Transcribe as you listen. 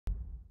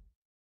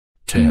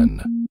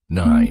10,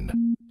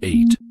 9,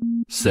 8,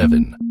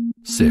 7,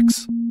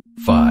 6,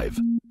 5,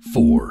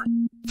 4,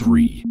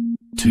 3,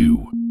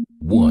 2,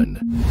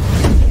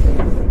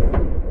 1.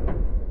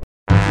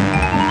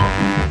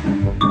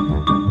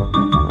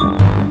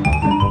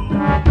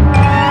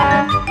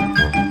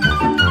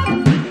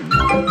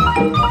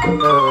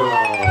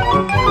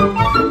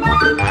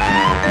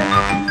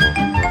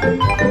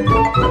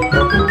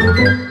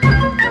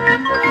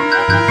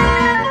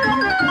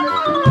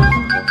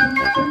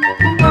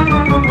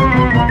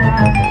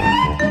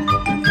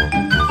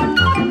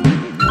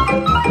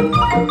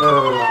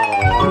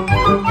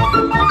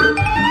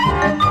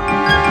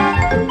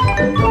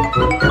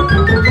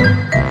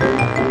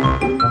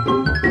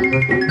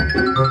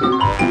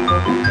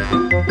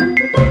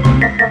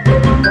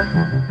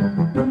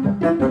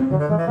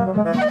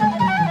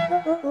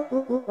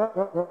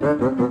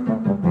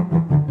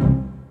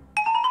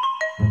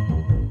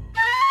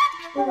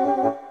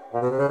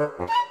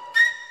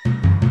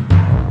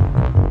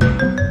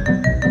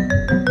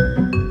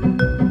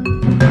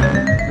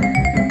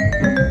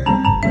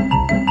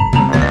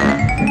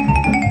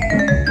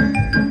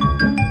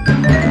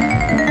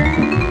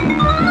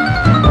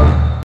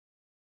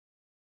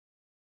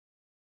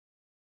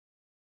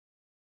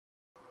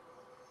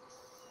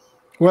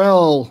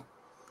 Well,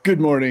 good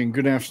morning,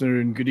 good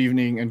afternoon, good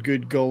evening, and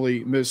good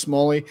golly, Miss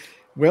Molly.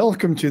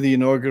 Welcome to the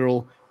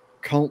inaugural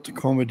Cult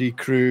Comedy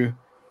Crew,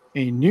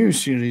 a new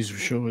series of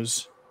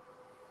shows.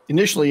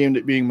 Initially aimed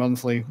at being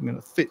monthly, I'm going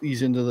to fit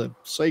these into the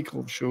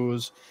cycle of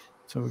shows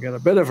so we get a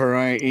bit of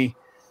variety,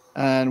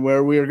 and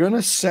where we are going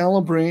to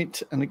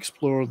celebrate and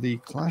explore the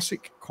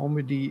classic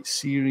comedy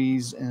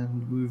series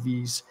and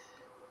movies,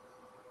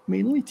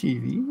 mainly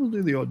TV. We'll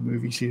do the odd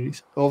movie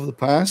series of the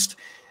past.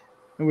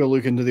 And we'll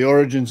look into the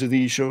origins of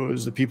these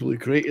shows, the people who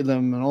created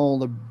them, and all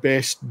the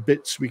best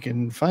bits we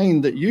can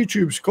find that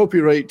YouTube's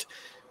copyright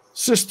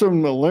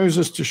system allows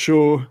us to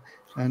show.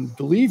 And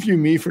believe you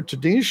me, for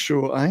today's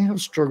show, I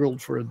have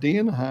struggled for a day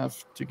and a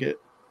half to get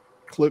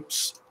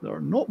clips that are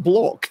not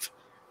blocked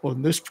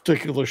on this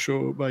particular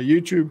show by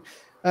YouTube,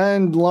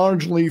 and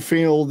largely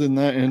failed in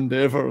that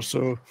endeavor.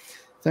 So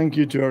thank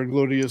you to our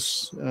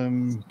glorious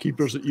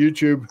keepers at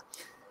YouTube.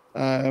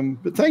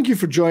 But thank you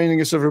for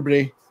joining us,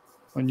 everybody,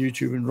 on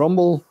YouTube and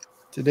Rumble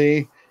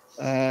today.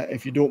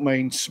 If you don't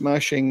mind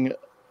smashing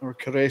or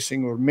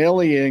caressing or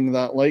meleeing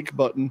that like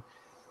button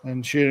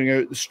and sharing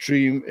out the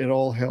stream, it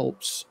all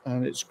helps.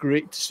 And it's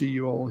great to see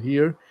you all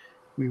here.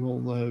 We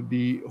will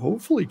be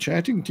hopefully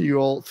chatting to you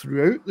all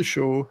throughout the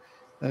show,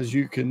 as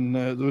you can,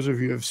 those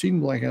of you who have seen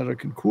Blackadder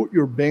can quote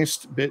your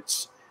best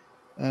bits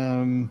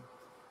and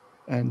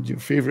your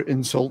favorite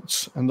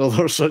insults and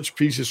other such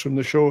pieces from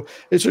the show.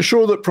 It's a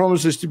show that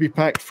promises to be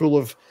packed full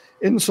of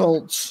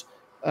insults,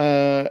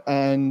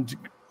 and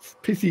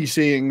pithy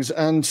sayings,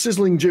 and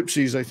sizzling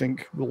gypsies, I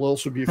think, will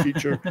also be a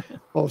feature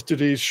of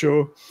today's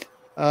show.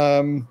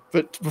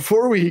 But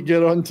before we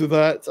get on to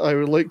that, I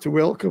would like to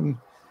welcome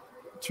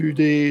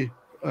today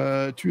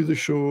to the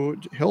show,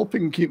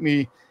 helping keep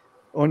me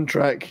on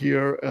track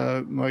here,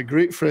 my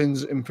great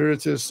friends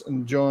Imperitus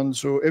and John.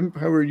 So, Imp,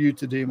 how are you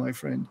today, my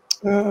friend?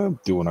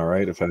 Doing all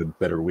right. I've had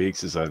better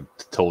weeks, as I've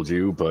told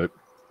you, but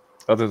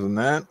other than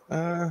that,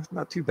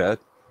 not too bad.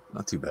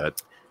 Not too bad.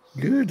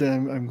 Good.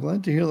 I'm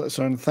glad to hear that,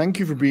 son. Thank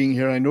you for being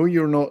here. I know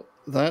you're not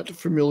that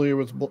familiar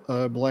with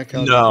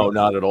Blackadder. No,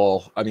 not at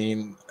all. I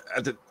mean,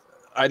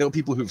 I know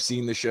people who've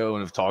seen the show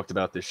and have talked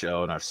about the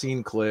show, and I've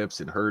seen clips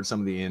and heard some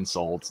of the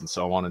insults and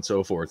so on and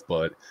so forth,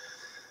 but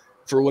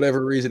for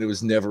whatever reason, it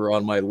was never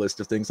on my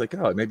list of things like,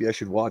 oh, maybe I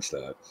should watch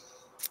that.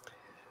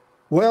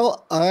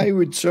 Well, I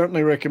would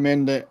certainly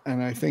recommend it,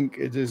 and I think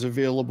it is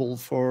available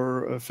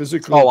for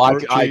physical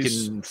purchase. I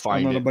can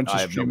find it. I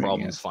have no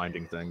problems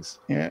finding things.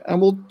 Yeah, and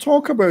we'll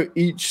talk about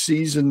each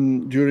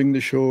season during the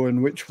show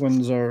and which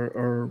ones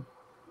are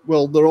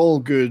well, they're all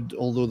good,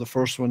 although the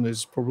first one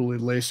is probably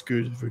less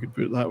good, if we could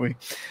put it that way.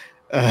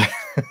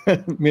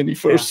 Many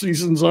first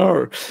seasons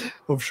are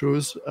of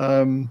shows.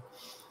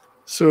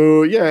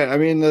 So, yeah, I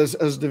mean, as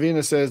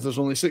Davina says, there's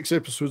only 6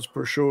 episodes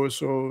per show,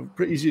 so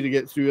pretty easy to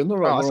get through. And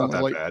they're only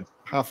like bad.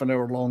 Half an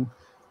hour long.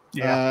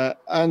 Yeah.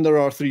 And there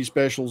are 3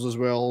 specials as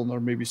well, and there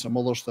may be some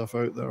other stuff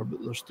out there,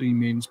 but there's 3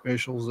 main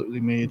specials that they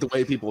made. The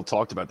way people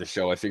talked about the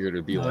show, I figured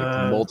it'd be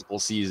like multiple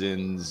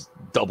seasons,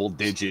 double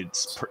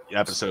digits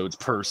episodes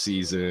per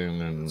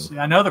season. And See,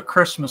 I know the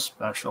Christmas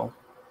special.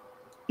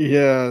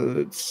 Yeah,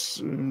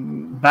 it's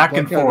back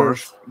and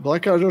forth.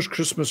 Blackadder's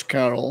Christmas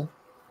Carol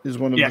is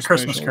one of the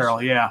Christmas specials.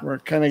 Carol, yeah. We're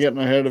kind of getting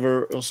ahead of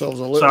ourselves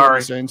a little in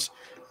a sense.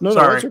 No,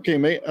 that's okay,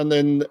 mate. And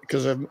then,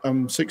 because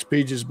I'm 6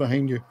 pages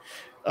behind you.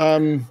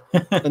 And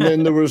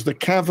then there was the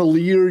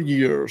Cavalier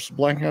years,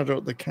 Blackadder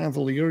at the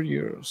Cavalier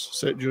years,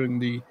 set during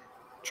the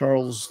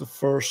Charles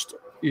I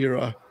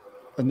era.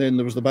 And then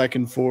there was the back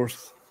and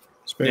forth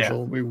special.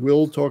 Yeah. We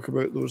will talk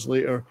about those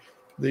later.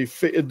 They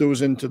fitted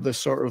those into the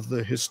sort of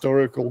the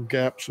historical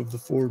gaps of the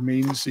 4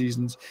 main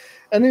seasons,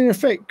 and in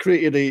effect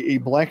created a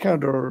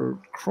Blackadder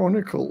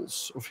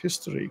Chronicles of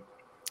history.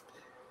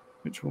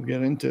 which we'll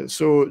get into.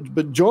 So,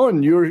 but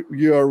John, you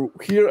are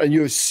here and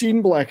you have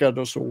seen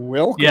Blackadder, so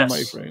welcome,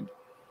 my friend.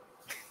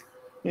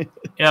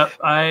 Yeah,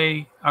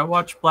 I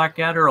watched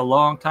Blackadder a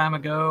long time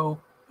ago.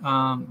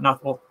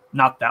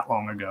 Not that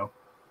long ago,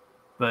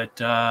 but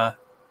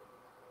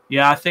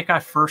yeah, I think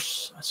I'm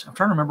trying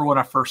to remember when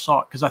I first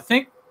saw it, because I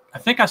think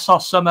I saw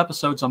some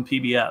episodes on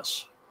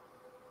PBS,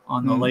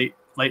 on the late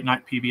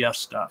night PBS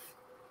stuff,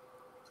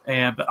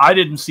 but I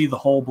didn't see the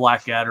whole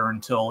Blackadder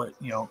until it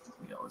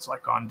it's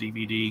like on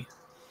DVD.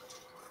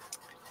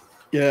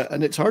 Yeah,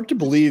 and it's hard to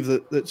believe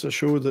that it's a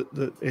show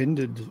that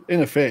ended,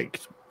 in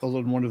effect,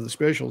 other than one of the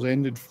specials,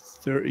 ended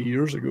 30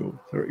 years ago,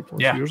 30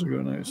 plus years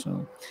ago now.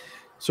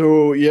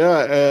 So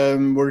yeah,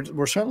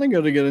 we're certainly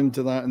going to get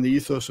into that in the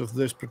ethos of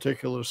this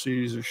particular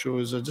series of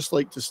shows. I'd just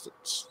like to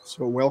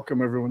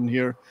welcome everyone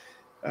here.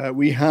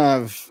 We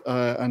have,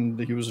 and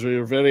he was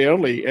there very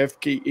early,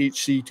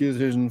 FKHC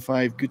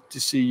 2005. Good to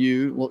see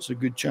you. Lots of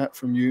good chat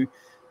from you,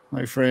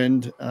 my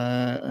friend,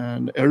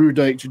 and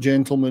erudite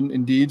gentleman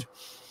indeed.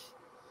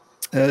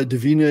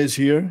 Davina is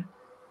here.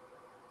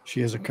 She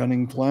has a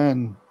cunning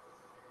plan.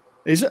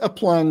 Is it a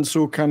plan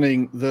so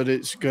cunning that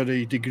it's got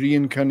a degree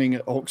in cunning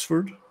at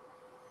Oxford?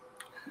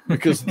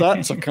 Because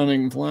that's a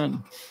cunning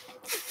plan.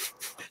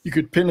 You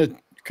could pin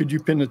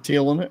a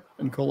tail on it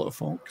and call it a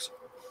fox?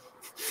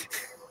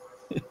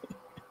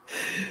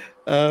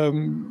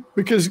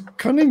 Because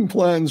cunning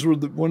plans were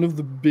one of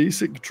the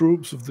basic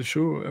tropes of the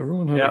show.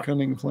 Everyone had a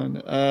cunning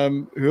plan.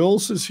 Who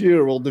else is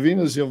here? Well,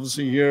 Davina's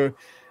obviously here.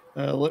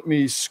 Let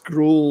me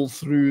scroll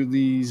through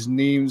these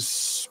names.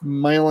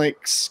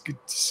 Smilex, good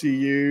to see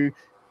you.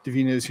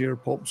 Davina's here,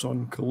 pops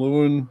on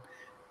cologne.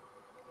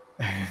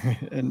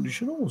 And you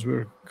should always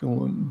wear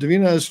cologne.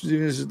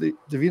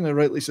 Davina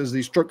rightly says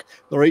they struck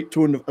the right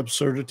tone of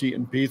absurdity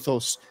and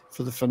pathos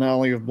for the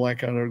finale of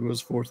Blackadder goes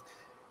forth.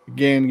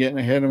 Again, getting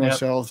ahead of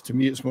myself. To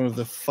me, it's one of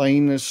the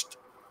finest,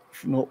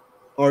 if not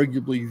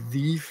arguably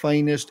the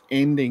finest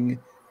ending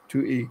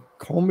to a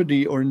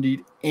comedy or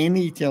indeed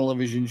any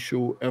television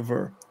show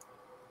ever.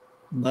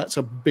 And that's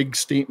a big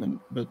statement,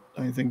 but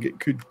I think it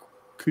could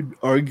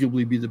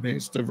arguably be the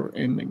best ever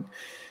ending.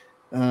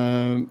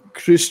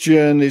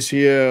 Christian is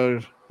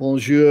here.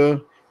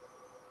 Bonjour,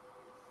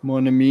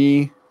 mon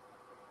ami.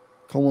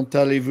 Comment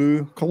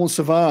allez-vous? Comment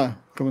ça va?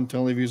 Comment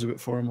allez-vous is a bit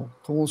formal.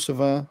 Comment ça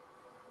va?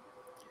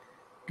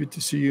 Good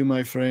to see you,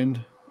 my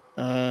friend.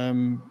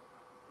 And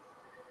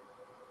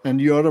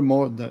you're a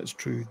mod, that's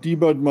true.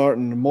 D-Bud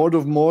Martin, the mod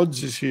of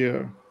mods is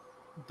here.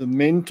 The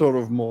mentor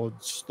of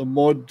mods, the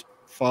mod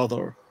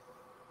father.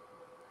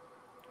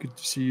 Good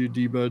to see you,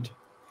 D-Bud.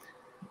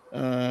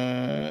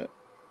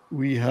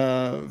 We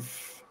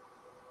have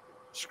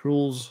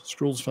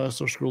scrolls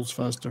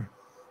faster.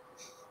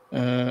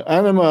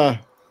 Anima,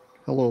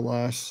 hello,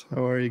 lass.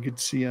 How are you? Good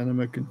to see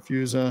Anima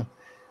Confusa.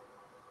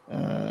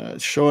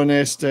 Sean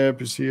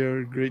Estep is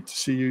here. Great to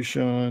see you,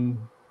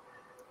 Sean.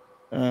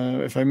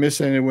 If I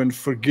miss anyone,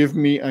 forgive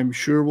me. I'm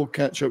sure we'll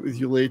catch up with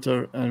you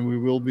later, and we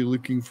will be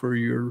looking for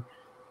your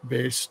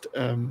best.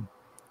 And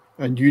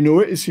You Know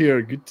It is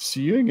here. Good to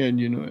see you again,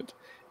 You Know It.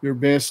 Your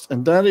best.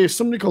 And Darius,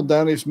 somebody called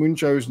Darius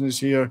Münchausen is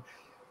here.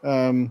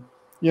 I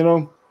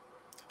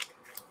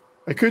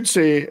could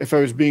say, if I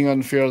was being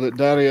unfair, that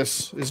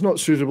Darius is not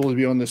suitable to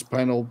be on this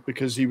panel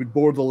because he would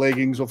bore the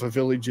leggings of a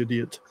village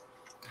idiot.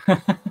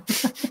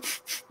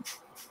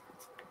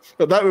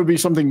 But that would be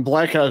something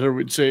Blackadder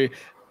would say.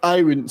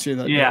 I wouldn't say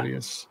that,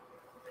 Darius.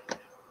 I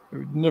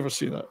would never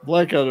say that.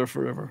 Blackadder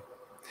forever.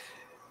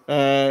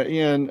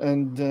 And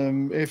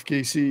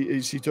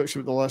FKC, he talks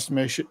about the last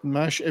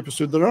MASH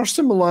episode. There are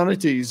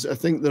similarities. I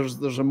think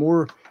there's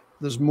more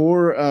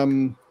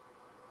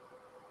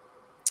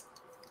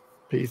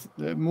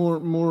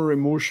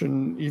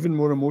emotion, even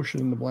more emotion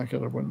in the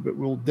Blackadder one. But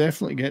we'll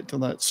definitely get to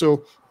that.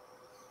 So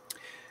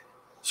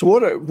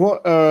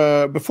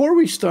what? Before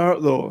we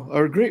start, though,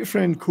 our great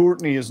friend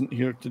Courtney isn't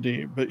here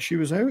today, but she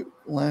was out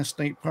last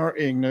night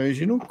partying. Now, as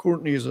you know,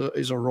 Courtney is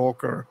a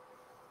rocker.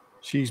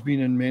 She's been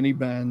in many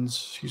bands.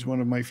 She's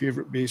one of my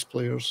favorite bass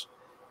players.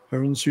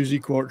 Her and Susie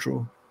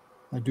Quattro.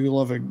 I do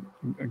love a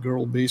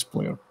girl bass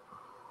player.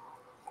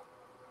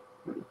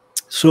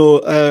 So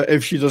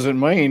if she doesn't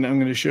mind, I'm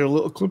going to share a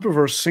little clip of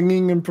her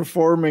singing and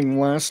performing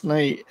last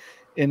night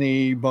in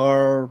a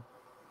bar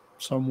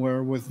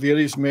somewhere with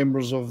various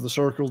members of the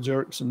Circle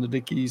Jerks and the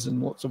Dickies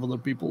and lots of other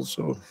people.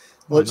 So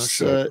let's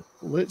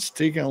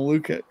take a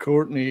look at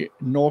Courtney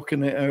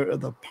knocking it out of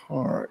the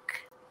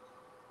park.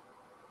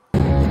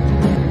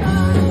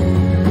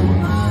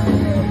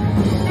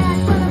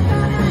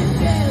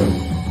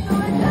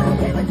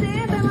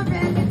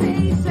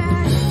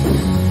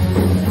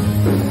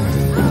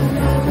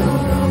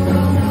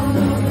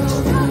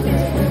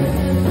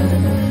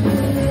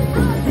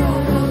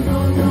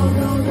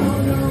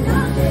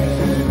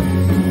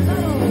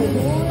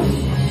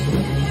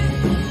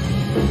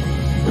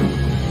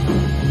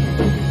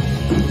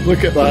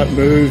 Look at that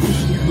moves.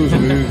 Those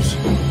moves.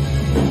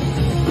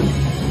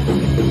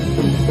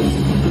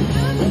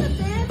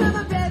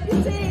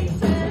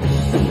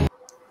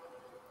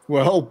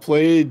 Well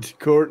played,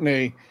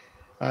 Courtney.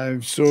 I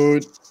would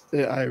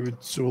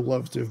so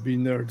love to have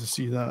been there to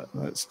see that.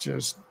 That's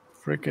just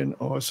freaking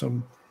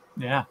awesome.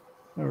 Yeah.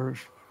 Or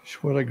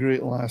what a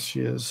great lass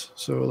she is.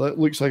 So that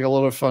looks like a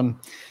lot of fun.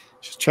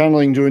 She's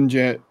channeling Joan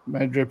Jett,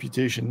 Mad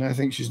Reputation. I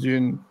think she's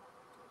doing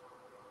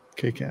a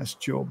kick-ass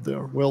job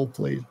there. Well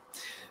played.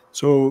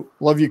 So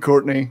love you,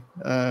 Courtney.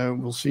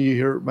 We'll see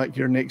you back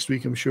here next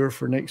week, I'm sure,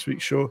 for next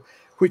week's show,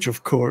 which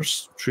of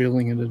course,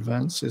 trailing in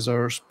advance, is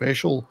our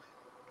special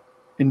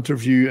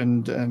interview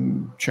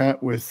and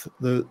chat with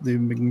the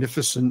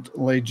magnificent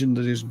legend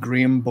that is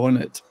Graham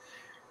Bonnet.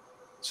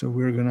 So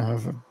we're going to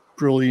have a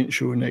brilliant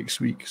show next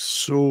week.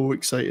 So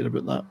excited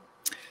about that.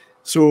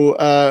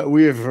 So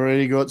we have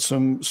already got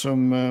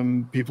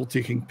some people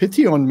taking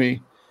pity on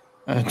me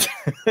and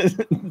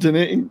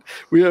donating.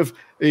 We have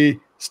a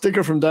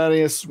sticker from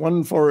Darius,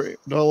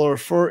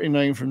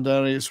 $1.49 from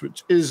Darius,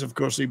 which is, of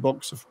course, a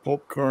box of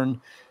popcorn.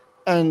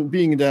 And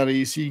being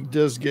Darius, he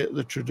does get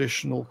the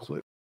traditional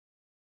clip.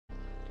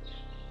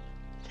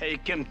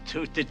 Take him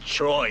to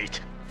Detroit.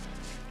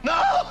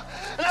 No!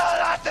 No,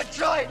 not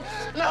Detroit!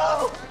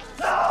 No!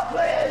 No,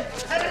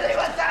 please! Anything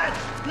but that!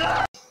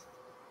 No!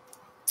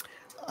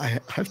 I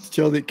have to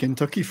tell that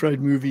Kentucky Fried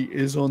Movie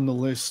is on the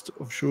list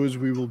of shows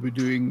we will be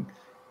doing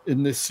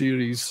in this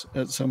series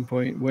at some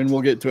point. When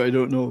we'll get to it, I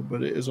don't know,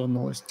 but it is on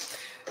the list.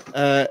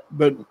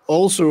 But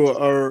also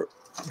our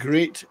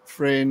great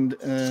friend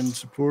and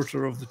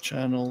supporter of the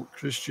channel,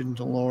 Christian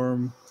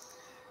Delorme.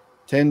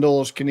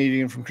 $10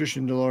 Canadian from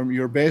Christian Delorme.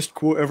 Your best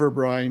quote ever,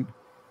 Brian.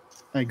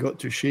 I got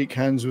to shake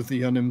hands with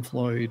the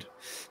unemployed.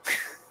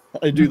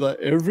 I do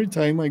that every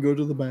time I go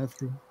to the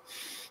bathroom.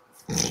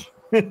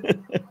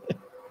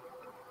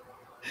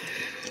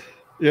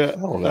 Yeah.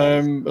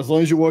 As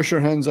long as you wash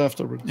your hands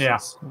afterwards. Yeah.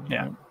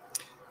 Yeah.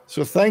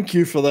 So thank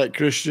you for that,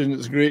 Christian.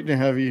 It's great to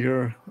have you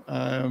here.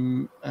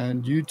 And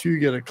you too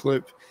get a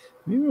clip.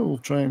 Maybe we'll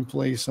try and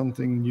play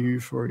something new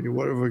for you.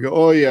 What have we got?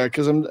 Oh yeah,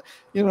 because I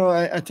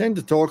tend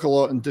to talk a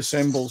lot and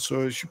dissemble,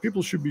 so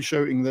people should be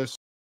shouting this.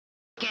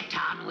 Get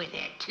on with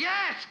it.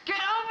 Yes, get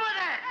on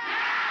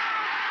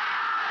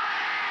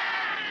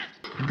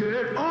with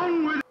it. Get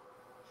on with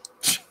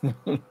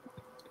it.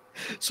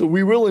 So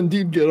we will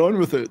indeed get on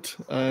with it.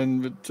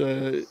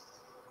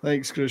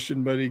 Thanks,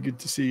 Christian, buddy. Good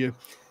to see you.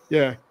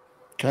 Yeah,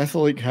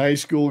 Catholic high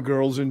school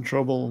girls in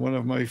trouble. One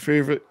of my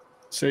favorite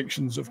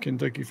sections of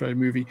Kentucky Fried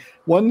Movie.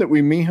 One that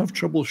we may have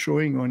trouble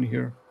showing on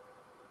here.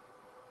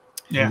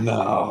 Yeah.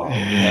 No,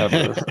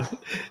 never.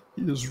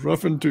 He is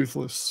rough and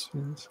toothless.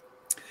 Yes.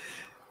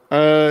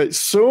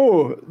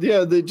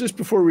 Just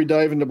before we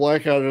dive into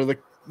Blackadder,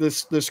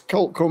 this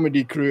cult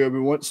comedy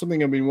crew,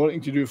 something I've been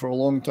wanting to do for a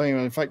long time.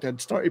 In fact, I'd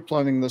started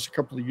planning this a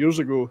couple of years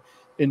ago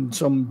in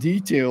some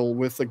detail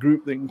with a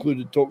group that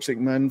included Toxic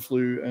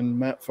Manflu and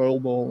Matt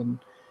Foulball and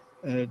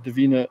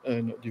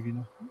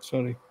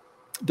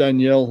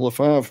Danielle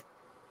Lefavre.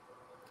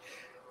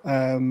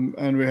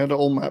 And we had it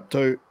all mapped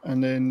out,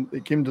 and then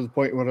it came to the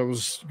point where I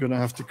was going to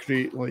have to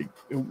create like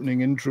opening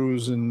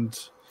intros and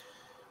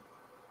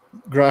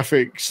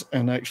graphics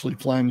and actually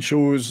plan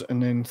shows,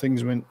 and then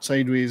things went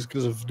sideways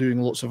because of doing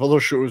lots of other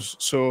shows.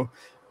 So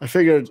I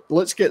figured,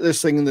 let's get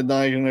this thing in the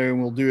diary now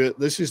and we'll do it.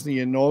 This is the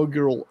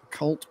inaugural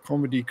Cult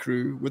Comedy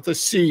Crew with a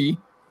C,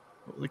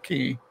 not with a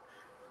K.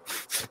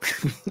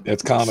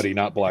 It's comedy,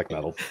 not black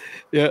metal.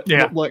 Yeah.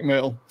 Not black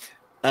metal.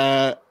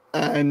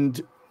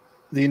 And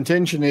the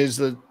intention is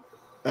that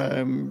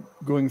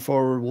going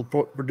forward, we'll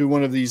do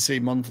one of these, say,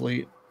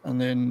 monthly, and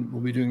then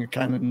we'll be doing a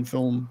Canon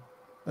Film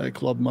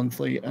Club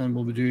monthly, and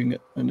we'll be doing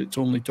it, and it's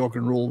only talk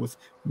and roll with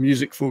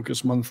music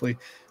focus monthly,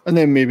 and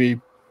then maybe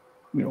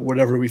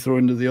whatever we throw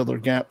into the other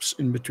gaps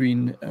in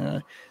between.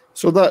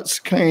 So that's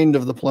kind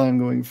of the plan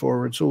going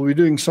forward. So we'll be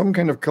doing some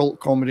kind of cult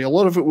comedy. A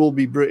lot of it will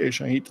be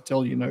British, I hate to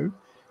tell you now,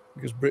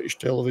 because British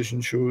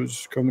television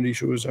shows, comedy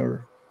shows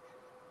are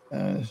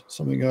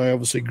something I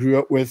obviously grew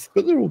up with,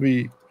 but there will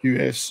be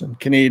US and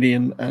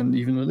Canadian and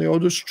even the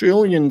odd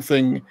Australian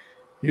thing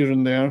here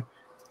and there.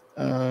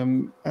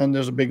 And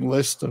there's a big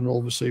list, and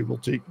obviously we'll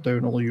take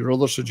down all your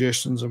other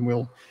suggestions and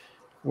we'll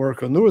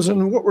work on those.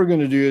 And what we're going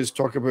to do is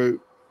talk about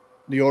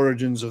the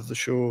origins of the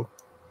show,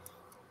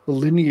 the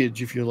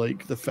lineage, if you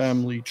like, the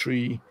family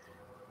tree.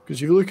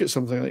 Because if you look at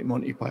something like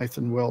Monty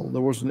Python,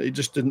 it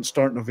just didn't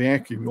start in a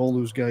vacuum. All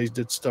those guys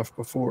did stuff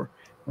before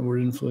and were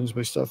influenced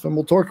by stuff. And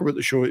we'll talk about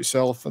the show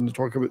itself and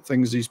talk about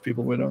things these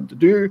people went on to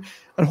do,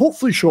 and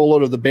hopefully show a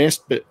lot of the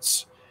best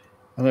bits.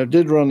 And I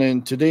did run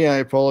in today. I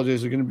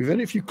apologize. There are going to be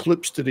very few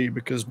clips today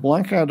because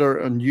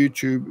Blackadder on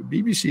YouTube,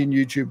 BBC and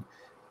YouTube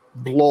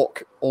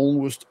block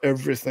almost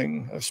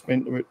everything. I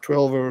spent about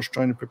 12 hours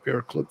trying to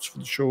prepare clips for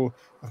the show.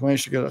 I've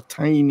managed to get a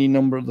tiny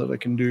number that I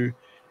can do.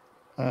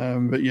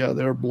 But yeah,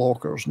 they're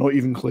blockers, not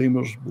even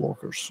claimers,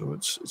 blockers. So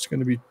it's going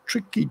to be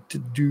tricky to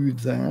do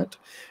that.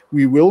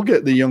 We will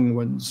get the young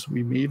ones.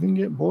 We may even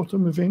get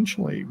Bottom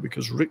eventually,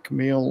 because Rick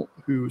Mail,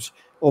 who's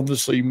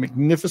obviously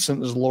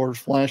magnificent as Lord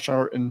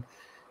Flashheart in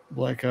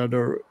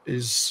Blackadder,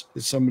 is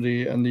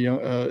somebody, and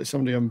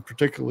somebody I'm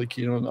particularly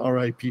keen on.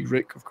 R.I.P.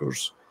 Rick, of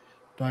course,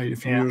 died a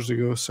few years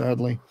ago,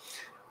 sadly.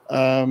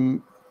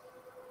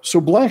 So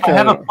I Blackadder.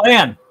 have a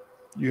plan.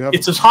 You have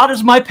It's as hot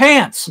as my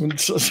pants.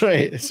 That's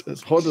right. It's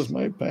as hot as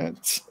my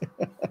pants.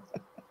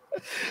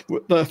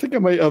 I think I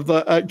might have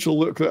that actual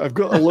look. I've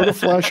got a lot of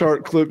flash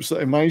art clips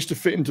that I managed to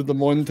fit into the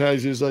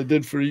montages I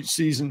did for each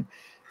season.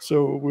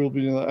 So we'll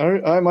be doing that.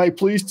 Am I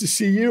pleased to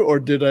see you, or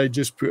did I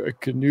just put a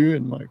canoe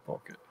in my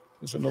pocket?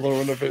 There's another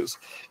one of his.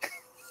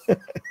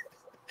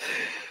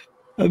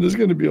 And there's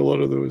going to be a lot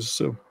of those.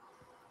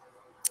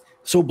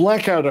 So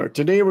Blackadder.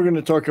 Today we're going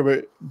to talk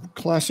about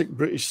classic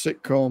British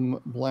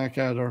sitcom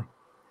Blackadder.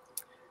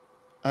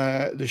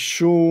 The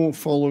show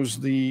follows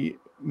the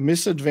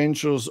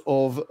misadventures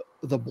of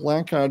the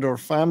Blackadder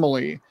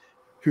family,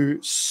 who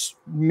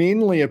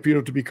mainly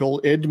appear to be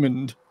called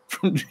Edmund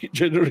from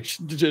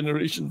generation to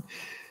generation.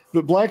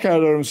 But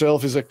Blackadder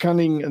himself is a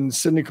cunning and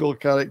cynical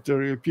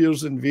character who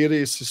appears in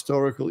various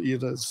historical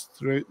eras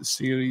throughout the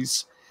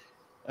series.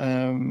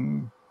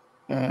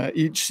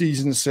 Each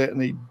season is set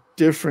in a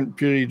different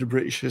period of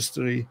British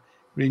history,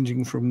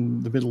 ranging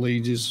from the Middle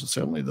Ages,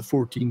 certainly the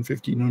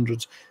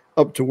 1500s,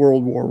 up to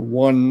World War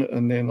I,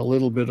 and then a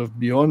little bit of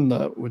beyond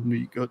that when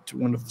we got to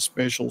one of the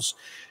specials.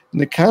 And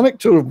the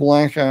character of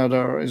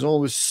Blackadder is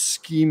always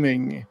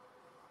scheming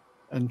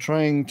and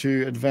trying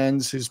to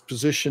advance his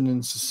position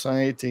in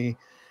society,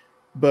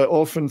 but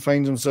often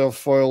finds himself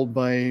foiled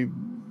by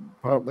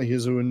partly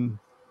his own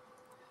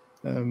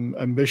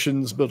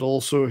ambitions, but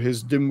also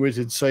his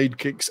dim-witted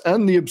sidekicks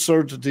and the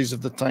absurdities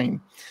of the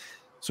time.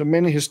 So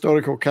many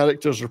historical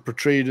characters are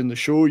portrayed in the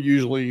show,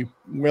 usually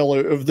well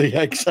out of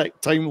the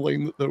exact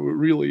timeline that they were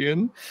really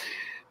in,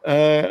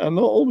 and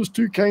not always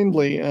too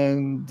kindly.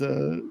 And,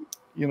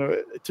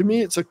 to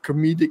me, it's a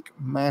comedic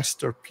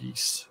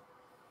masterpiece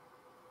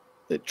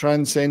that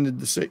transcended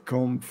the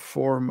sitcom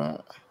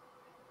format.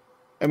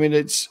 I mean,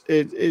 it's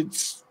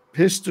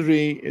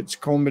history, it's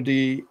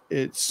comedy,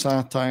 it's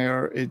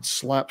satire, it's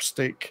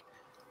slapstick.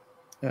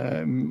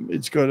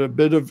 It's got a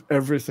bit of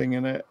everything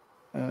in it.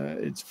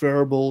 It's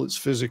verbal, it's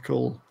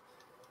physical.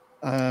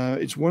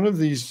 It's one of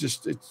these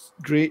it's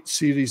great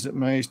series that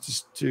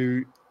managed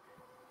to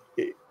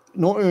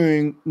not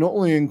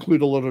only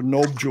include a lot of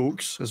knob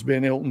jokes, as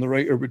Ben Elton, the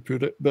writer, would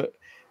put it, but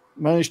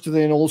managed to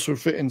then also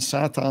fit in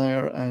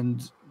satire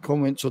and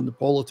comments on the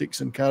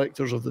politics and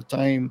characters of the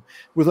time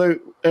without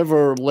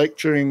ever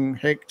lecturing,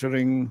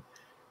 hectoring,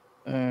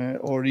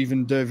 or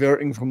even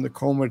diverting from the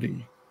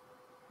comedy.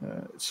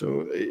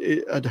 So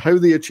how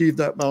they achieved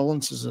that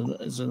balance is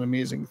an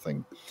amazing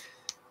thing.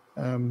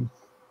 The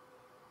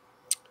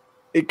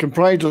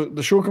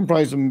show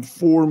comprised of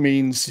 4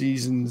 main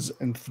seasons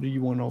and 3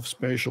 one-off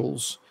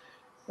specials.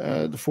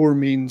 The 4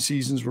 main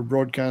seasons were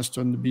broadcast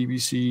on the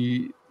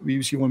BBC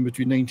One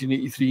between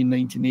 1983 and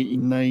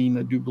 1989.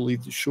 I do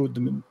believe they showed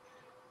them in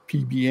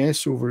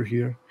PBS over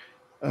here.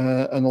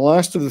 And the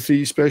last of the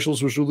 3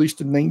 specials was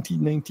released in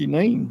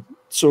 1999.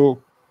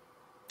 So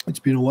it's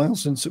been a while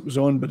since it was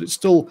on, but it's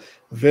still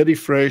a very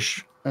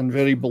fresh and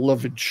very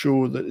beloved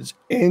show that is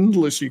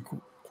endlessly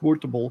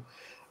quotable.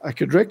 I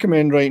could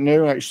recommend right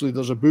now, actually,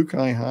 there's a book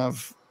I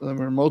have.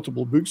 There are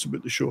multiple books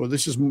about the show.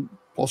 This is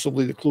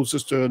possibly the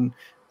closest to an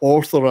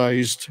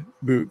authorized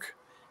book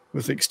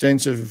with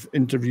extensive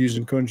interviews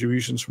and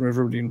contributions from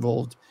everybody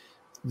involved.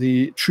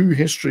 The True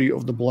History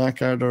of the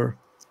Blackadder.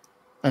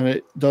 And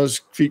it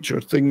does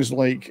feature things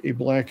like a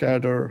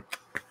Blackadder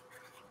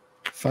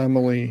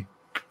family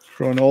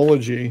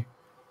chronology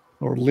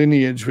or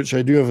lineage, which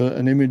I do have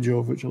an image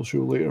of, which I'll show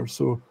later.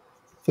 So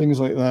things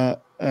like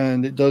that.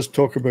 And it does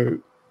talk about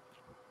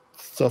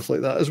stuff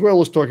like that, as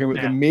well as talking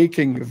about the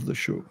making of the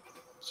show.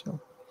 So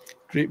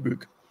great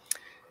book.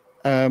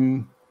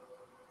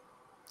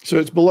 So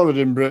it's beloved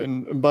in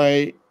Britain. And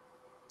by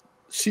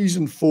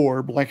season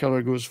 4,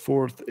 Blackadder goes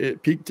forth.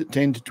 It peaked at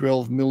 10 to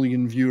 12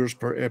 million viewers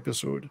per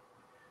episode,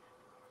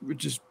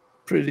 which is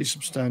pretty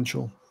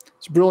substantial.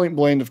 It's a brilliant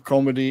blend of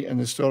comedy and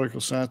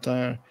historical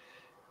satire.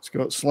 It's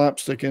got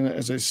slapstick in it,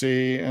 as I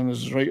say, and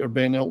as writer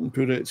Ben Elton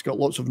put it, it's got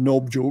lots of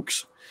knob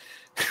jokes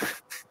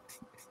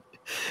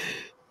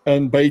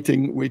and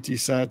biting, witty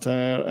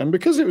satire. And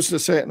because it was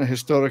set in a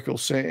historical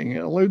setting,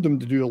 it allowed them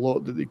to do a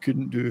lot that they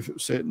couldn't do if it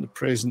was set in the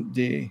present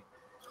day.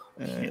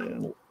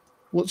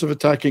 Lots of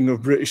attacking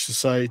of British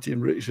society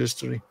and British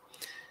history.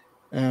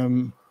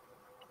 It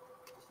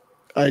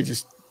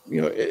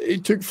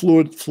took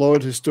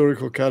flawed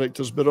historical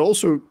characters, but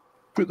also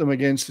put them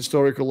against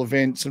historical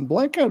events. And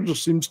Blackadder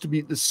seems to be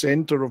at the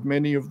center of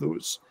many of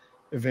those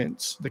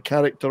events, the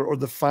character or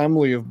the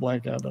family of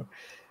Blackadder.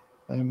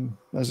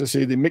 As I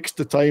say, they mixed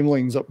the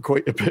timelines up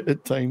quite a bit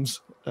at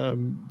times,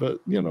 but,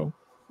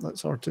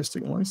 that's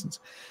artistic license.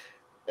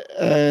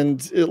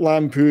 And it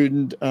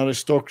lampooned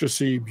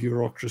aristocracy,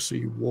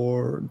 bureaucracy,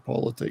 war, and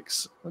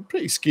politics. A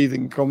pretty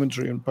scathing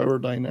commentary on power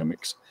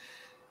dynamics.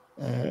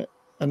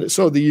 And it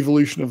saw the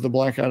evolution of the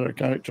Blackadder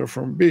character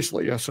from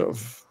basically a sort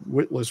of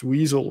witless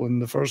weasel in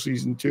the first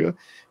season to a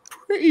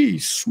pretty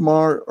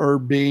smart,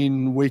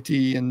 urbane,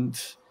 witty,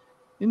 and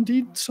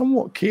indeed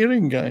somewhat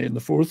caring guy in the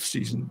 4th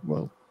season.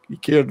 Well, he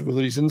cared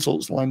whether his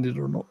insults landed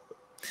or not.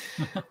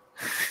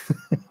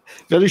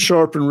 Very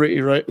sharp and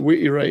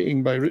witty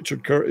writing by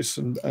Richard Curtis,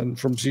 and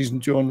from season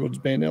 2 onwards,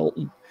 Ben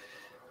Elton.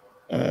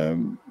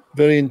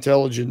 Very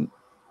intelligent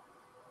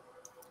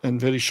and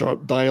very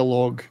sharp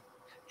dialogue.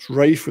 It's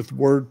rife with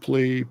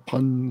wordplay,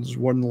 puns,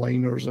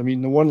 one-liners. I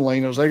mean, the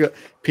one-liners, I got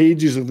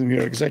pages of them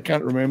here because I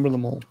can't remember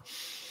them all.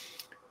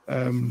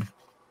 But,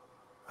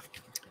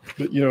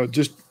 you know,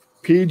 just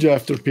page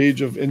after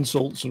page of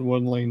insults and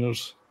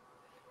one-liners.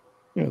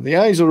 You know, the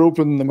eyes are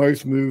open, the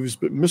mouth moves,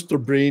 but Mr.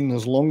 Brain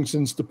has long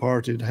since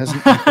departed,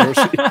 hasn't he,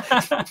 Percy?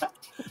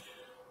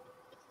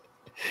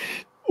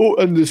 Oh,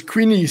 and this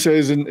Queenie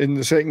says in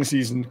the second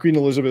season, Queen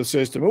Elizabeth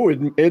says to him, "Oh,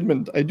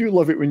 Edmund, I do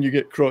love it when you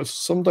get cross.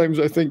 Sometimes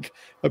I think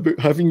about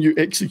having you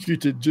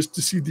executed just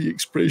to see the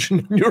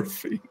expression on your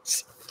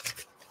face."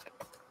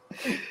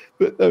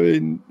 But I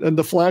mean, and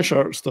the flash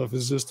art stuff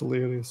is just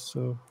hilarious.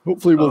 So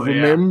hopefully we'll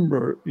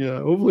remember. Yeah,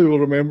 hopefully we'll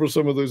remember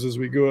some of those as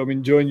we go. I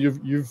mean, John,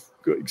 you've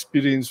got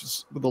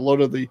experience with a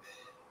lot of the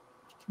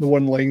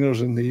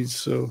one-liners in these.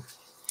 So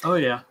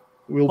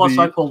Plus,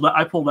 I pulled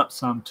up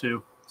some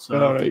too. So.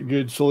 All right,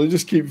 good. So we'll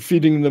just keep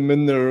feeding them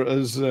in there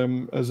as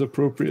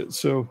appropriate.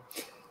 So,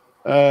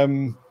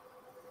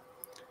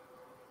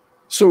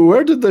 so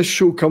where did this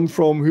show come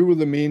from? Who were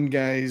the main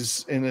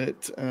guys in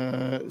it?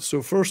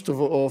 So first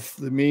of all,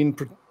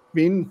 one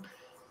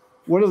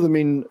of the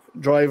main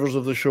drivers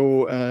of the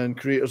show and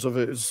creators of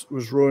it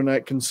was Rowan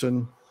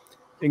Atkinson,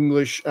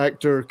 English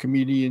actor,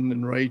 comedian,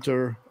 and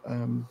writer.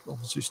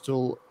 Obviously,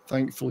 still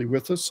thankfully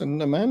with us,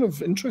 and a man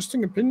of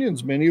interesting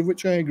opinions, many of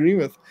which I agree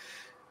with.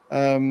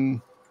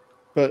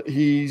 But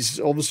he's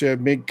obviously a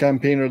big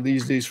campaigner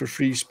these days for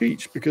free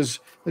speech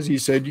because, as he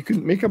said, you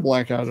couldn't make a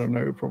Blackadder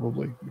now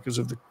probably because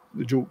of the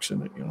jokes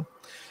in it, you know.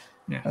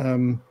 Yeah.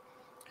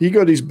 He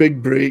got his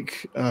big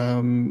break,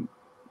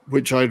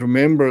 which I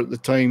remember at the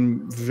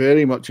time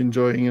very much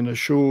enjoying in a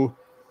show.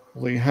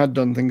 Well, he had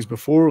done things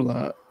before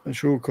that, a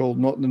show called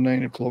Not the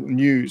 9 O'Clock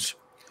News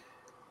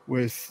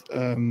with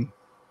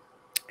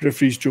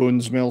Griff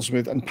Rhys-Jones, Mel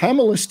Smith, and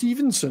Pamela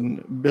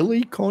Stevenson,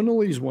 Billy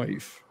Connolly's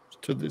wife,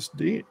 to this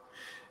day.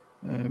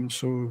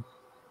 So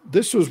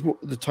this was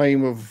the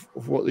time of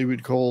what they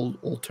would call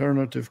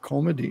alternative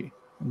comedy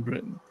in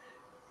Britain.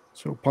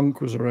 So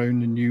punk was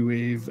around in new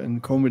wave,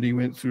 and comedy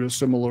went through a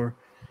similar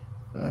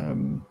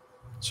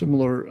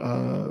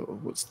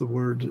what's the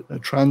word? A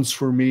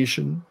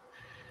transformation.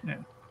 Yeah.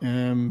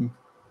 And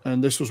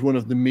this was one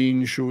of the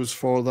main shows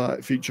for that.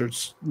 It featured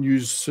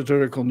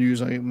satirical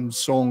news items,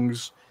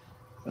 songs.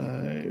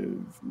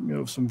 You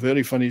know, some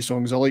very funny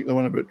songs. I like the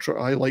one about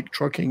I like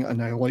trucking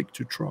and I like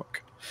to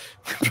truck.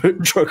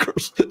 About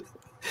truckers.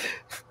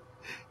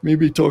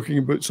 Maybe talking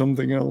about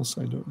something else,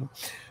 I don't know.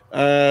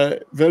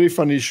 Very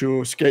funny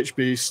show, sketch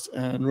based,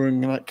 and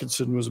Rowan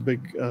Atkinson was a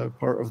big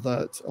part of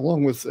that,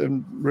 along with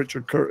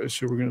Richard Curtis,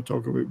 who we're going to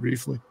talk about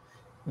briefly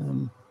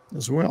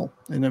as well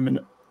in a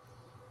minute.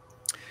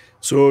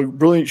 So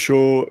brilliant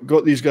show,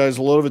 got these guys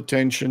a lot of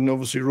attention.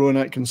 Obviously, Rowan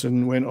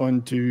Atkinson went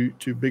on to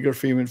bigger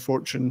fame and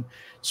fortune.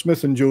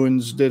 Smith and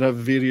Jones did have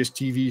various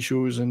TV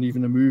shows and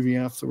even a movie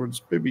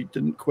afterwards. Maybe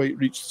didn't quite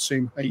reach the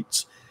same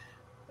heights.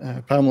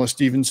 Pamela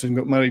Stevenson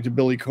got married to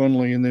Billy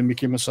Connolly and then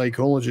became a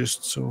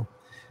psychologist. So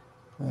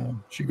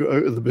she got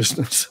out of the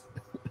business.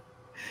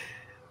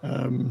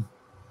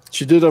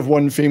 She did have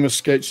one famous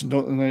sketch in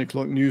Not the 9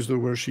 O'Clock News, though,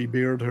 where she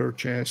bared her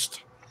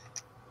chest.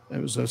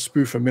 It was a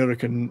spoof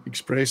American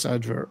Express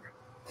advert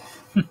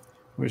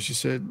where she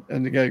said,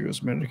 and the guy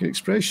goes, "American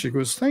Express?" She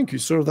goes, "Thank you,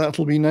 sir,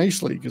 that'll be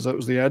nicely," because that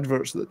was the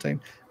adverts at the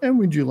time. "And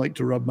would you like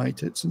to rub my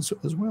tits and so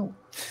as well?"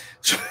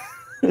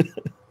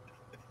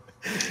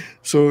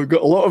 So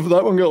got a lot of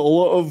that one. Got a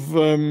lot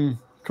of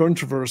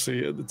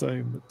controversy at the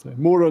time. But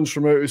Morons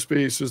from Outer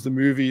Space was the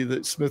movie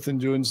that Smith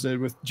and Jones did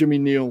with Jimmy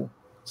Neal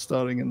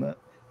starring in that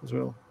as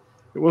well.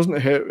 It wasn't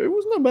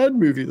a bad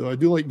movie though. I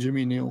do like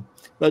Jimmy Neal.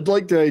 But I'd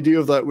like the idea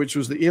of that, which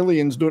was the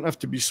aliens don't have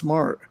to be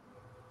smart.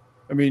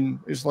 I mean,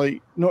 it's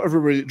like not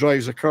everybody that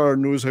drives a car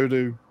knows how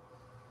to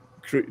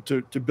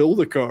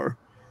build a car.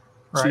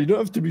 Right. So you don't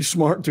have to be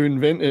smart to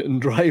invent it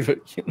and drive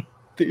it. You know?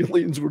 The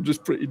aliens were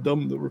just pretty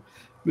dumb. They were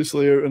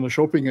basically out on a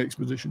shopping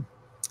expedition.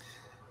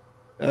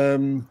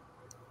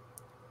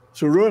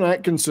 So Rowan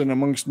Atkinson,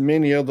 amongst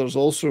many others,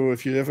 also,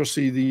 if you ever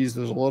see these,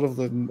 there's a lot of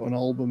them on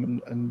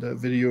album and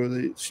video.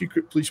 The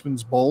Secret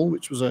Policeman's Ball,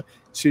 which was a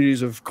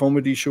series of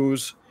comedy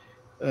shows,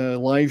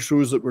 live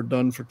shows that were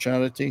done for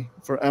charity,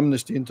 for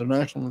Amnesty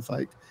International, in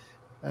fact.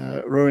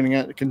 Rowan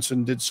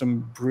Atkinson did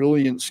some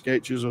brilliant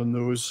sketches on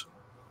those.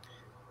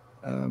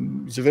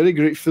 He's a very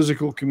great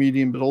physical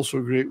comedian, but also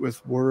great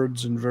with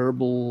words and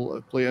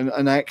verbal play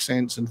and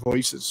accents and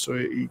voices. So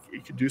he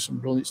could do some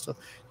brilliant stuff.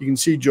 You can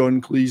see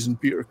John Cleese and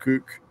Peter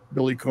Cook,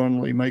 Billy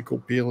Connolly, Michael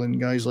Palin,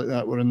 guys like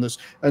that were in this.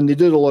 And they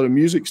did a lot of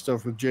music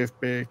stuff with Jeff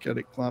Beck,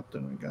 Eric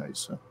Clapton, and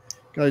guys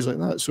like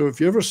that. So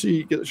if you ever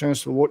get the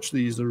chance to watch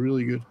these, they're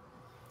really good.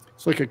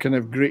 It's like a kind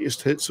of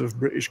greatest hits of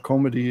British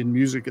comedy and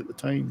music at the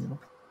time, you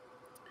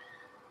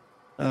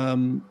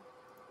know.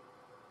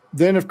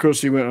 Then, of course,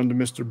 he went on to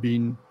Mr.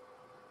 Bean.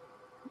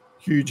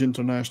 Huge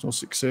international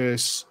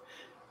success.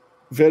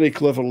 Very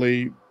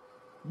cleverly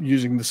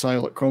using the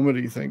silent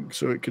comedy thing,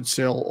 so it could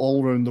sell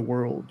all around the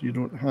world. You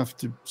don't have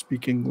to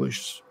speak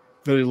English,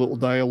 very little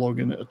dialogue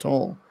in it at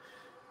all.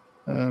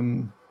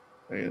 And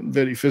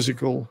very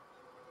physical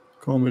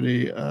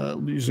comedy,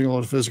 using a lot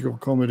of physical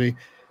comedy.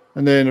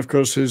 And then, of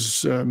course,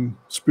 his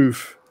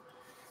spoof,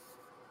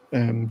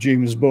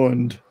 James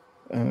Bond,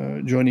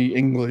 Johnny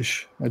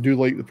English. I do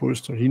like the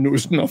poster. He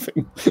knows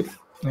nothing.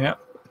 Yeah.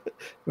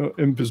 Oh,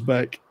 Imp is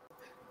back.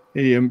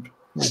 Hey, Imp,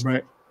 we're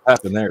back.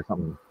 Happened there,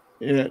 something.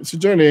 Yeah, so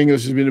Johnny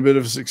English has been a bit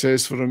of a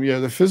success for him. Yeah,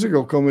 the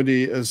physical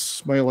comedy, as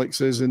Smilek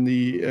says in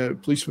the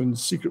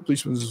Secret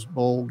Policeman's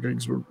Ball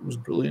gigs, was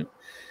brilliant.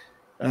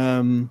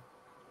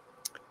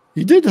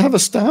 He did have a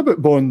stab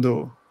at Bond,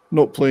 though.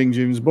 Not playing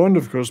James Bond,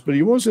 of course, but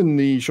he was in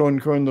the Sean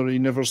Connery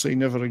Never Say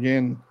Never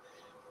Again.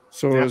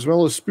 So as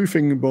well as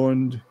spoofing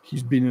Bond,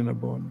 he's been in a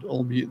Bond,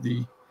 albeit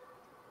the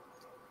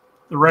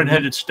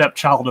redheaded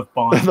stepchild of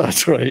Bond.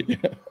 That's right.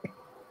 Yeah.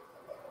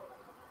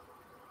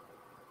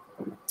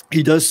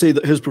 He does say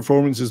that his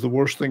performance is the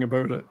worst thing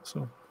about it.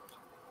 So,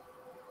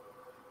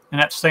 and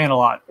that's saying a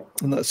lot.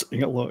 And that's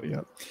saying a lot,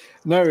 yeah.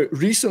 Now,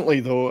 recently,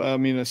 though, I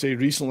mean, I say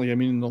recently, I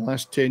mean in the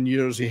last 10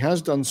 years, he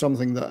has done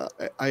something that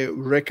I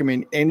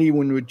recommend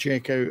anyone would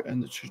check out,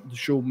 and it's the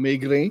show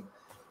Maigret,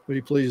 where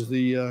he plays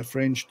the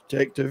French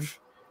detective.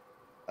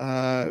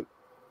 I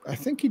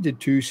think he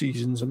did 2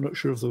 seasons. I'm not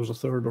sure if there was a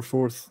 3rd or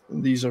 4th.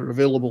 These are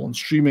available on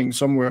streaming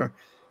somewhere.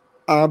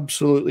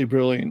 Absolutely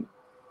brilliant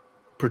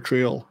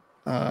portrayal.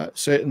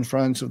 Set in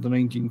France of the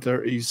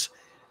 1930s.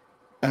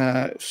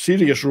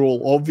 Serious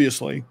role,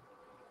 obviously.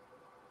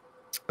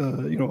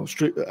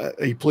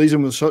 He plays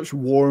him with such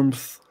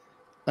warmth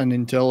and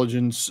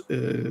intelligence.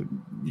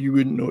 You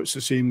wouldn't know it's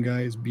the same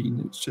guy as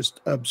Bean. It's just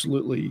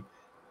absolutely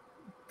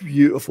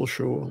beautiful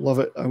show. Love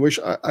it. I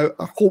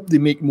hope they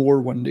make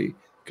more one day,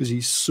 because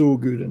he's so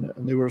good in it,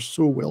 and they were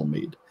so well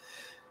made.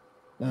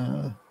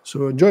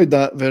 So enjoyed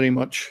that very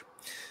much.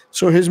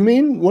 So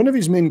one of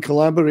his main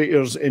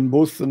collaborators in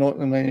both the Not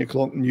the 9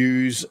 o'clock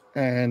news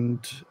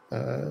and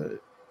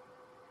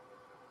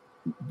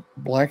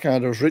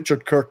Blackadder's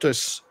Richard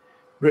Curtis,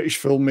 British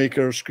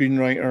filmmaker,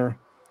 screenwriter,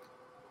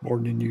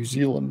 born in New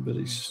Zealand, but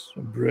he's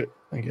a Brit.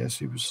 I guess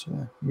he was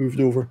moved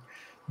over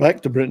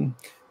back to Britain.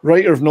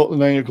 Writer of Not the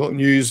 9 o'clock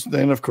news,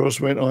 then of course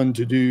went on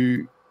to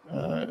do.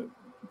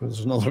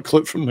 There's another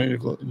clip from 9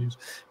 o'clock news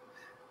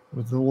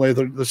with the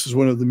leather. This is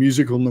one of the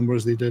musical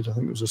numbers they did. I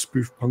think it was a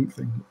spoof punk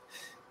thing.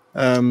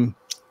 Then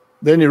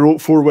he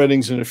wrote 4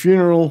 Weddings and a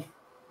Funeral.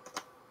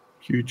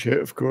 Huge hit,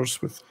 of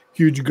course, with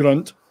Huge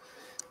Grunt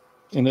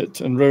in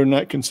it. And Rowan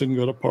Atkinson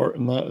got a part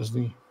in that as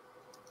the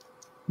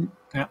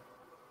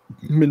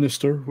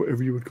minister,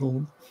 whatever you would call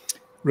him.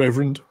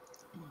 Reverend.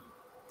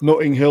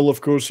 Notting Hill,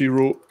 of course, he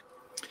wrote.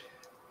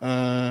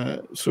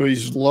 So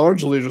he's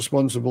largely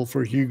responsible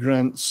for Hugh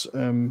Grant's,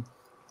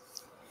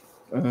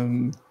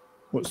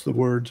 what's the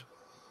word?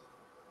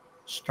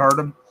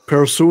 Stardom?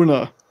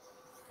 Persona.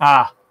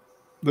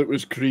 That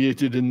was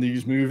created in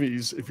these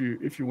movies, if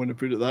you want to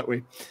put it that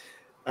way.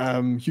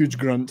 Huge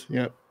Grunt,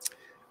 yeah.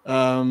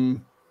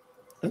 And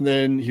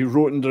then he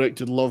wrote and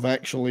directed Love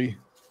Actually,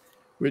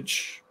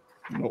 which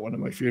not one of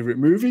my favorite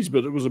movies,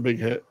 but it was a big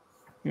hit,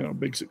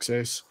 big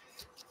success.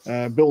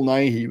 Bill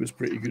Nighy was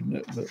pretty good in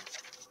it, but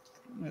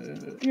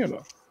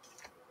a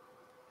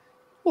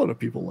lot of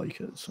people like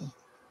it, so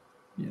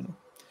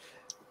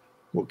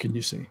what can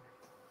you say?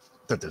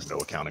 That there's no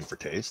accounting for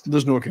taste.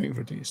 There's no accounting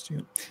for taste,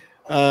 yeah.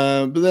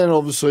 But then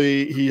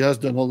obviously he has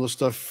done other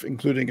stuff,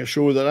 including a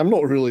show that I'm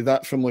not really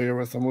that familiar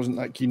with. I wasn't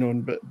that keen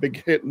on, but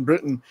big hit in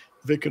Britain,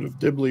 Vicar of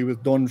Dibley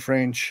with Don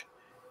French,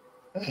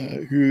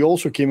 who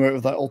also came out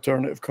of that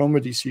alternative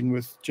comedy scene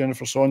with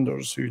Jennifer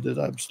Saunders, who did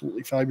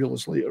absolutely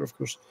fabulous later, of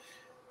course.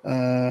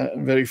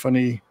 And very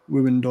funny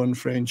woman, Don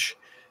French.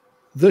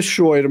 This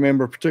show I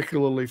remember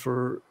particularly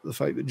for the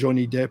fact that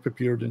Johnny Depp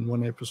appeared in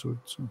one episode.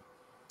 So,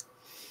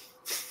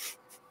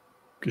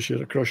 because she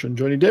had a crush on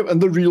Johnny Depp,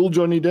 and the real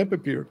Johnny Depp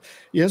appeared.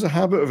 He has a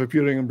habit of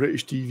appearing on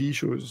British TV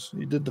shows.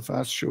 He did The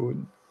Fast Show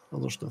and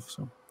other stuff.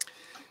 So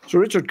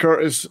Richard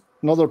Curtis,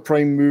 another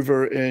prime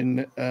mover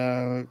in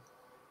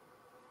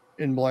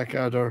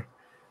Blackadder.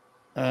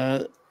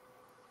 Ben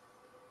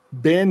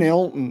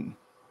Elton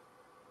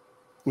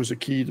was a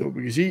key, though,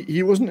 because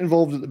he wasn't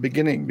involved at the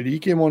beginning, but he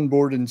came on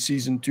board in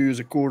season 2 as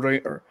a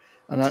co-writer,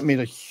 and that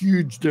made a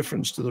huge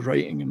difference to the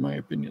writing, in my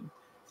opinion.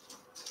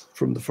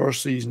 From the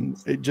first season,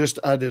 it just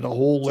added a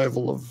whole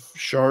level of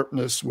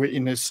sharpness,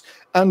 wittiness,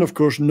 and of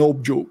course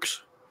knob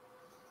jokes.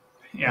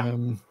 Yeah,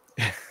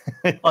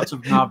 lots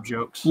of knob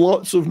jokes.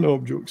 Lots of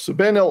knob jokes. So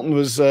Ben Elton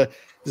is a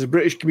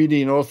British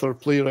comedian, author,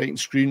 playwright, and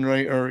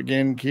screenwriter.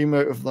 Again, came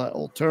out of that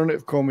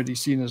alternative comedy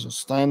scene as a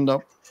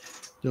stand-up.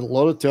 Did a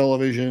lot of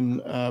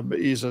television, but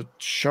he's a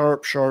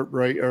sharp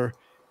writer.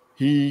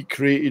 He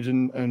created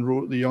and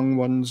wrote The Young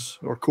Ones,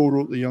 or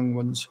co-wrote The Young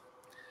Ones,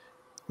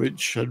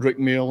 which had Rick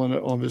Mayall in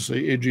it.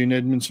 Obviously, Adrian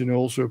Edmondson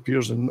also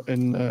appears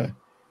in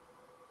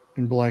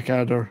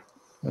Blackadder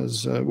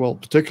as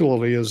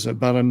particularly as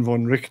Baron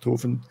von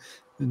Richthofen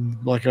in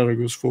Blackadder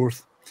Goes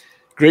Forth.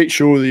 Great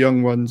show, The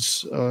Young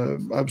Ones.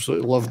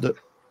 Absolutely loved it.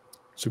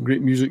 some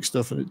great music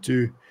stuff in it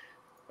too.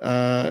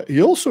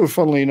 He also,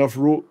 funnily enough,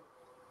 wrote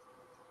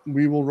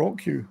 "We Will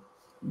Rock You,"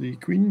 the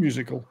Queen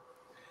musical,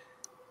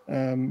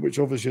 which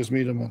obviously has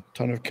made him a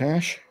ton of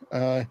cash.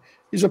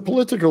 He's a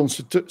political and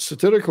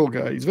satirical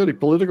guy. He's very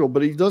political,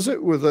 but he does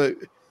it without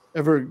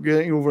ever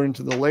getting over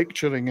into the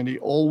lecturing, and he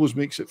always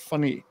makes it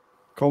funny.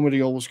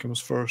 Comedy always comes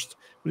first,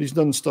 but he's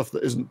done stuff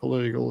that isn't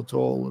political at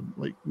all, and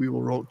like "We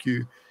Will Rock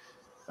You."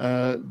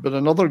 But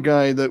another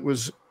guy that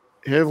was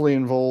heavily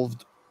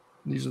involved,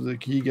 these are the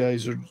key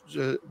guys,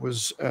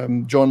 was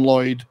John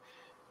Lloyd,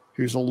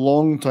 who's a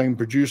long-time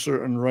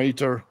producer and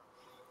writer,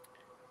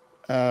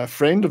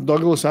 friend of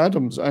Douglas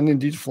Adams, and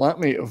indeed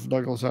flatmate of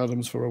Douglas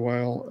Adams for a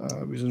while.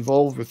 Was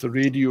involved with the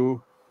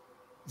radio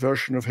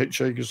version of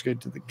Hitchhiker's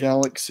Guide to the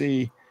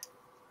Galaxy.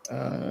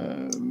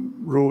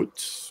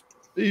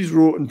 He's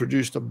wrote and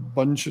produced a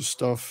bunch of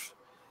stuff.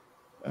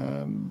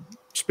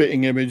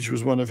 Spitting Image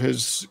was one of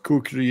his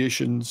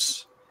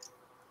co-creations.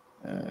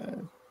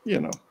 You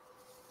know,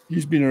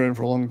 he's been around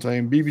for a long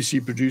time.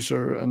 BBC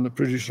producer and the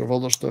producer of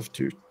other stuff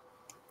too.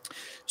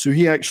 So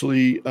he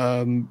actually,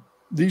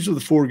 these are the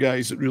four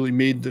guys that really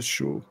made this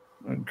show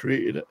and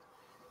created it,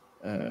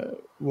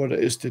 what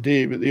it is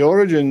today. But the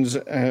origins,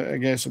 I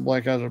guess, of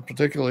Blackadder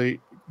particularly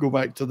go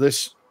back to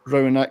this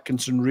Rowan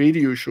Atkinson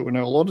radio show.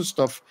 Now, a lot of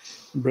stuff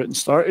in Britain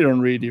started on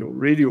radio,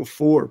 Radio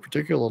 4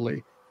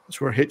 particularly. It's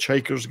where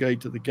Hitchhiker's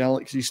Guide to the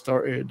Galaxy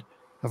started,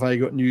 Have I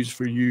Got News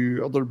for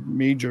You, other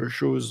major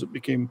shows that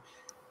became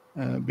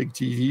big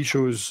TV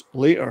shows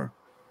later.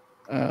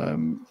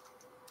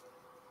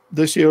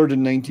 This aired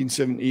in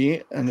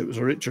 1978, and it was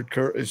a Richard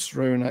Curtis,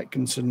 Rowan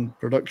Atkinson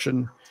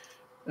production.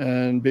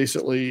 And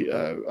basically,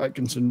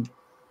 Atkinson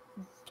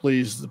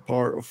plays the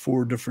part of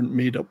four different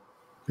made-up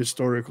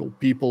historical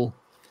people.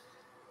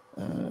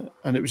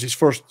 And it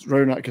was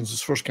Rowan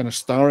Atkinson's first kind of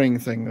starring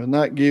thing. And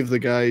that gave the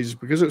guys,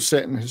 because it was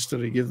set in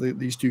history, gave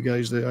these two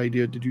guys the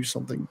idea to do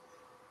something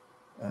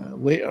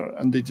later.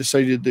 And they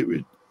decided they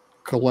would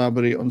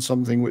collaborate on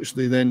something which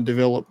they then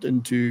developed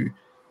into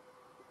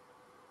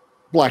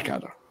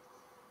Blackadder.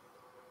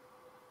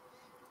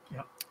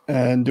 Yep.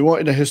 And they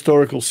wanted a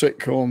historical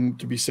sitcom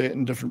to be set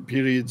in different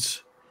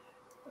periods.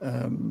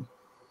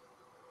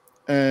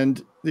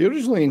 And they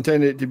originally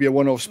intended it to be a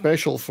one-off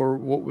special for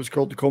what was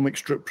called the Comic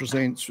Strip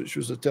Presents, which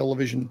was a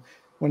television,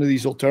 one of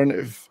these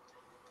alternative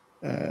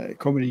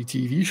comedy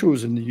TV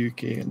shows in the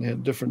UK. And they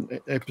had different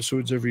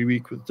episodes every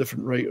week with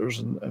different writers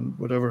and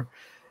whatever.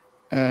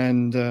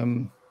 And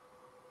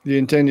they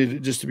intended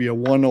it just to be a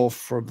one-off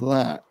for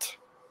that.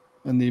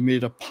 And they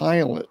made a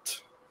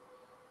pilot.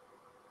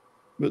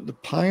 But the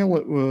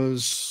pilot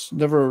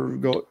never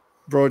got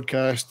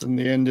broadcast, and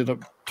they ended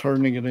up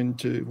turning it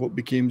into what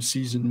became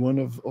season 1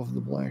 of the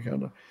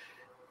Blackadder.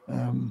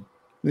 The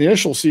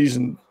initial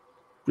season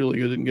really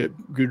didn't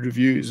get good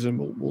reviews, and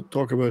we'll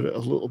talk about it a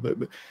little bit.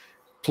 But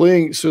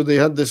so they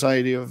had this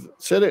idea of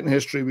set it in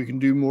history, we can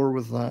do more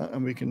with that,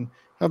 and we can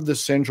have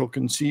this central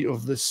conceit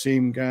of this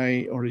same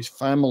guy or his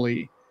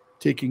family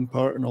taking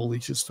part in all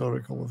these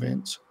historical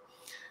events.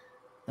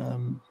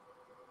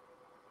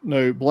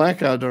 Now,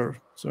 Blackadder,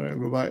 sorry, I'll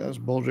go back, that's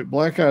Baldric.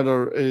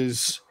 Blackadder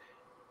is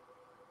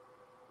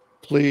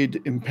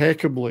played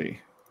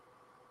impeccably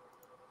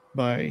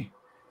by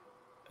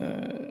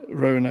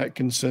Rowan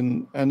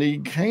Atkinson, and he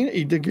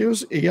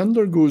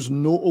undergoes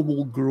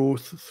notable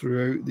growth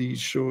throughout these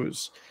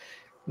shows.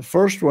 The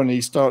first one,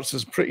 he starts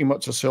as pretty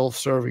much a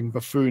self-serving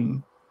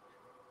buffoon.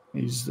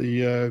 He's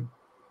the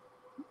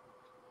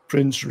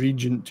Prince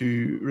Regent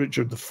to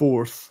Richard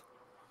IV,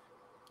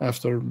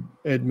 after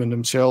Edmund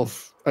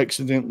himself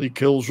accidentally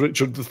kills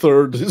Richard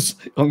III, his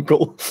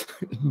uncle,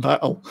 in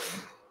battle.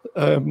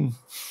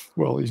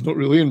 Well, he's not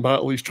really in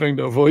battle. He's trying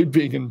to avoid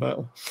being in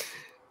battle.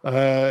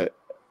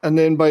 And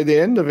then by the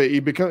end of it, he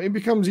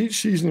becomes each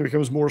season, he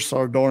becomes more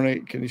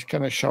sardonic, and he's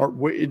kind of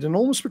sharp-witted and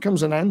almost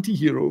becomes an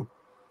anti-hero.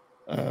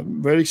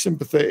 Very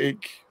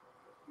sympathetic,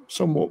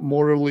 somewhat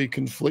morally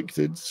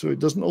conflicted, so he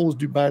doesn't always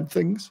do bad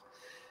things.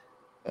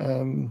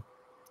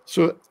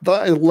 So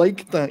I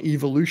like that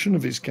evolution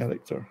of his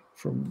character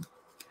from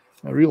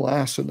a real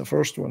ass in the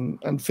first one,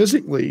 and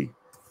physically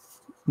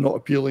not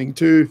appealing,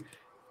 to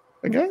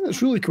a guy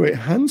that's really quite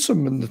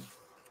handsome in the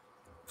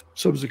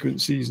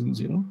subsequent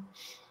seasons, you know.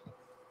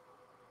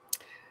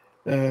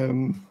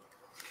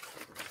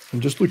 I'm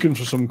just looking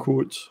for some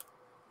quotes.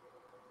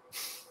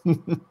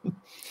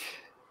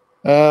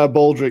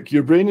 Baldric,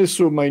 your brain is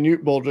so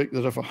minute, Baldric,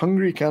 that if a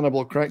hungry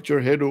cannibal cracked your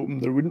head open,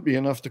 there wouldn't be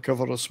enough to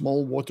cover a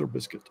small water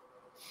biscuit.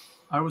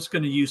 I was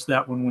going to use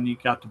that one when you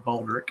got to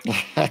Baldric.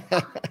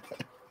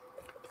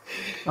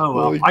 Oh,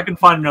 well, I can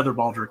find another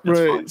Baldric. That's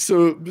right.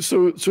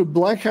 Fine. So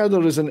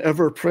Blackadder is an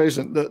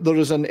ever-present. There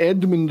is an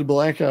Edmund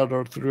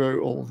Blackadder throughout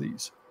all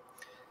these.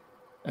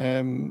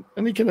 And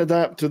he can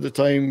adapt to the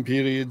time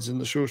periods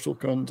and the social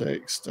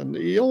context. And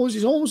he's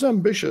always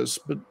ambitious,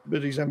 but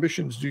his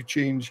ambitions do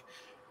change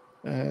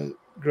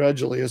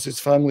gradually as his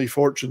family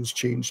fortunes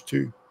change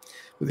too.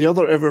 But the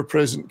other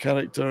ever-present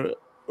character,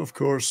 of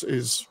course,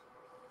 is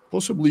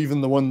possibly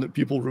even the one that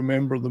people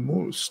remember the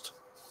most.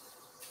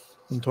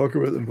 and talk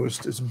about the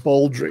most is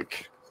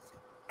Baldric.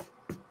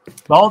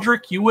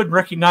 Baldric, you wouldn't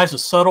recognize a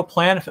subtle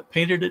plan if it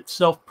painted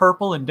itself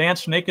purple and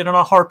danced naked on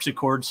a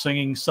harpsichord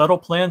singing "Subtle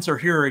Plans Are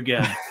Here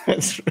Again."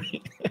 That's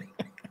right.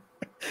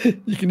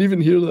 You can even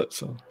hear that.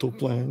 Subtle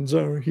plans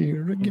are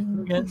here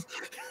again.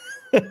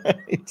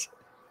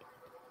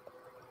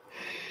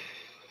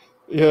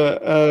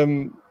 Yeah.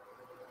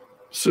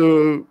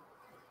 So,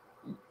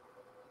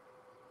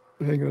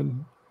 hang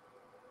on.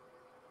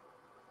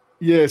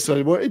 Yes,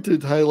 I wanted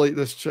to highlight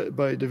this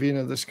by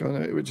Davina, this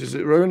kind, which is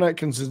that Rowan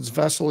Atkinson's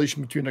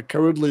vacillation between a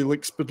cowardly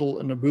lickspittle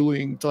and a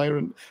bullying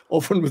tyrant,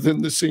 often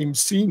within the same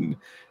scene,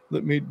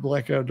 that made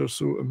Blackadder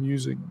so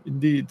amusing.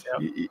 Indeed,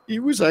 he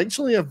was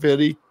actually a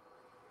very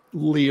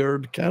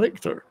layered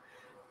character.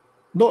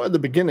 Not at the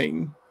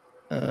beginning,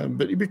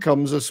 but he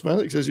becomes, as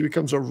Smellick says, he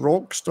becomes a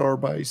rock star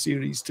by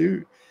series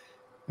 2.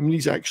 I mean,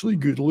 he's actually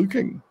good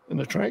looking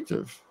and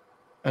attractive.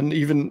 And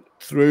even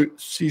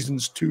throughout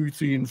seasons 2,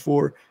 3, and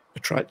 4,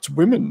 attracts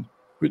women,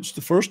 which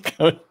the first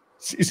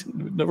season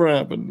would never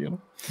happen, you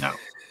know.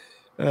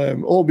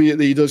 No. Albeit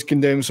that he does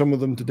condemn some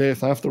of them to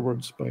death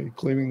afterwards by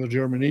claiming they're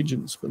German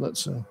agents, but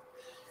that's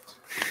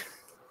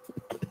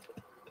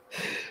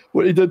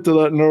what he did to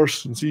that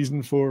nurse in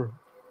season 4.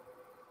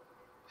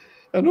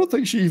 I don't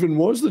think she even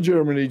was the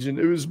German agent.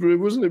 It was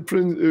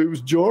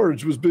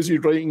George was busy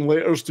writing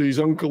letters to his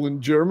uncle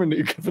in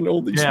Germany, giving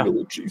all these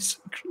military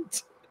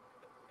secrets.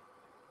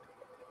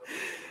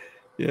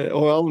 Yeah,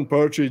 Alan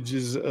Partridge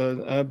is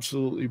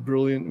absolutely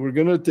brilliant. We're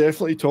going to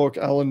definitely talk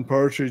Alan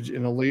Partridge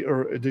in a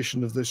later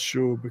edition of this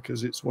show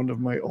because it's one of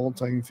my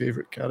all-time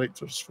favorite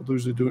characters. For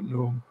those who don't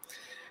know him,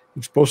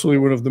 it's possibly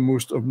one of the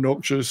most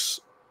obnoxious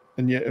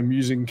and yet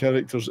amusing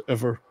characters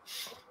ever.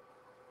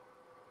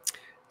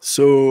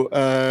 So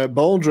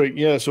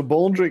Baldric, so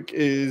Baldric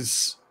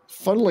is,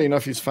 funnily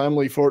enough, his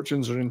family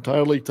fortunes are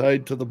entirely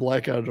tied to the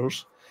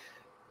Blackadders.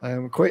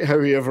 Quite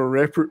how he ever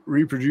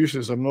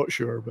reproduces, I'm not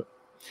sure, but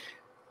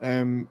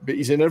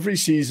he's in every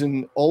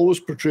season, always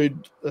portrayed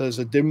as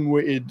a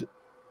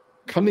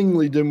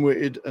cunningly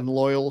dim-witted and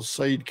loyal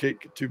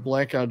sidekick to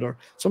Blackadder.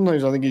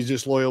 Sometimes I think he's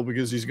just loyal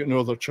because he's got no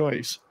other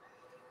choice.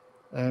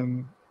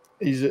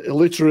 He's an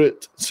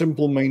illiterate,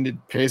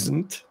 simple-minded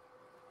peasant.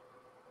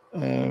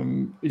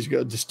 He's got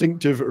a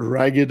distinctive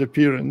ragged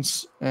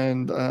appearance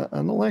and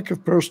a lack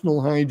of personal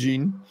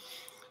hygiene.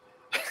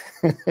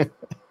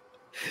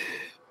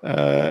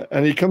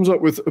 And he comes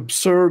up with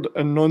absurd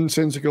and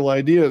nonsensical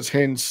ideas,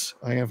 hence,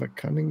 I have a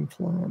cunning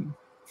plan.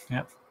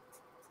 Yep.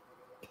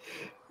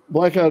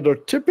 Blackadder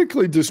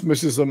typically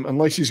dismisses them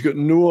unless he's got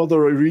no other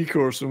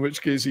recourse, in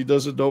which case he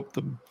does adopt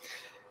them.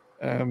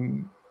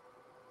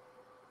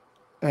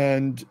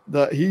 And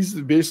that he's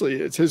basically,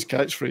 it's his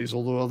catchphrase,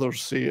 although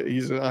others say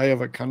it, I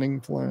have a cunning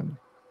plan.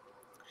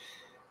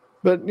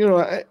 But, you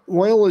know,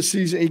 while this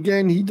season,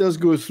 again, he does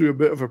go through a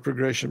bit of a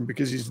progression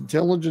because his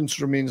intelligence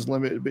remains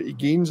limited, but he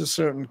gains a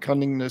certain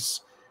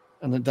cunningness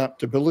and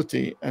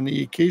adaptability, and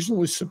he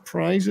occasionally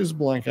surprises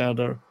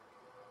Blackadder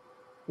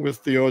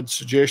with the odd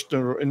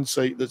suggestion or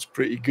insight that's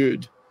pretty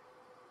good,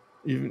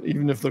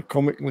 even if they're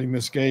comically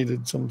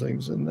misguided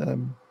sometimes.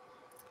 And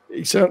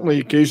he certainly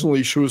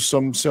occasionally shows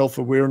some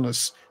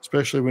self-awareness,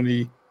 especially when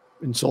he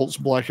insults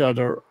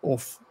Blackadder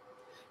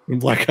when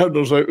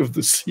Blackadder's out of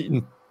the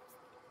scene.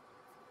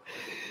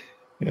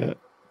 Yeah.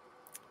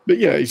 But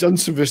yeah, he's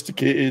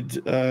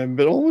unsophisticated,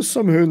 but always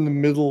somehow in the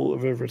middle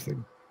of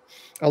everything.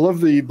 I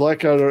love the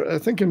Blackadder. I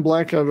think in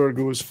Blackadder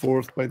goes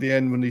forth by the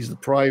end when he's the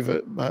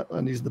private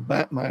and he's the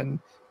Batman.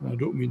 And I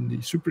don't mean the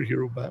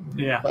superhero Batman.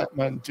 Yeah.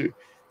 Batman to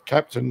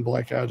Captain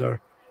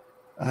Blackadder.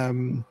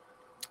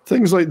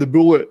 Things like the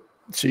bullet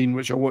scene,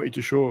 which I wanted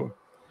to show.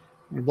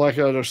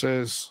 Blackadder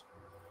says,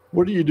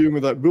 "What are you doing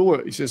with that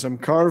bullet?" He says, "I'm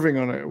carving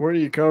on it." "What are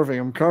you carving?"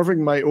 "I'm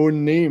carving my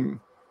own name.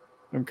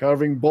 I'm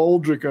carving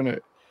Baldric on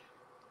it.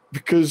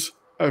 Because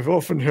I've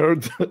often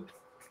heard that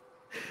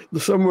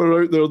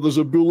somewhere out there's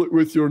a bullet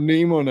with your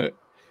name on it.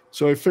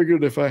 So I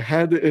figured if I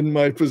had it in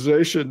my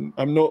possession,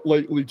 I'm not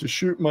likely to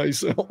shoot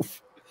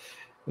myself."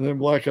 And then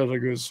Blackadder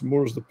goes,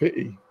 "More's the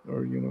pity,"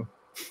 or, you know.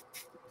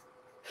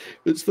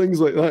 It's things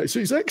like that. So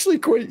he's actually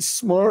quite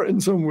smart in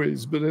some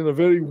ways, but in a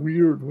very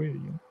weird way. You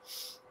know?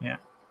 Yeah.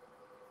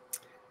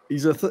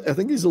 I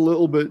think he's a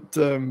little bit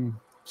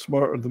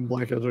smarter than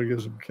Blackadder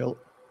gives him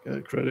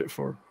credit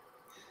for.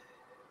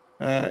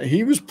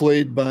 He was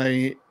played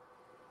by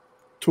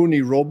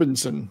Tony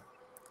Robinson.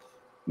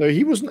 Now,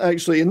 he wasn't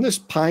actually in this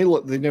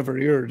pilot. They never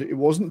aired. It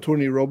wasn't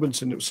Tony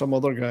Robinson. It was some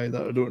other guy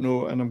that I don't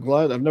know. And I'm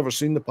glad. I've never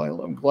seen the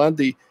pilot. I'm glad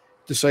they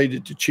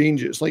decided to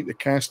change it. It's like the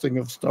casting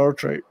of Star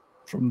Trek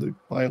from the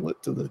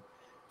pilot to the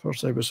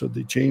first episode.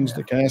 They changed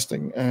the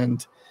casting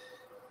and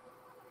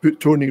put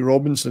Tony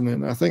Robinson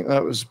in. I think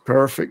that was a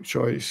perfect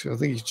choice. I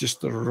think he's just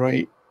the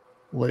right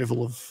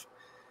level of.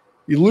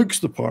 He looks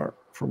the part.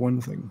 For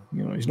one thing,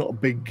 you know, he's not a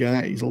big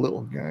guy, he's a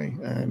little guy.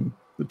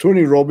 But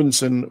Tony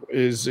Robinson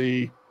is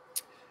a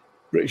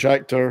British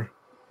actor,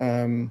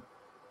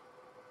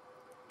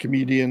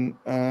 comedian,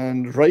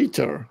 and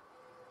writer.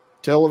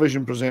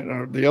 television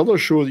presenter. The other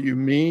show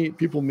that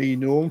people may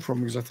know him from,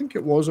 because I think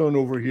it was on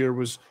over here,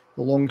 was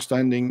the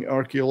long-standing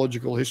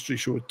archaeological history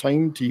show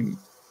Time Team.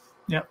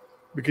 Yep.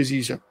 Because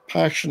he's a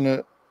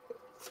passionate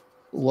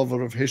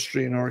lover of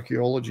history and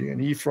archaeology,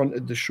 and he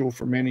fronted the show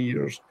for many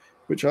years,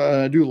 which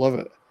I do love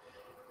it.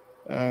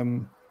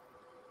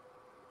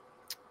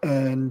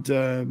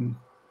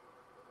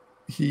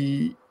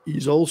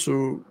 He's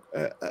also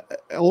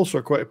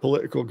quite a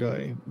political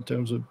guy in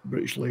terms of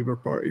British Labour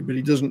Party, but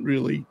he didn't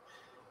really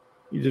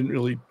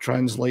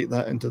translate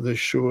that into this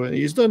show. And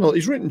he's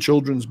written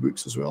children's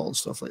books as well and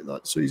stuff like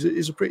that. So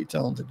he's a pretty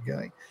talented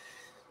guy.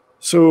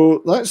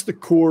 So that's the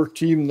core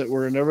team that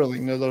were in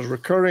everything. Now there's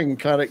recurring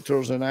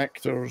characters and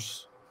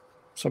actors,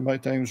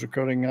 sometimes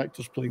recurring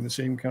actors playing the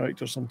same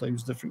character,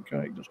 sometimes different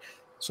characters.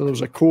 So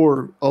there's a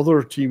core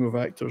other team of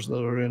actors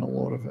that are in a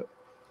lot of it.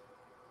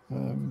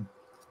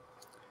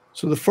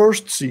 So the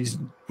first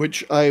season,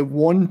 which I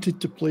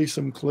wanted to play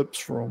some clips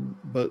from,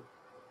 but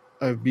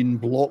I've been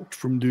blocked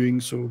from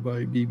doing so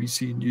by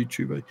BBC and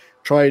YouTube. I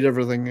tried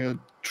everything,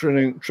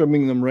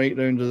 trimming them right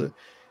down to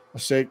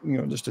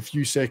just a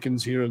few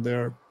seconds here and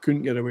there.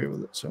 Couldn't get away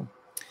with it. So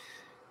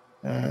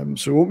I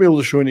won't be able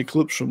to show any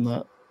clips from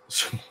that.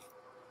 So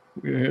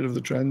we're ahead of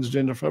the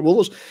transgender fight.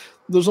 Well,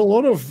 there's a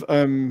lot of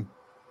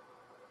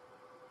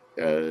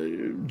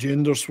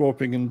gender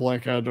swapping in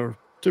Blackadder,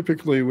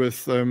 typically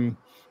with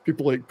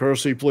people like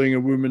Percy playing a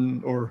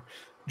woman, or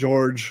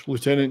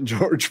Lieutenant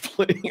George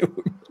playing a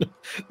woman.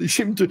 They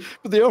seem to,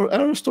 but the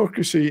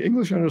aristocracy,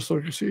 English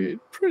aristocracy,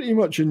 pretty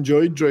much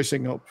enjoyed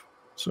dressing up.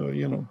 So,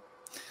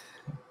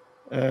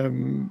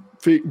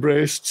 fake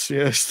breasts,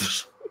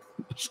 yes.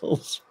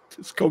 There's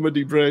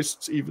comedy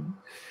breasts even.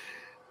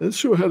 This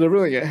show had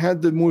everything. It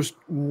had the most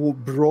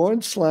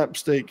broad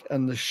slapstick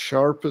and the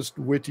sharpest,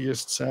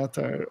 wittiest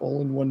satire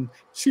all in one.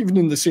 It's even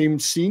in the same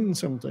scene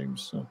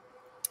sometimes. So,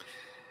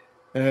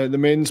 the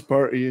men's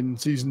party in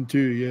season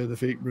 2, the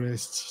fake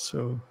breasts.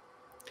 So,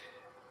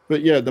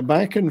 but yeah, the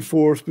back and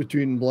forth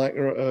between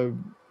Blackadder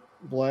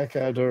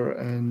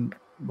and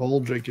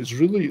Baldric is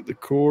really at the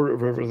core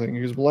of everything,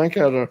 because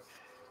Blackadder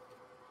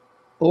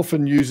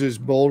often uses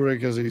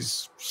Baldric as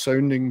his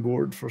sounding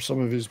board for some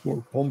of his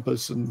more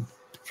pompous and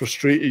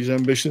his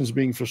ambitions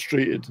being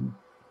frustrated.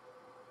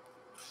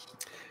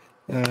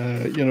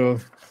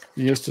 And,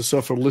 he has to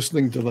suffer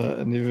listening to that,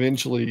 and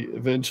eventually.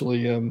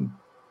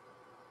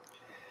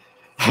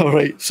 All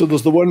right, so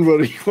there's the one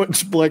where he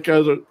wants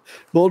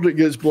Baldric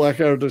gets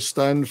Blackadder to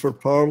stand for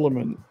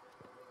Parliament.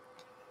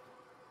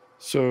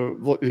 So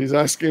look, he's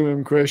asking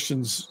him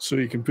questions so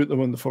he can put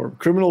them on the form.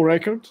 Criminal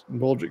record? And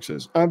Baldric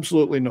says,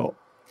 absolutely not.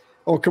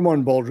 Oh, come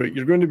on, Baldric,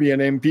 you're going to be an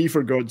MP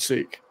for God's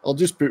sake. I'll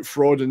just put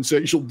fraud and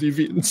sexual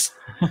deviance.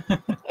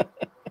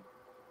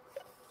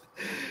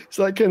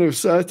 So that kind of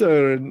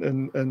satire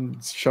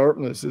and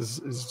sharpness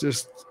is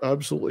just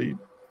absolutely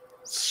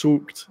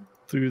soaked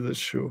through this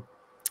show.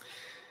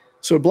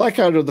 So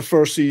Blackadder, the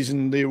first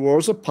season, there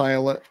was a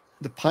pilot.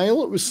 The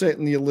pilot was set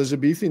in the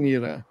Elizabethan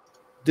era.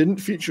 Didn't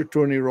feature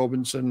Tony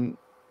Robinson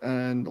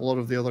and a lot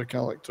of the other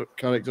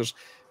characters.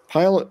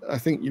 Pilot, I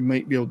think you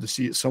might be able to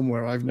see it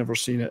somewhere. I've never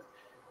seen it.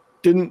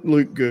 Didn't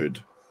look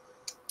good.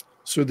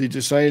 So they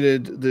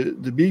decided,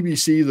 the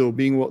BBC, though,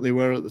 being what they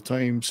were at the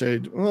time,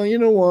 said, well, you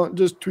know what,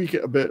 just tweak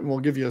it a bit and we'll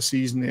give you a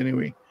season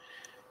anyway.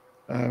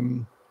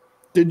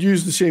 Did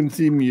use the same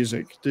theme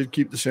music, did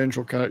keep the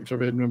central character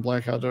of Edmund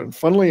Blackadder. And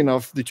funnily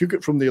enough, they took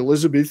it from the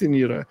Elizabethan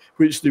era,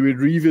 which they would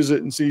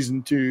revisit in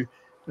season 2,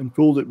 and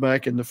pulled it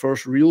back in the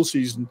first real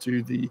season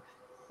to the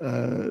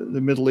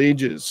Middle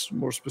Ages,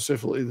 more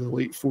specifically the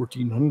late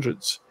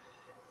 1400s.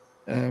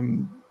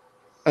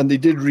 And they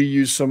did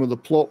reuse some of the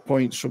plot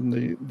points from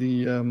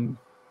in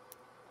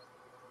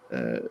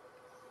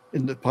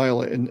the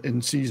pilot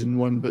in season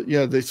 1. But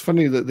yeah, it's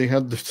funny that they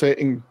had the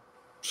setting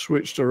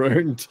switched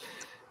around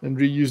and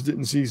reused it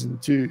in season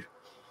 2.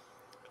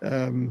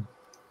 And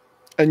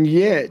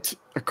yet,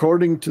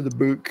 according to the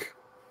book,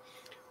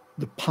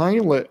 the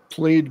pilot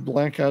played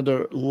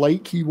Blackadder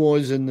like he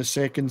was in the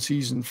second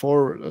season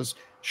forward, as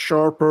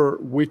sharper,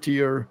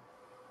 wittier,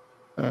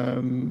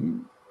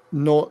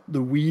 not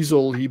the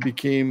weasel he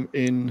became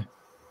in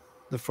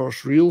the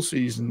first real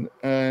season.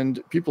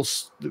 And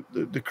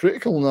the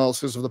critical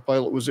analysis of the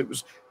pilot was, it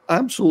was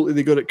absolutely,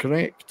 they got it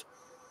correct.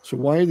 So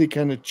why they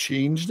kind of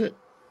changed it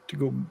to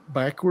go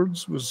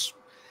backwards was,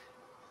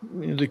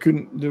 they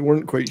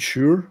weren't quite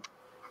sure.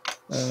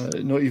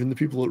 Not even the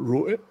people that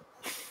wrote it.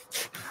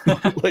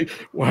 Like,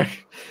 why?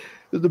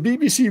 The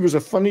BBC was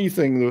a funny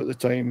thing, though, at the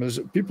time, as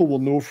people will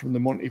know from the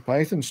Monty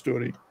Python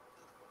story.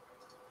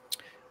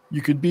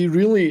 You could be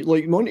really,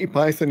 like, Monty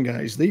Python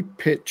guys, they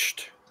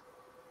pitched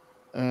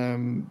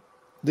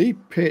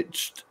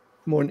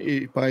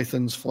Monty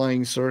Python's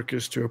Flying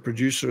Circus to a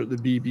producer at the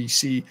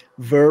BBC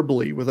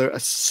verbally, without a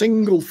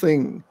single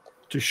thing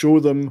to show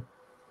them,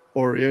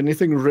 or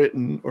anything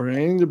written, or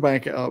anything to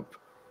back it up.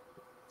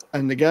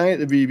 And the guy at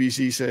the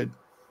BBC said,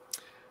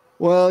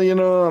 well,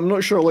 I'm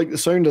not sure I like the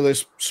sound of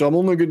this, so I'm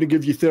only going to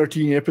give you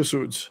 13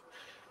 episodes.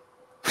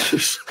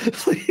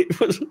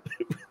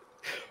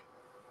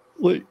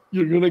 like,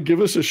 you're going to give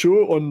us a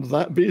show on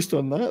that based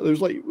on that?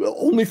 There's like, well,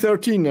 only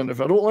 13, and if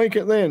I don't like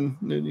it, then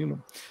you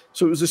know.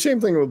 So it was the same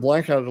thing with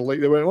Blackadder. Like,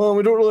 they went, well,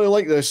 we don't really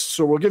like this,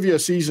 so we'll give you a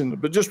season,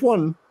 but just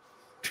one.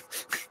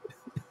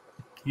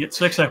 You get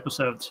 6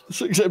 episodes.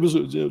 6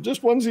 episodes, yeah,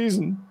 just one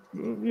season.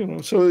 You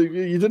know, so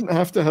you didn't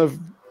have to have.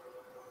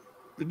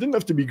 It didn't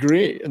have to be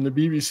great, and the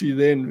BBC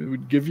then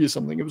would give you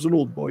something. It was an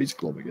old boys'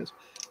 club, I guess.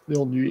 They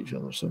all knew each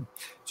other. So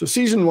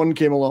season 1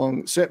 came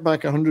along, set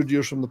back 100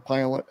 years from the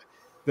pilot.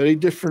 Very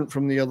different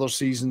from the other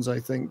seasons, I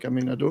think. I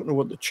mean, I don't know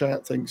what the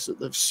chat thinks that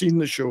they've seen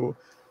the show.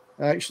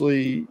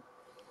 Actually,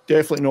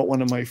 definitely not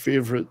one of my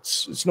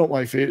favorites. It's not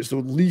my favorite. It's the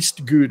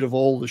least good of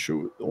all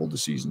the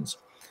seasons.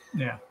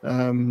 Yeah.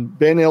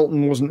 Ben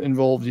Elton wasn't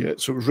involved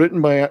yet. So it was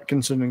written by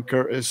Atkinson and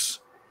Curtis.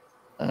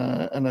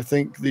 And I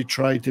think they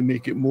tried to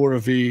make it more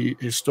of a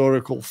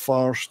historical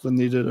farce than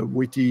they did a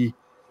witty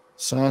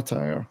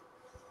satire.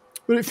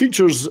 But it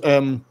features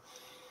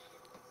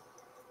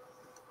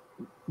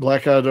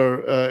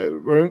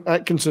Blackadder,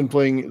 Atkinson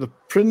playing the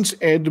Prince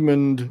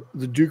Edmund,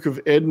 the Duke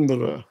of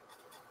Edinburgh.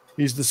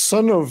 He's the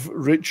son of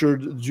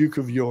Richard, Duke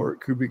of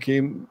York, who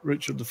became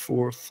Richard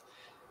IV.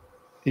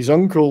 His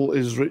uncle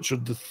is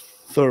Richard III.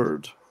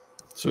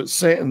 So it's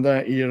set in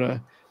that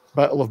era.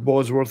 Battle of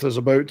Bosworth is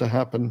about to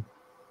happen.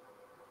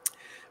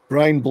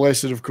 Brian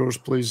Blessed, of course,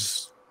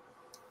 plays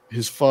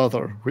his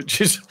father,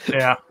 which is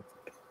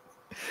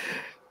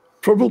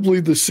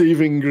probably the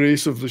saving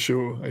grace of the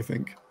show, I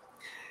think.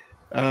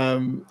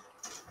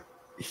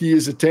 He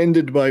is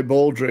attended by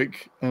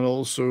Baldric and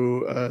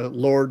also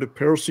Lord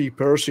Percy,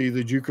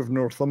 the Duke of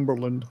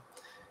Northumberland,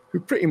 who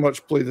pretty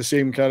much play the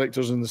same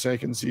characters in the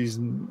second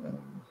season.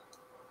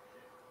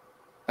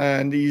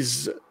 And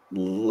he's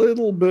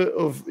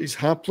he's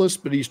hapless,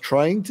 but he's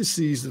trying to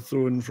seize the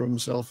throne for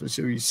himself. And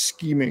so he's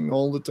scheming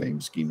all the time,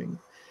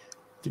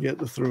 to get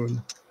the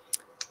throne.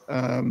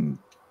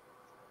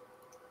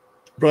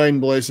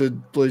 Brian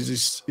Blessed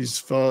plays his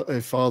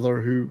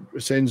father, who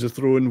ascends the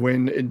throne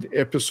when in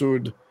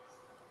episode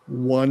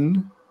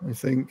 1, I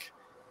think,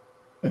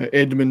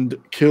 Edmund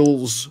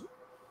kills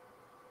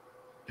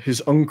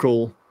his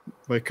uncle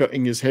by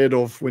cutting his head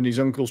off when his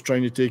uncle's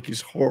trying to take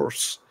his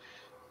horse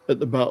at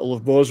the Battle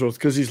of Bosworth.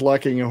 Because he's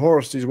lacking a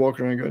horse, he's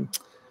walking around going,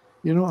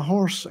 you know, a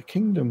horse, a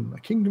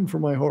kingdom for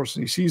my horse.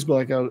 And he sees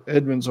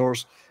Edmund's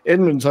horse.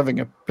 Edmund's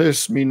having a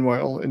piss,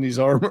 meanwhile, in his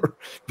armor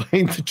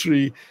behind the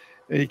tree.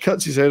 And he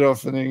cuts his head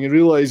off, and then he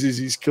realizes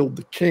he's killed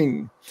the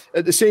king.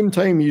 At the same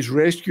time, he's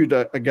rescued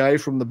a guy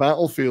from the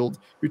battlefield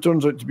who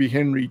turns out to be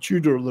Henry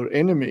Tudor, their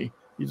enemy.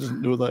 He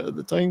doesn't know that at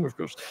the time, of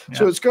course. Yeah.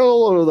 So it's got a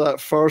lot of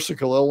that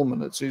farcical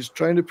element. He's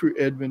trying to put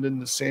Edmund in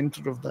the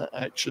center of that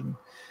action.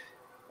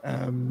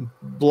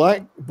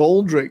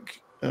 Baldric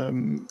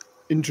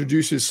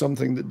introduces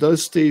something that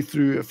does stay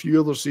through a few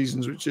other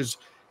seasons, which is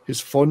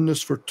his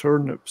fondness for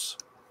turnips.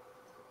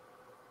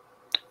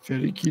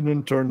 Very keen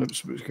on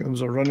turnips, which becomes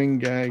a running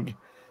gag.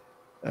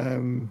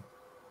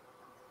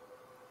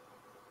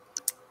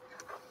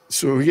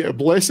 So yeah,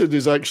 Blessed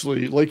is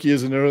actually, like he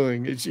is in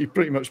everything, he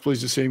pretty much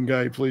plays the same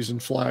guy he plays in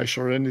Flash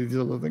or any of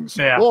the other things.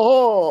 Yeah.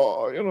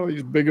 Oh, you know,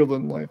 he's bigger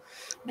than life.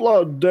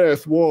 Blood,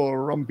 death,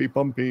 war, rumpy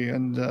pumpy,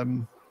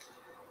 and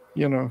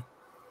you know,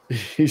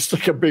 he's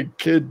like a big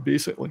kid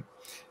basically.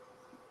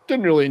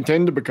 Didn't really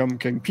intend to become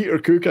king. Peter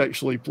Cook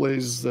actually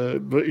plays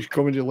the British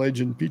comedy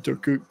legend. Peter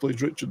Cook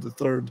plays Richard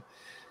III.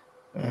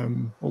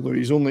 Although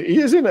he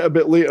is in it a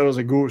bit later as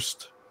a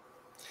ghost.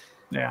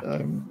 Yeah.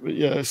 But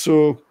yeah,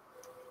 so,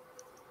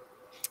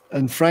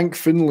 and Frank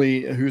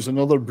Finlay, who's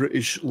another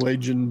British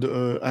legend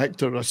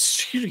actor, a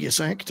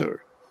serious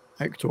actor,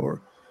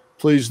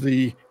 plays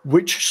the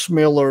witch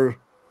smeller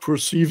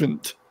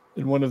Perceivant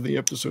in one of the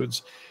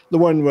episodes, the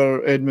one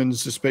where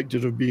Edmund's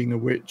suspected of being a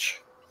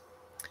witch.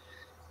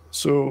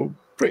 So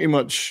pretty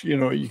much, you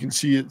know, you can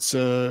see it's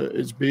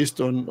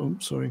based on,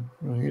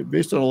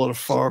 based on a lot of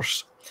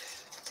farce.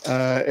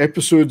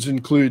 Episodes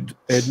include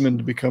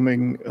Edmund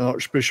becoming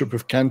Archbishop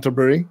of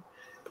Canterbury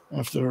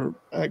after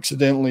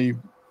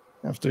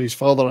his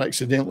father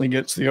accidentally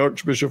gets the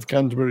Archbishop of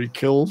Canterbury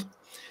killed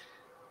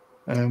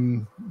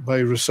by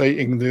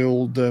reciting the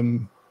old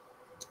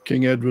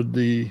King Edward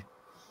III,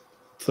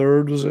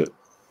 was it?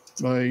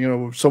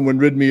 Someone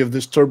rid me of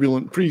this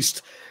turbulent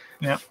priest.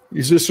 Yeah.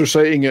 He's just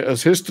reciting it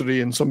as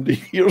history, and somebody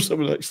hears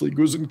him and actually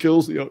goes and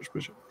kills the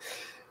Archbishop.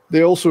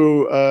 They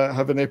also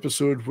have an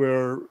episode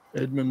where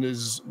Edmund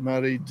is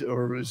married,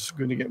 or is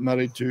going to get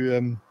married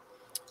to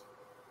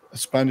a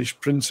Spanish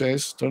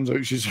princess. Turns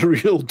out she's a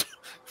real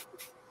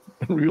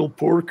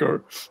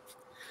porker,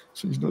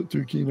 so he's not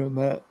too keen on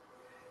that,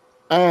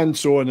 and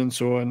so on and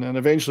so on. And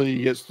eventually,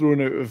 he gets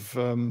thrown out of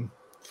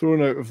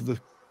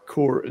the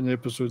court in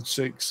episode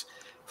 6.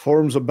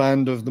 Forms a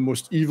band of the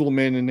most evil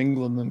men in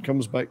England, and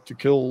comes back to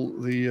kill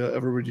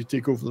everybody,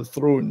 take over the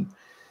throne.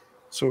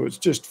 So it's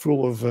just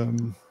full of a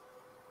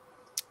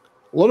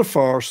lot of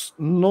farce,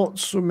 not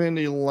so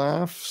many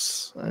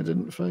laughs, I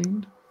didn't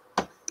find.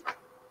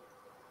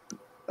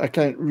 I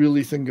can't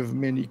really think of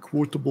many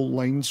quotable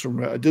lines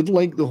from it. I did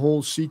like the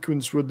whole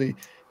sequence where in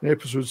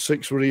episode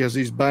 6 where he has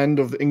his band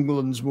of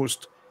England's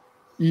most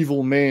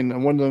evil men,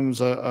 and one of them's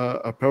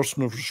a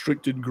person of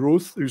restricted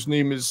growth whose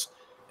name is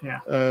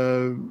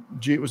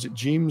was it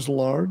James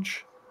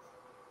Large?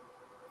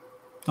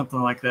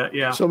 Something like that,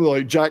 yeah. Something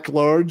like Jack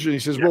Large, and he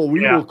says, "Well,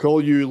 we will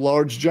call you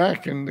Large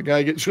Jack," and the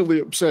guy gets really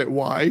upset.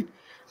 Why?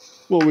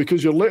 Well,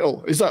 because you're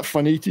little. Is that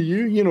funny to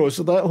you? You know,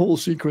 so that whole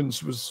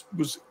sequence was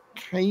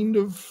kind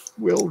of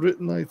well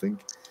written, I think,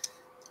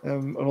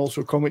 and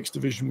also Comics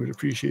Division would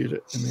appreciate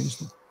it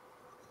immensely.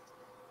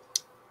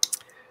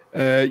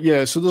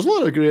 So there's a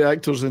lot of great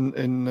actors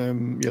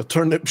in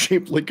Turnip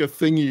Shaped Like a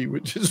Thingy,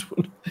 which is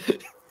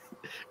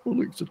one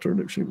looks a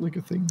turnip shaped like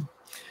a thing.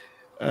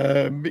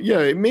 But yeah,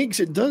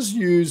 it does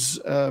use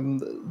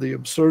the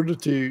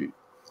absurdity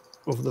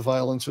of the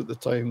violence at the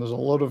time. There's a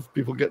lot of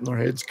people getting their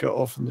heads cut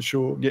off in the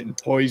show, getting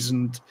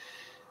poisoned,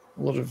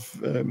 a lot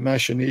of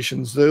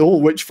machinations. The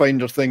whole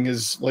Witchfinder thing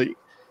is like,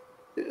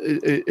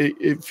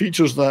 it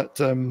features that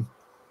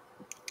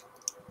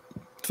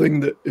thing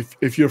that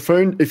if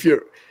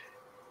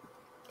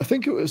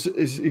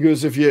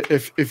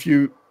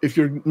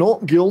you're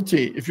not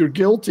guilty, if you're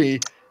guilty,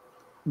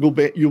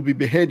 you'll be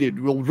beheaded.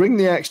 We'll ring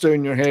the axe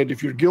down your head.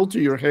 If you're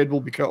guilty, your head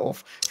will be cut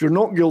off. If you're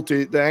not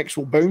guilty, the axe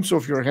will bounce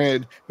off your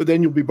head, but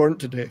then you'll be burnt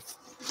to death.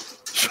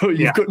 So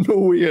you've got no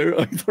way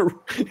out either.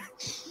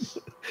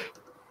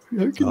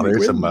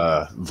 There's some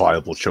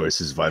viable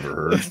choices I've ever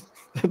heard.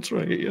 That's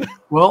right, yeah.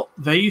 Well,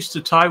 they used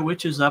to tie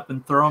witches up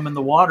and throw them in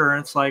the water,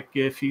 and it's like,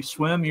 if you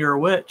swim, you're a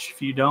witch.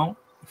 If you don't,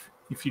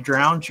 if you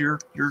drown, you're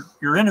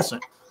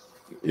innocent.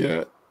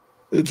 Yeah.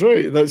 That's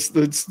right. That's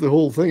the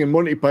whole thing, and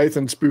Monty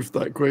Python spoofed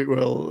that quite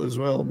well as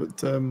well. But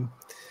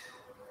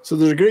so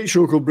there's a great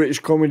show called British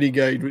Comedy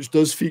Guide, which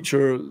does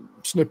feature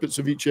snippets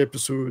of each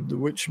episode. The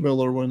Witch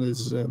Smeller one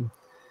is the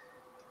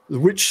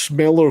Witch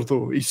Smeller,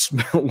 though he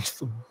smells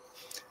them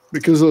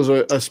because there's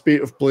a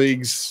spate of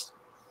plagues.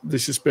 They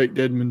suspect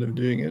Edmund of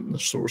doing it, and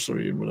there's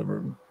sorcery and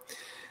whatever.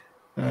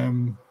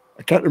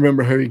 I can't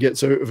remember how he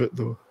gets out of it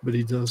though, but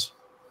he does.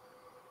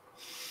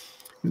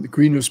 The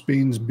Queen of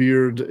Spain's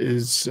beard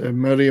is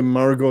Miriam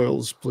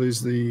Margolyes,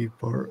 plays the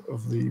part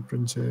of the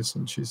princess,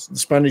 and she's the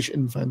Spanish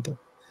Infanta.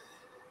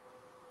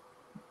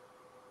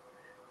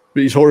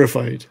 But he's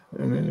horrified.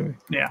 And anyway,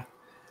 yeah,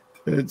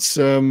 it's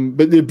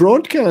but the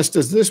broadcast,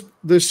 as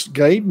this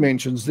guide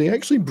mentions, they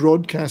actually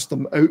broadcast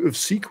them out of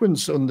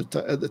sequence at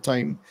the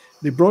time.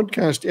 They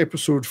broadcast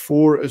episode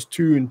 4 as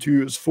 2 and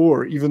 2 as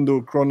 4, even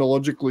though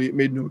chronologically it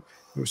made no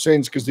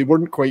sense because they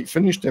weren't quite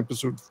finished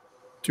episode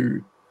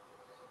 2.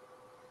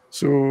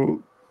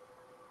 So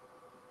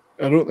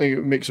I don't think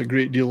it makes a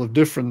great deal of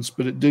difference,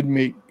 but it did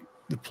make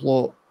the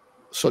plot,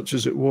 such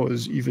as it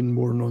was, even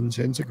more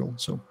nonsensical.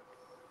 So,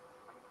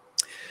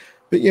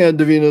 but yeah,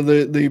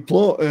 Davina, the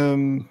plot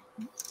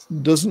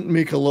doesn't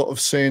make a lot of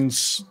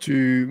sense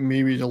to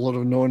maybe a lot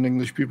of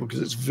non-English people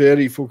because it's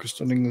very focused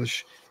on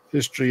English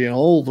history and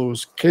all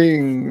those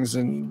kings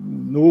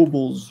and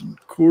nobles and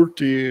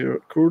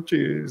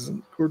courtiers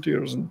and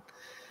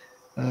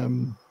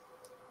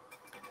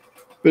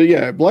but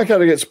yeah,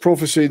 Blackadder gets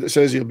prophecy that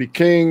says he'll be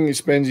king. He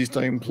spends his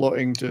time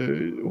plotting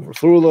to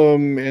overthrow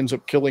them. He ends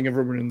up killing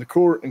everyone in the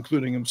court,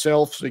 including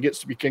himself. So he gets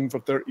to be king for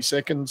 30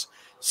 seconds.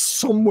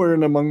 Somewhere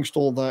in amongst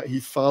all that, he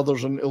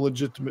fathers an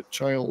illegitimate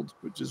child,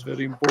 which is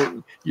very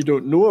important. You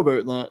don't know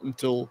about that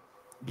until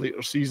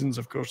later seasons,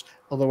 of course.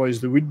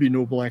 Otherwise, there would be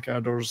no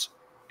Blackadders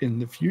in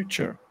the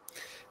future.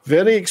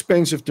 Very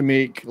expensive to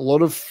make. A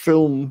lot of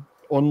film,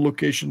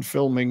 on-location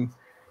filming.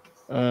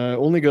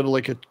 Only got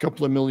like a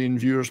couple of million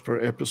viewers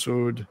per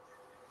episode.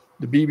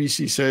 The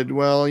BBC said,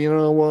 well, you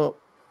know what,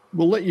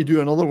 we'll let you do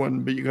another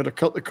one, but you got to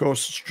cut the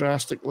costs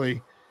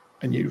drastically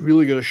and you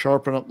really got to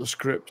sharpen up the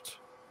script.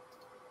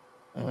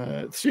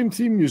 Same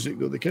theme music,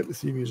 though. They kept the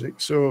theme music.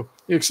 So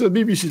the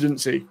BBC didn't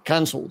say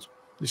cancelled.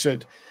 They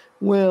said,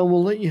 well,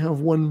 we'll let you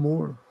have one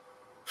more.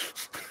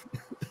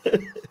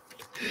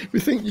 We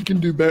think you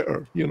can do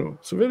better, you know.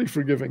 So very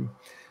forgiving.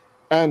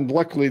 And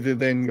luckily, they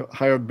then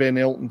hired Ben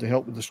Elton to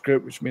help with the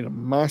script, which made a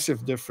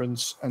massive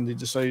difference. And they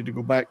decided to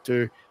go back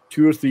to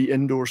 2 or 3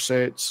 indoor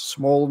sets,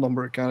 small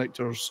number of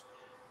characters,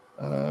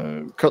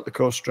 cut the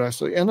cost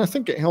drastically. And I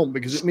think it helped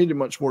because it made it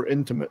much more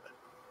intimate.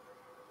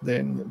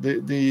 Then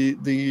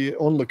the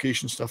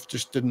on-location stuff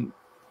just didn't.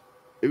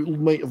 It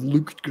might have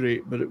looked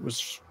great, but it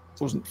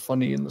wasn't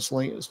funny in the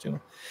slightest.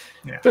 You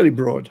know, Very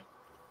broad.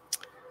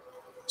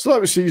 So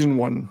that was season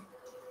 1.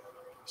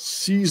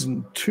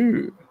 Season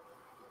 2,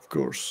 of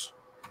course.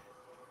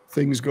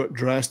 Things got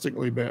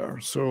drastically better.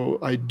 So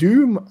I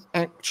do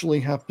actually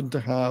happen to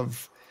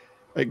have,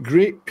 at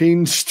great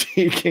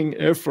painstaking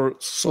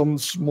effort, some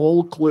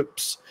small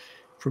clips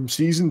from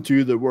season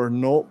 2 that were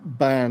not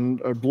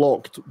banned or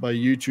blocked by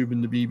YouTube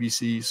and the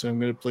BBC. So I'm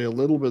going to play a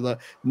little bit of that.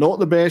 Not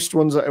the best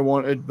ones that I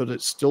wanted, but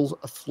it's still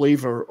a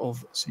flavor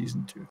of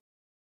season 2.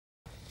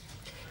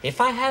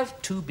 If I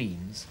have 2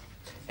 beans,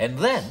 and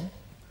then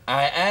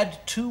I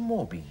add 2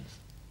 more beans,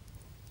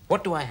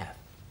 what do I have?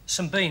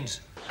 Some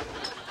beans.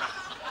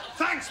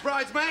 Thanks,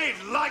 bridesmaid,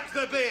 like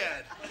the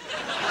beard.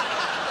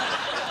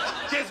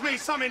 Gives me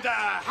something to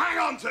hang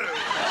on to.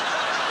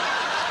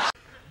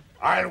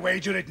 I'll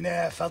wager it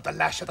ne'er felt the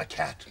lash of the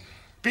cat.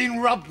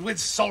 Been rubbed with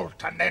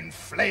salt and then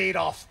flayed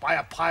off by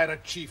a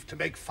pirate chief to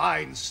make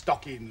fine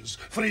stockings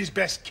for his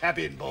best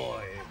cabin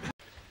boy.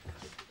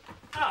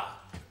 Oh,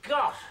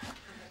 God.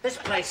 This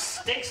place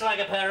stinks like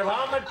a pair of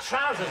armored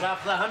trousers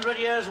after the 100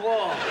 Years'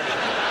 War.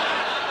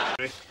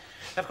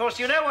 Of course,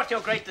 you know what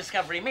your great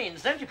discovery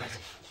means, don't you, Percy?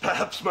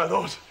 Perhaps, my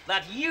lord.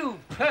 That you,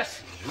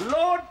 Percy,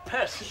 Lord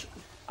Percy,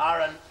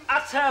 are an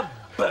utter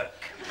burk.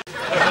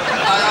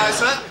 Aye, aye,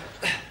 sir.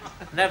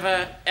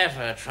 Never,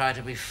 ever try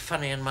to be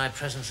funny in my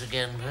presence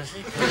again,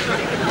 Percy.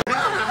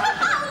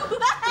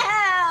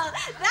 Well,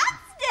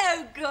 that's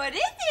no good,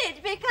 is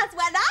it? Because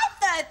when I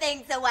throw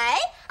things away,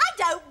 I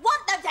don't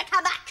want them to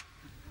come back.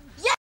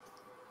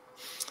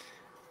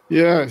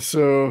 Yeah,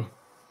 so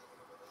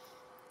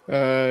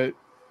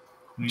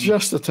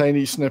just a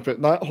tiny snippet.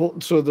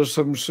 So there's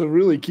some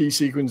really key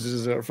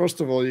sequences there. First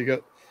of all, you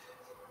got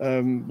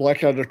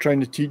Blackadder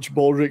trying to teach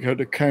Baldric how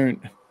to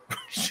count,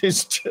 which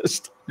is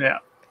just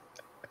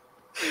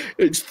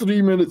it's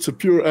 3 minutes of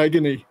pure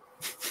agony.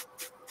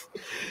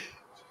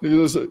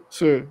 So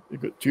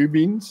you've got 2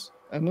 beans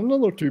and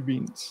another 2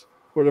 beans.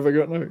 What have I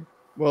got now?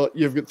 Well,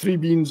 you've got 3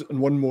 beans and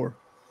 1 more.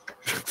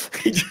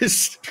 He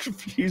just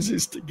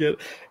refuses to get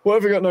it.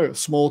 What have I got now? A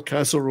small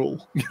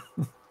casserole.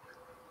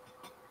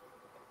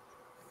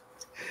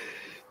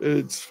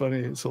 It's funny.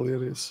 It's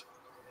hilarious.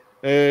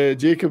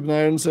 Jacob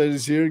Nairn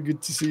says here,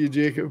 good to see you,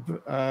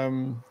 Jacob.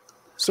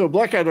 So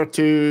Blackadder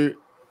 2,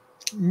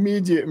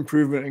 immediate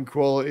improvement in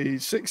quality.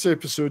 6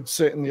 episodes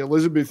set in the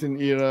Elizabethan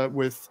era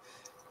with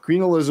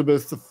Queen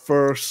Elizabeth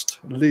I,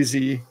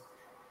 Lizzie.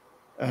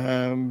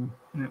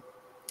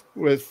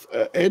 With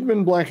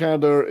Edmund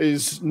Blackadder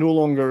is no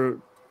longer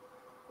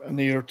an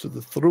heir to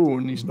the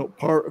throne. He's not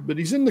part of, but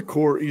he's in the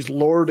court. He's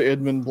Lord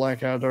Edmund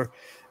Blackadder,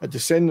 a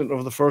descendant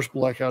of the first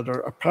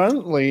Blackadder.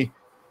 Apparently,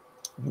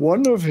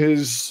 one of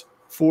his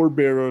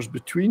forebearers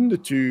between the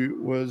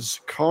two was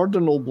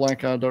Cardinal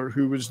Blackadder,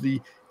 who was the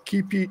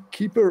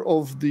keeper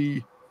of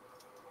the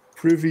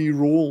privy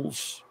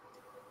rolls.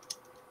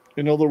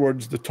 In other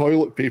words, the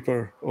toilet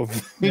paper of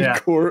the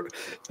court,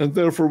 and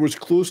therefore was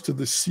close to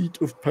the seat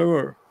of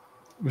power,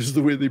 was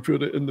the way they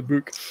put it in the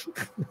book.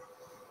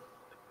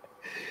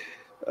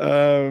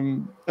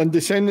 And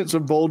descendants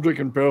of Baldric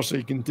and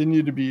Percy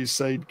continue to be his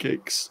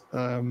sidekicks.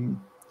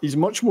 He's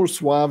much more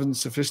suave and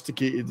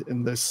sophisticated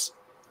in this,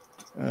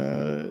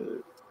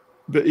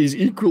 but he's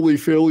equally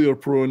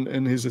failure-prone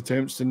in his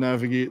attempts to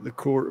navigate the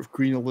court of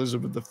Queen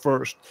Elizabeth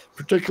I,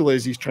 particularly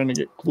as he's trying to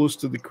get close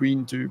to the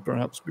Queen to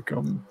perhaps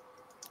become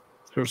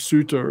her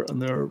suitor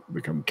and there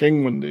become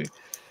king one day.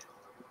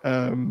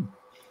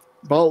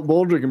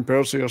 Baldric and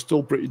Percy are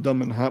still pretty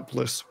dumb and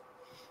hapless,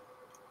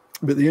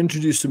 but they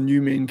introduce some new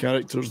main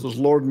characters. There's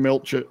Lord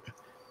Melchett,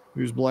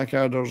 who's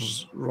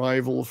Blackadder's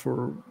rival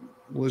for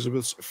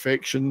Elizabeth's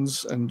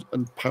affections and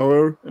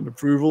power and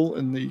approval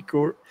in the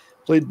court,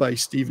 played by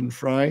Stephen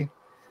Fry.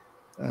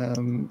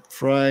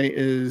 Fry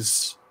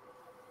is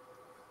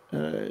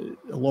a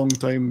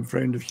long-time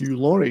friend of Hugh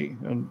Laurie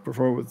and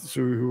performed with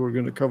Sue, who we're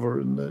going to cover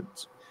in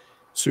that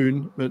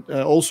soon. But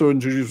also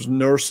introduces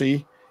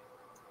Nursey,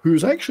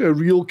 who's actually a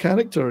real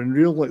character in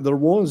real life. There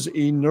was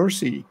a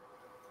Nursey.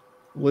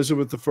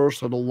 Elizabeth I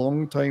had a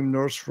long-time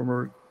nurse from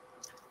her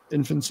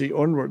infancy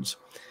onwards.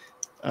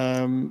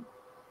 And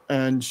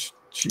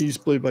she's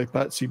played by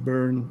Patsy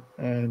Byrne,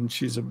 and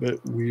she's a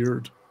bit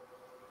weird.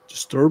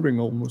 Disturbing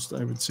almost,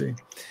 I would say.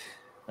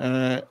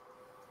 And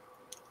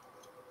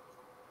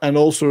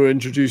also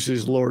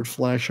introduces Lord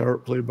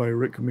Flashheart, played by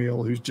Rick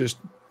Mayall, who's just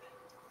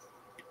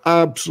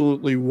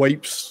absolutely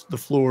wipes the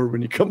floor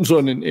when he comes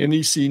on in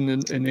any scene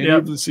in any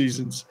of the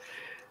seasons.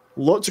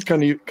 Lots of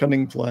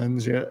cunning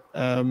plans,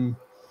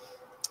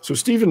 So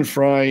Stephen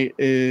Fry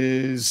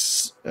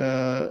is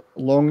a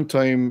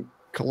long-time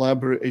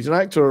collaborator. He's an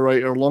actor, a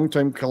writer,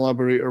 long-time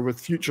collaborator with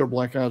future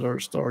Blackadder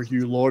star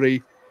Hugh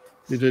Laurie.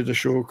 They did a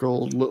show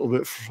called Little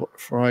Bit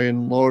Fry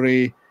and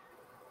Laurie.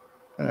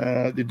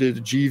 They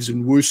did Jeeves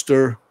and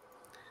Wooster,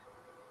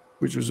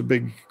 which was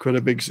quite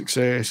a big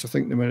success. I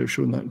think they might have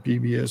shown that in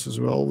PBS as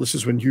well. This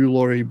is when Hugh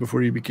Laurie,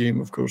 before he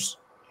became, of course,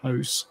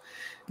 House,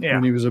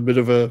 when he was a bit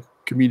of a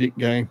comedic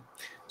guy.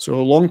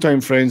 So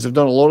long-time friends. They've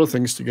done a lot of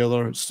things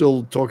together.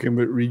 Still talking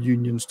about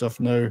reunion stuff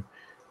now.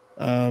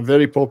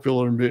 Very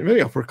popular and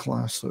very upper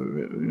class, so,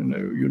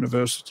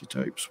 university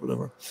types,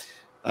 whatever.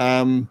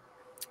 The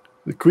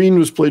Queen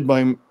was played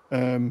by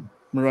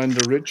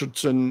Miranda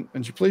Richardson,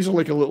 and she plays her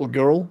like a little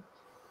girl.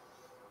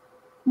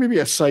 Maybe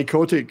a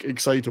psychotic,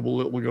 excitable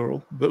little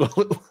girl, but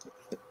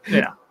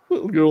a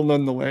little girl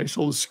nonetheless,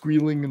 all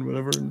squealing and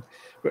whatever.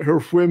 But her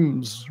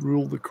whims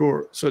rule the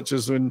court, such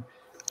as when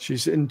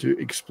she's into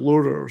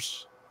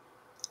explorers.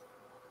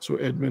 So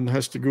Edmund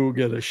has to go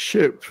get a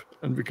ship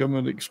and become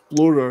an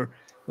explorer.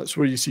 That's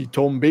where you see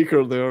Tom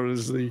Baker there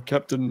as the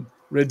Captain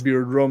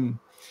Redbeard Rum,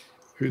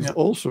 who's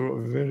also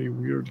a very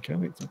weird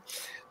character.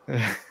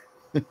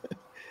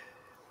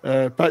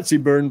 Patsy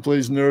Byrne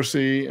plays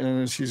Nursey,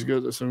 and she's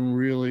got she's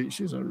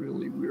a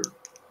really weird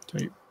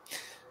type.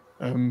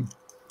 And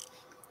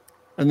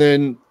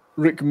then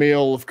Rick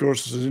Mayall, of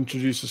course, is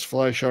introduced as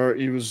Flashheart.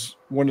 He was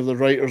one of the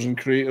writers and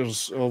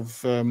creators of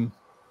The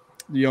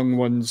Young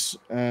Ones,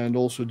 and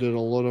also did a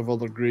lot of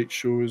other great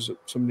shows.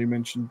 Somebody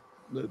mentioned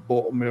the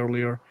bottom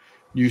earlier,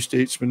 New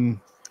Statesman,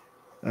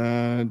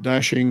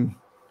 Dashing.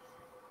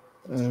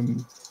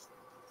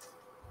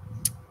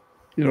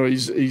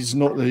 He's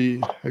not the,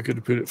 how could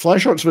I put it?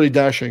 Flashheart's very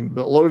dashing,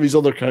 but a lot of his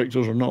other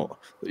characters are not.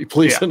 That he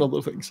plays in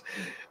other things.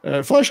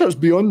 Flashheart's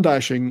beyond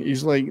dashing.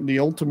 He's like the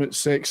ultimate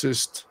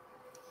sexist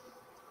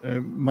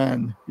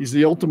man. He's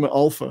the ultimate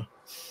alpha.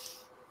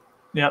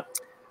 Yep.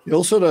 He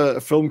also had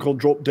a film called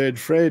Drop Dead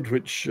Fred,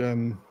 which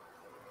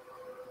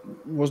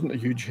wasn't a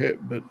huge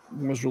hit, but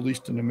was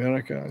released in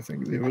America. I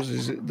think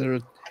is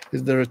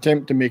their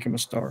attempt to make him a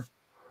star.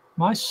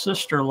 My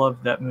sister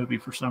loved that movie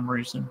for some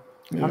reason.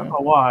 Yeah. I don't know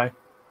why.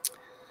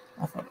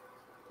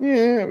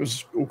 It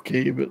was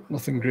okay, but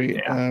nothing great.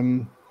 Yeah.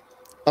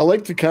 I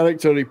liked the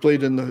character he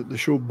played in the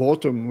show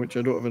Bottom, which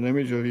I don't have an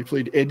image of. He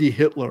played Eddie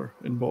Hitler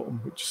in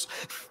Bottom, which is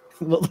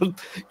another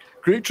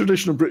great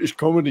tradition of British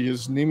comedy,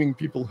 is naming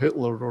people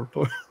Hitler or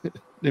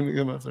naming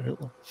them after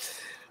Hitler.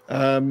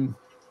 And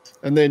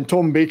then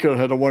Tom Baker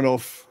had a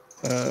one-off,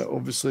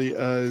 obviously,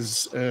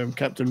 as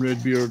Captain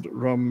Redbeard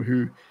Rum,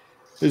 who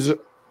is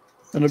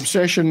an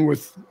obsession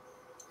with,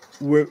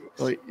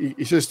 like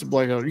he says to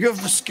Blackadder, "You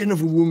have the skin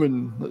of a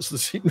woman." That's the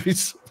scene.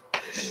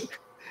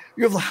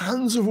 You have the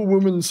hands of a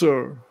woman,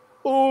 sir.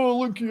 Oh,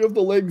 look, you have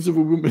the legs of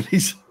a woman.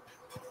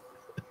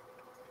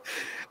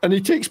 And he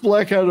takes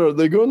Blackadder.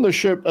 They go on the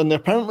ship, and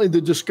apparently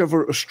they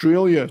discover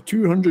Australia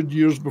 200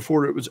 years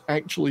before it was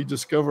actually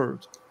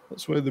discovered.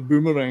 That's why the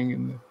boomerang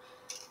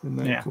in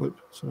that clip.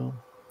 So,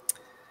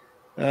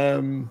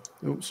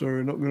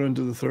 sorry, not going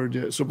into the third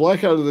yet. So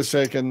Blackadder the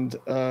second.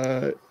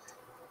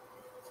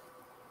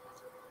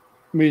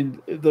 I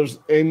mean, there's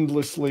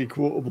endlessly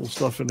quotable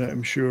stuff in it,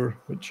 I'm sure,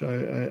 which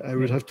I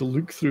would have to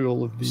look through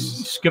all of these.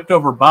 You skipped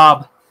over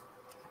Bob.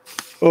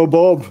 Oh,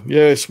 Bob,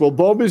 yes. Well,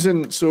 Bob is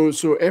in,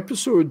 so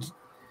episode,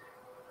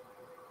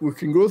 we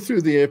can go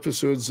through the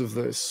episodes of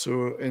this.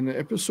 So in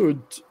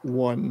episode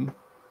 1,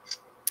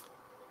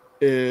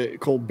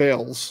 called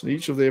Bells,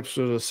 each of the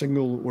episodes a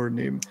single word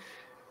name,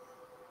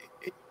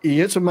 he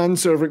hits a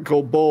manservant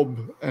called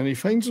Bob, and he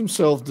finds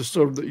himself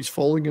disturbed that he's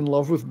falling in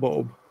love with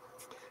Bob.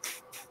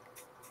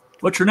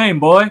 What's your name,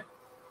 boy?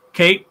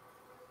 Kate.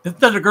 Isn't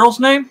that a girl's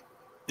name?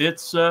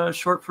 It's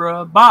short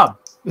for Bob.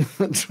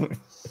 That's right.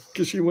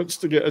 Because she wants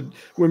to get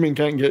women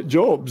can't get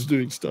jobs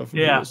doing stuff.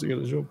 Yeah. He wants to get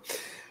a job.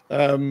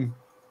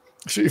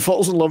 So he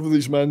falls in love with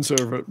his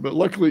manservant, but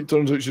luckily it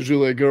turns out she's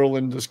really a girl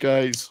in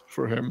disguise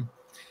for him.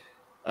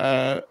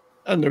 And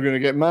they're going to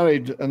get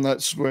married, and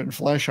that's when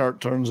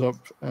Flashheart turns up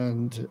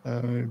and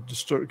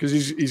because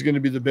he's going to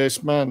be the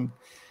best man.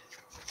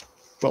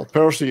 Well,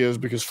 Percy is,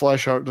 because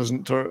Flashheart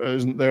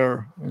isn't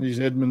there, and he's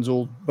Edmund's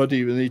old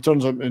buddy. And he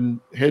turns up and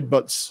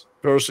headbutts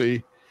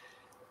Percy,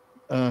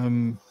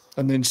 and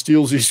then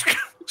steals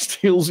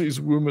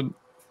his woman,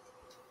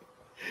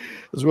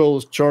 as well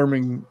as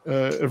charming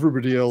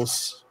everybody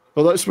else.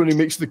 But that's when he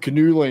makes the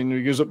canoe line.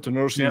 He goes up to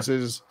Nursey and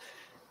says,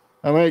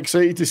 "Am I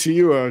excited to see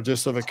you, or I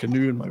just have a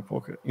canoe in my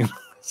pocket?" You know?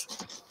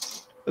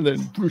 And then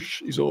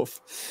whoosh, he's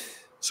off.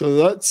 So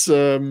that's.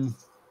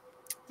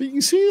 But you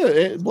can see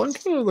that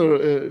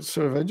Blackadder,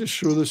 sort of, I just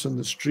show this on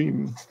the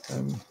stream.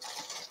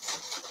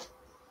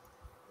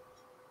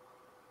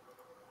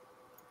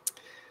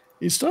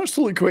 He starts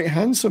to look quite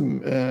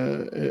handsome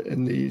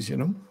in these, you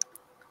know.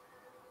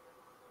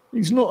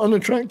 He's not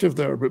unattractive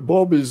there, but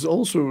Bob is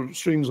also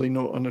strangely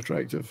not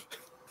unattractive.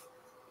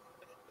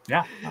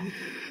 Yeah.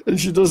 And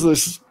she does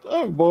this,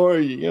 "Oh boy,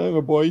 yeah, I'm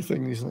a boy"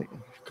 thing. He's like, "Oh,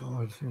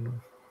 God, you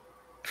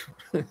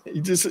know."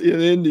 He just, at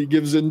the end, he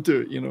gives into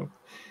it, you know.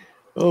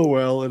 Oh,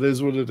 well, it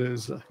is what it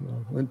is. You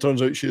know, and it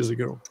turns out she is a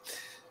girl.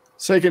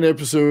 Second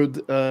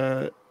episode,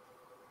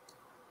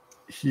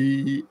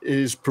 he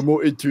is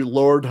promoted to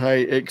Lord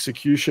High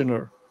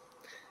Executioner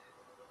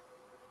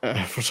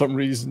for some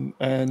reason,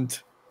 and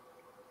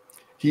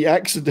he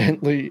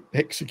accidentally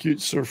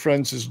executes Sir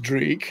Francis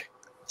Drake.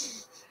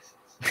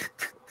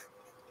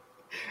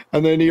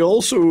 And then he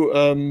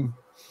also,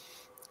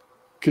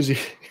 because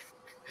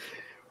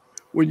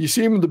when you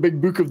see him in the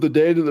big book of the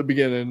dead at the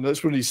beginning,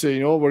 that's when he's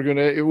saying, "Oh,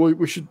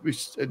 we should,"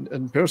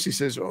 and Percy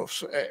says, "Oh,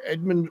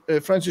 Edmund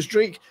Francis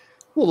Drake,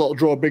 well, that'll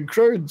draw a big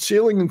crowd,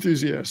 sailing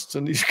enthusiasts."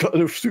 And he's got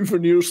a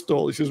souvenir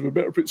stall. He says, "We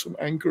better put some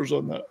anchors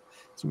on that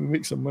so we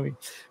make some money."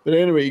 But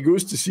anyway, he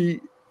goes to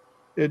see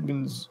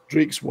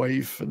Drake's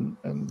wife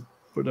and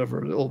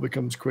whatever. It all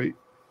becomes quite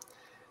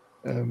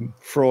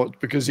fraught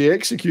because he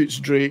executes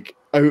Drake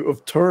out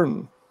of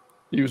turn.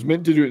 He was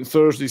meant to do it on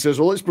Thursday. He says,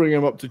 "Well, let's bring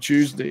him up to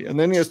Tuesday." And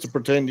then he has to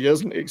pretend he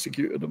hasn't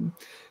executed him.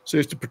 So he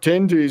has to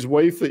pretend to his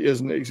wife that he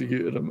hasn't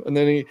executed him. And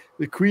then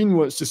the Queen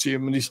wants to see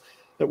him. And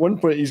at one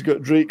point, he's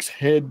got Drake's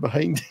head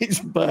behind his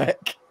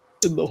back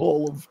in the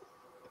hall of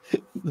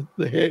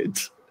the head.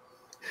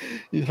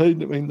 He's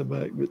hiding it behind the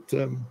back. But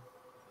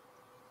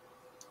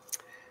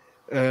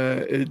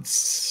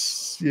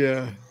It's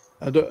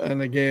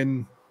and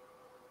again,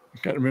 I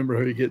can't remember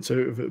how he gets out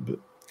of it, but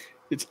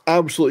it's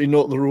absolutely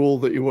not the role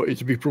that he wanted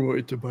to be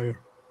promoted to buyer.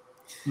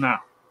 No.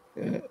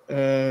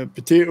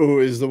 Potato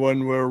is the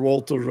one where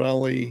Walter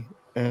Raleigh.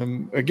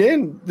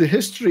 Again, the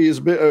history is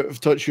a bit out of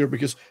touch here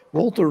because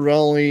Walter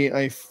Raleigh,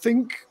 I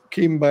think,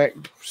 came back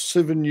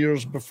 7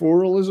 years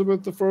before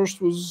Elizabeth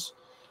I was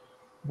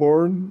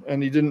born,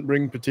 and he didn't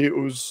bring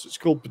potatoes. It's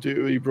called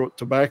potato. He brought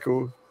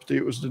tobacco.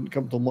 Potatoes didn't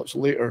come till much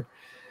later.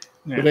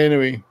 Yeah. But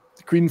anyway,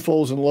 the Queen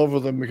falls in love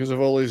with him because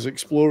of all his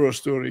explorer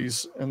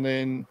stories, and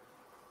then,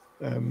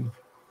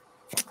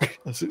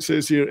 as it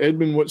says here,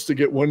 Edmund wants to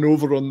get one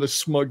over on this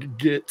smug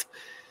git,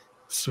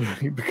 so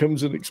he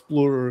becomes an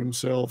explorer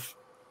himself,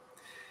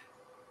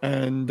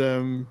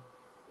 and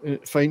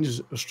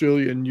finds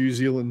Australia and New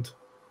Zealand.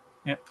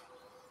 Yeah.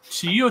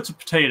 To you, it's a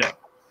potato.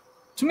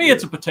 To me,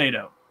 it's a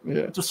potato.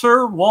 Yeah. To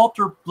Sir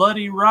Walter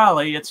Bloody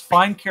Raleigh, it's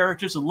fine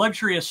carriages, a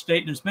luxury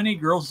estate, and as many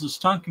girls as his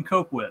tongue can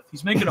cope with.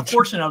 He's making a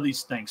fortune out of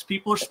these things.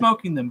 People are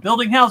smoking them,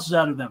 building houses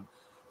out of them.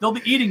 They'll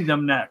be eating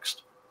them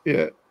next.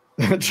 Yeah,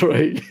 that's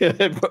right.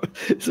 Yeah, but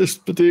this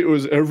potato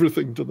is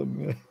everything to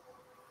them.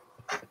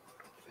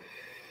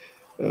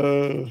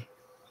 Hang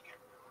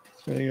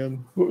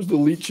on. What was the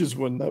leeches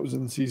one? That was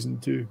in season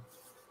 2.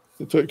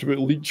 They talked about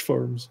leech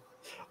farms.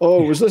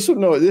 Oh, was this one?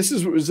 No,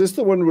 was this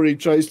the one where he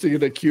tries to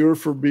get a cure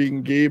for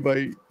being gay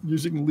by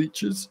using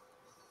leeches?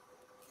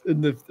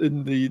 In the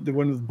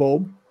one with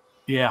Bob?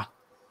 Yeah.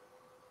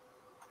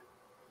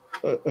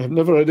 I've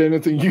never had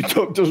anything you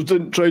doctors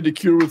didn't try to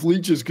cure with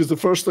leeches, because the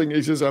first thing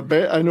he says, I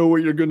bet I know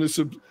what you're going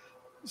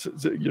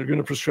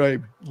to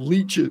prescribe.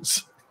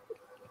 Leeches.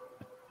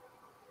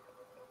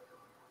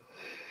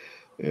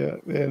 Yeah,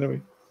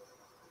 anyway.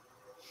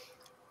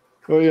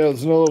 Oh, yeah,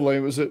 there's another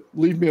line. Was it,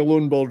 leave me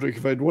alone, Baldric.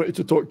 If I'd wanted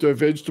to talk to a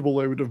vegetable,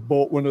 I would have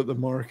bought one at the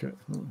market.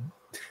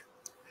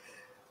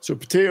 So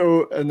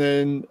potato, and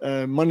then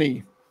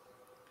money.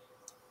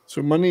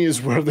 So money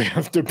is where they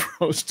have to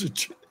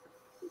prostitute.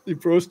 They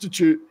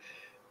prostitute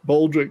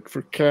Baldric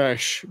for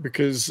cash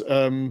because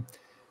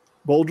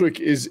Baldric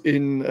is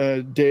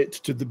in debt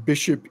to the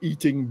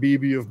bishop-eating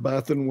baby of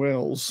Bath and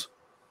Wells.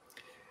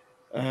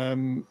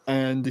 And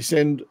they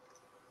send...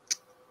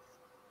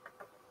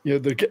 Yeah,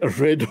 they get a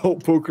red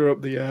hot poker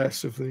up the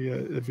ass if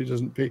he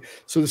doesn't pay.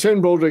 So they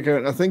send Baldric out,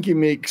 and I think he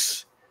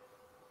makes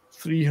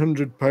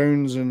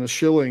 £300 and a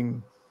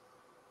shilling.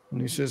 And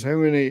he says,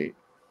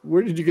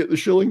 where did you get the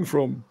shilling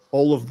from?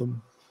 All of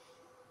them.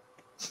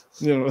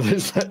 You know,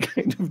 there's that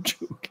kind of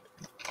joke.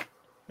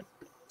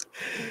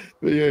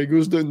 But yeah, he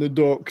goes down the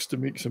docks to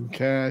make some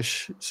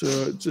cash. So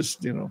it's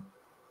just,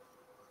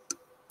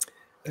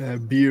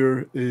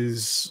 beer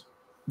is...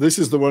 This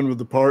is the one with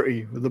the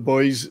party, with the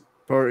boys...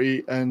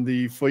 party and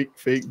the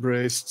fake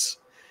breasts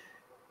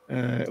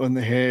on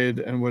the head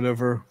and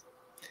whatever.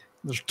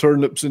 There's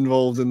turnips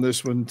involved in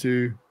this one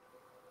too.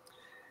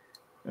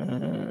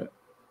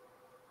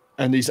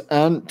 And his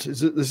aunt,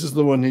 this is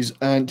the one, his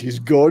aunt, his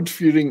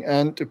God-fearing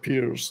aunt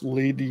appears,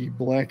 Lady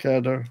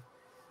Blackadder.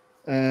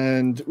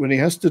 And when he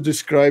has to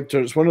describe to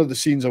her, it's one of the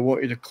scenes I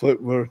wanted to clip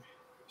where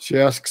she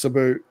asks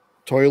about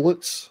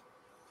toilets.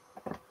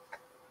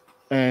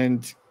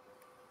 And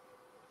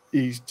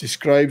he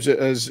describes it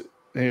as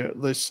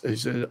this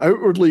is an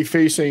outwardly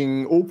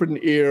facing open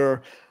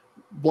air,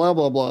 blah,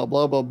 blah, blah,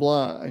 blah, blah,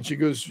 blah. And she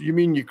goes, you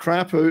mean you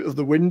crap out of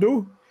the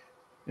window?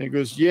 And he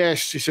goes, yes.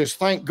 She says,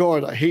 thank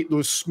God, I hate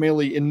those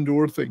smelly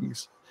indoor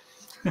things.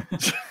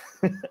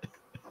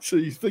 So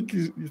you think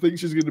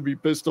she's going to be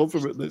pissed off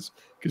about this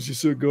because she's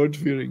so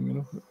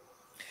God-fearing,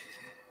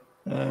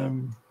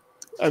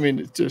 I mean,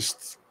 it's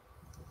just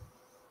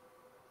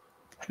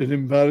an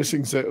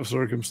embarrassing set of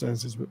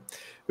circumstances, but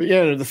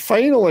yeah, the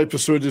final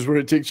episode is where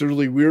it takes a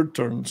really weird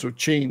turn. So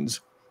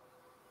chains.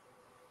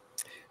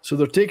 So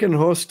they're taken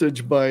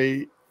hostage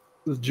by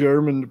the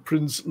German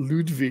Prince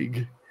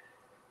Ludwig,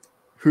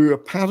 who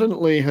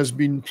apparently has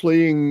been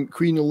playing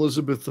Queen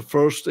Elizabeth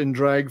I in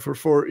drag for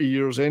 40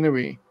 years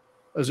anyway.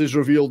 As is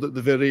revealed at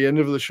the very end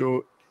of the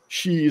show,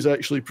 she is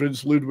actually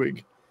Prince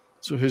Ludwig.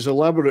 So his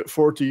elaborate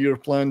 40-year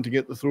plan to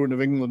get the throne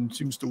of England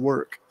seems to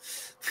work.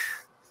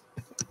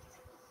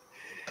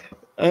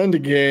 And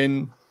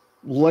again,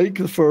 like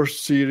the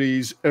first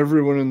series,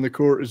 everyone in the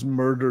court is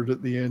murdered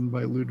at the end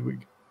by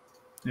Ludwig.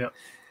 Yeah.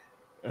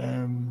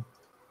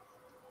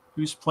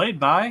 Who's played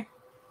by?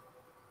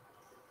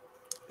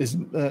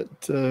 Isn't that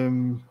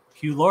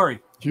Hugh Laurie?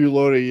 Hugh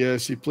Laurie,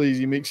 yes.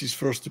 He makes his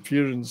first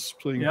appearance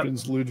playing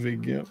Prince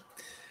Ludwig, yeah.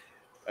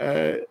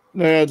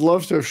 Now, I'd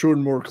love to have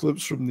shown more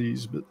clips from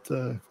these,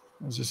 but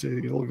as I say,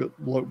 they all got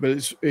blocked.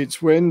 But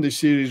it's when the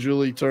series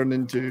really turned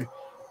into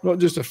not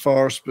just a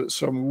farce, but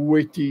some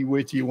witty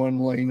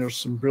one-liners,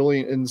 some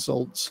brilliant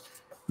insults.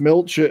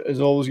 Melchett is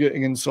always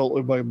getting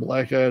insulted by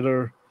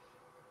Blackadder.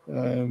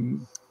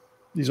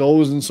 He's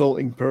always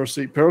insulting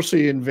Percy.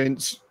 Percy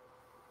invents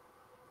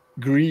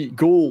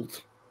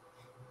gold,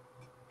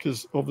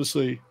 because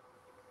obviously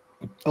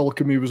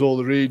alchemy was all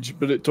the rage,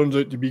 but it turns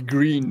out to be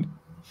green.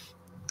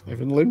 I've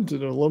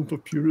invented a lump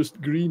of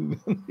purest green.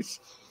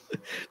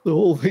 The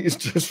whole thing is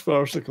just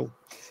farcical.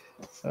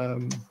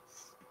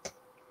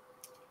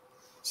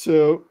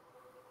 So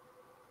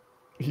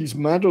he's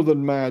madder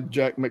than mad,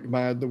 Jack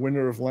McMad, the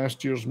winner of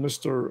last year's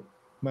Mr.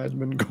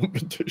 Madman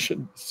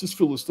competition. It's just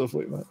full of stuff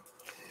like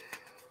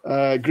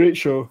that. Great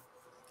show.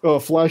 Oh,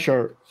 Flash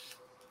art.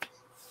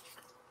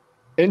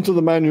 Enter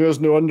the man who has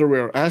no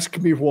underwear. Ask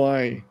me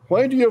why.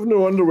 Why do you have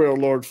no underwear,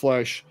 Lord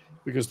Flash?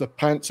 Because the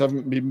pants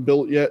haven't been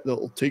built yet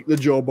that'll take the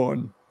job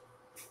on.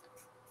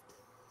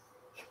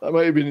 That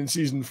might have been in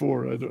season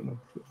 4. I don't know.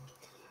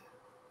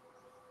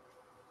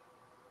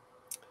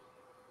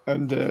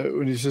 And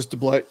when he says to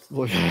Baldric,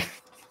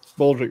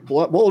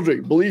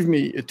 believe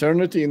me,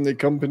 eternity in the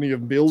company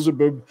of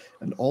Beelzebub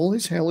and all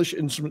his hellish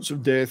instruments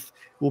of death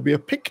will be a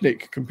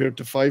picnic compared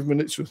to 5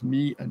 minutes with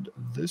me and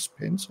this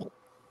pencil.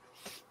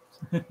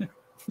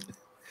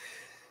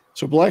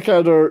 So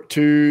Blackadder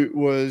 2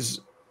 was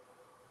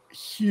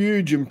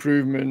huge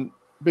improvement,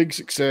 big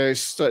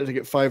success, started to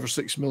get 5 or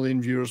 6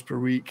 million viewers per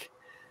week.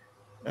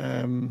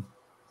 Oh,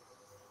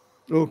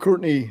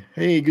 Courtney,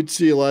 hey, good to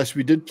see you, lass.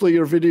 We did play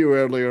your video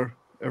earlier.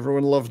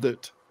 Everyone loved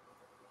it.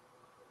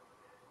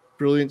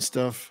 Brilliant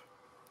stuff.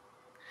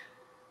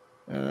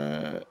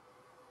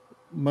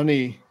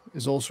 Money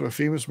is also a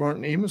famous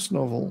Martin Amis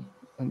novel,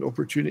 and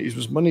Opportunities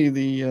was Money. I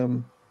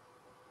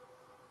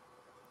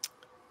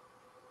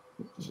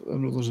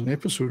know there's an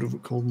episode of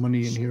it called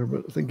Money in here,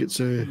 but I think it's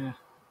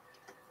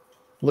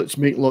Let's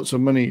Make Lots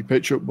of Money,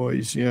 Pet Shop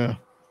Boys. Yeah,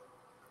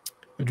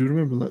 I do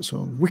remember that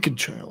song. Wicked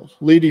Child,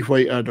 Lady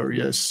Whiteadder.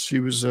 Yes,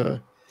 she was.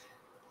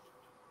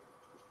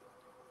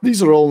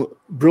 These are all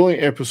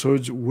brilliant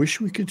episodes. Wish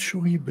we could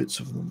show you bits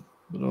of them,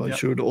 but I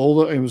showed all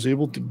that I was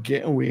able to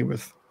get away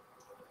with.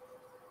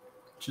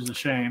 Which is a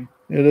shame.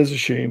 It is a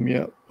shame,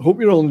 yeah. Hope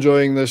you're all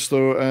enjoying this,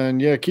 though.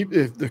 And, yeah, keep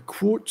the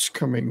quotes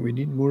coming. We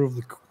need more of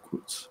the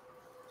quotes.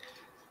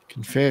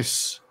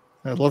 Confess.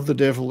 I love the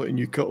devil letting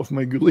you cut off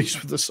my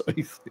ghoulies with a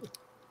scythe.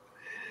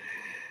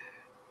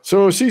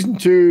 So, season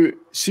 2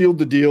 sealed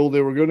the deal.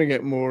 They were going to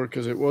get more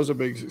because it was a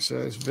big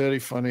success. Very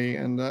funny.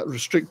 And that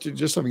restricted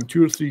just having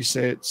 2 or 3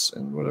 sets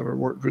and whatever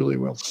worked really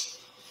well.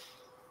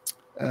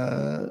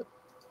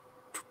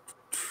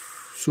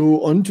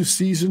 So, on to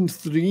season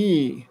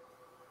 3.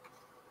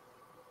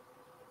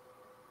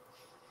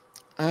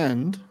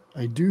 And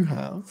I do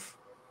have,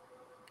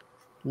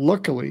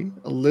 luckily,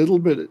 a little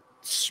bit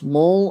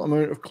small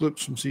amount of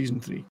clips from season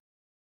 3.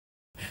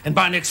 And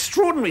by an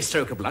extraordinary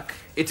stroke of luck,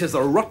 it is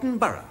a rotten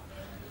borough.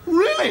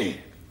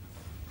 Really?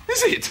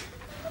 Is it?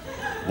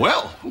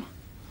 Well,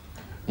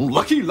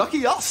 lucky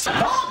us.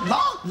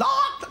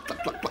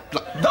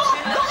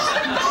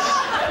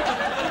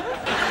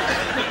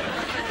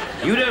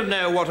 You don't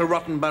know what a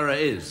rotten borough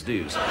is, do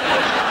you, sir?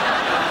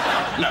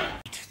 No.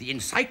 The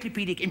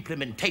encyclopedic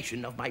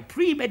implementation of my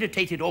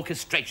premeditated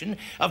orchestration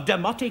of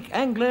demotic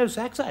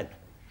Anglo-Saxon.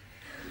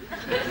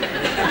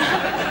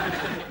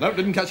 No,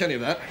 didn't catch any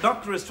of that.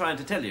 Doctor is trying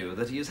to tell you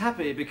that he is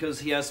happy because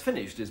he has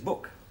finished his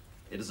book.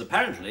 It has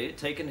apparently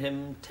taken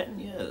him 10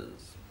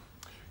 years.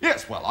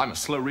 Yes, well, I'm a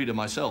slow reader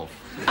myself.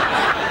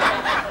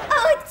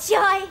 Oh,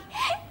 joy!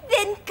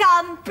 Then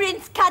come,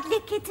 Prince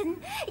Cuddly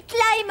Kitten.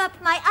 Climb up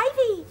my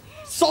ivy.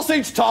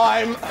 Sausage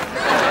time!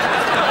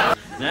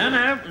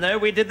 No,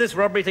 we did this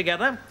robbery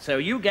together, so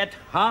you get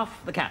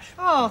half the cash.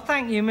 Oh,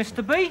 thank you,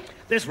 Mr. B.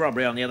 This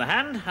robbery, on the other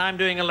hand, I'm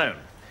doing alone.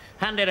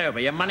 Hand it over,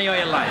 your money or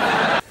your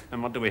life.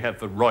 And what do we have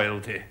for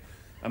royalty?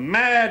 A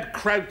mad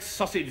kraut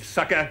sausage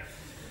sucker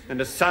and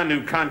a son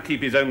who can't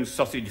keep his own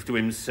sausage to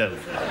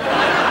himself.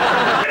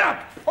 Get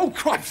up! Oh,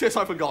 Christ, yes,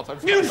 I forgot.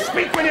 You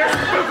speak when you're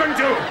spoken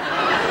to!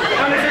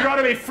 Unless you'd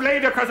rather be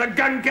flayed across a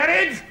gun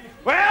carriage?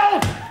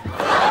 Well...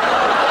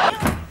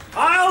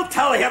 I'll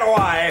tell you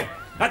why.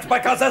 That's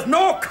because there's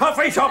no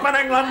coffee shop in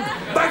England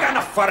big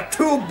enough for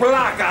 2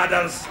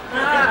 Blackadders.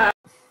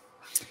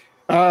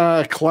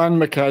 Clan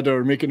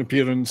Macadder make an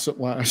appearance at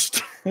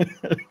last.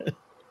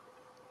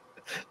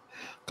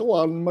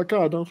 Clan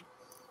Macadder.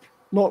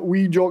 Not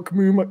Wee Jock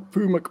Poo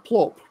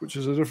McPlop, which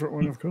is a different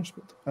one, of course.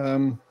 But,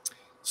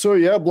 so,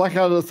 yeah,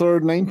 Blackadder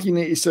III,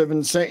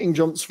 1987. Setting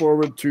jumps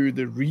forward to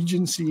the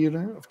Regency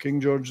era of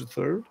King George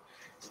III.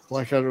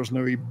 Blackadder is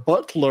now a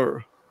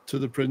butler to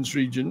the Prince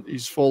Regent.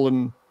 He's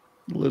fallen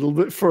a little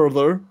bit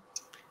further.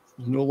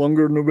 He's no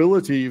longer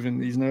nobility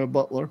even. He's now a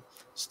butler.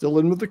 Still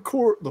in with the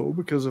court, though,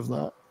 because of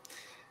that.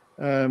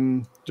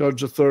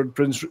 George III,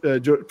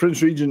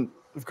 Prince Regent,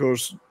 of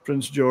course,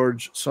 Prince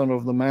George, son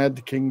of the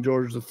mad King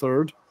George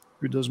III,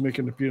 who does make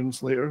an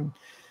appearance later.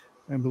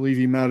 I believe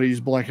he marries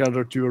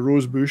Blackadder to a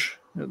rosebush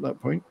at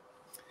that point.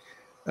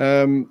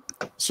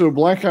 So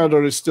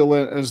Blackadder is still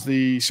in as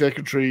the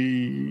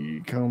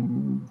secretary,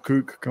 come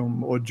cook,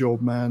 come odd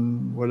job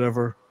man,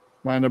 whatever,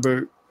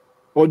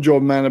 odd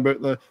job man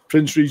about the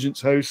Prince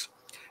Regent's house.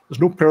 There's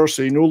no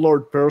Percy, no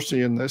Lord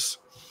Percy in this.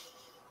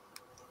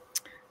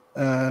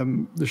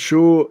 The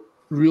show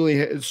really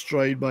hit its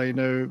stride by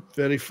now.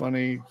 Very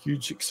funny,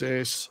 huge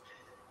success.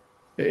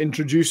 It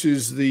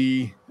introduces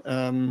the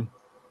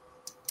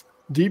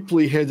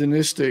deeply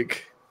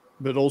hedonistic,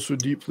 but also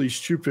deeply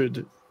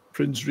stupid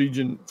Prince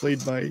Regent,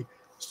 played by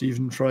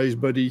Stephen Fry's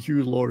buddy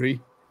Hugh Laurie.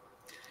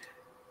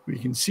 We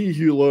can see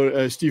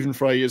Stephen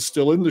Fry is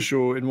still in the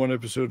show in one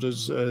episode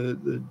as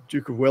the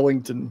Duke of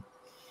Wellington,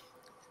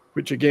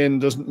 which again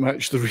doesn't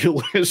match the real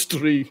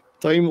history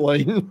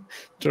timeline in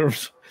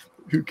terms.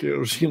 Who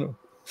cares, you know?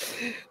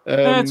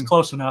 It's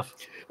close enough.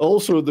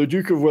 Also, the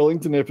Duke of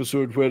Wellington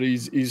episode where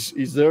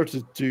he's there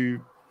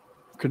to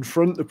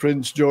confront the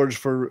Prince George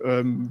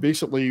for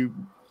basically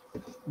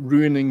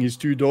ruining his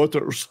two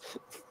daughters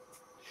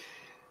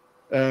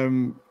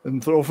and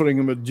offering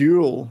him a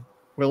duel.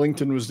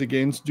 Wellington was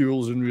against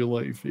duels in real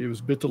life. He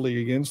was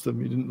bitterly against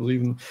them. He didn't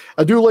believe in them.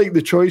 I do like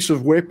the choice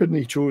of weapon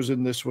he chose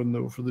in this one,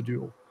 though, for the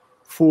duel.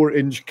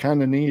 4-inch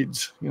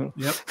cannonades, you know.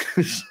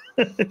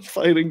 Yep.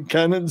 Firing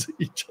cannons at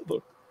each other.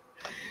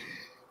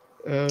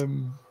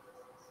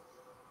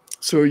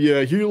 So,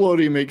 yeah, Hugh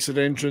Laurie makes an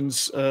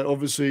entrance.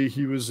 Obviously,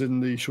 he was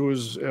in the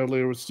shows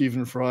earlier with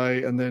Stephen Fry,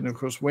 and then, of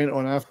course, went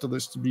on after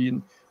this to be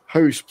in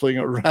House, playing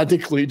a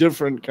radically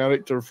different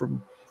character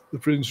from the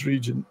Prince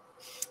Regent.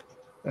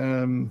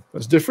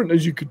 As different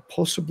as you could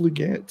possibly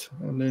get,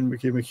 and then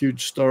became a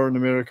huge star in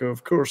America.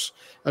 Of course,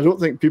 I don't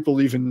think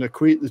people even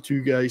equate the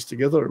two guys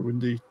together when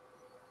they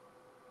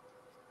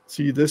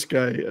see this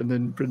guy and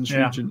then Prince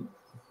Regent.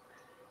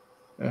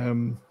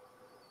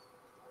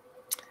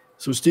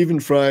 So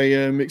Stephen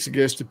Fry makes a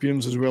guest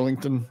appearance as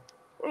Wellington.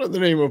 What in the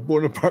name of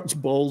Bonaparte's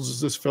balls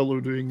is this fellow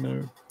doing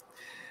now?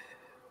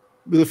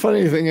 But the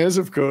funny thing is,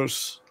 of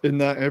course, in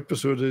that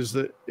episode is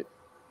that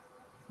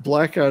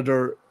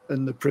Blackadder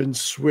and the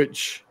Prince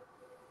switch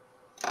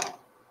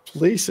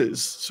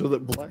places so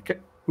that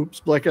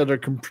Blackadder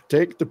can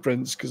protect the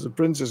Prince, because the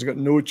Prince has got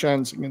no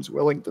chance against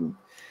Wellington.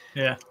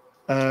 Yeah.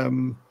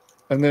 And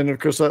then, of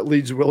course, that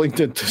leads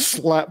Wellington to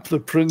slap the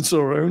Prince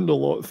around a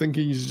lot,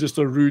 thinking he's just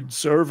a rude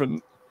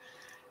servant.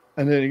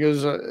 And then he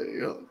goes,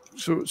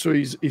 so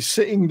he's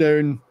sitting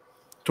down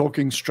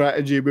talking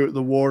strategy about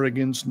the war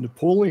against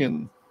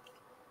Napoleon.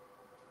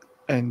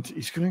 And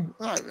he's going,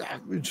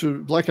 so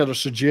Blackadder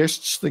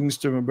suggests things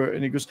to him about it,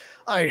 and he goes,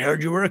 I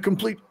heard you were a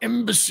complete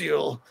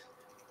imbecile.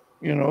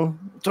 You know,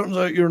 turns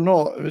out you're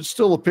not. It's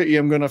still a pity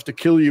I'm going to have to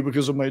kill you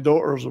because of my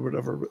daughters or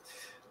whatever. But,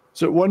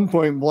 so at one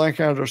point,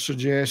 Blackadder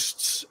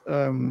suggests,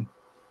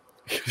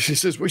 she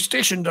says, we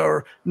stationed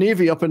our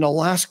navy up in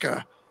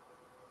Alaska,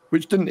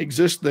 which didn't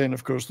exist then,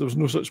 of course. There was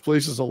no such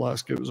place as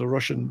Alaska. It was a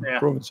Russian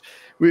province.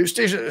 We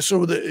stationed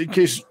so that in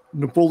case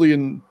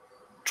Napoleon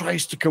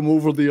tries to come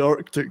over the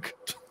Arctic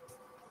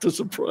to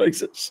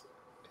surprise us.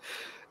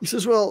 He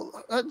says, well,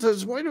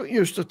 why don't you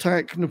just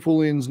attack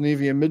Napoleon's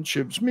navy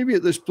amidships, maybe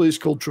at this place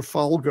called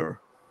Trafalgar?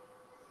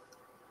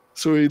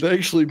 So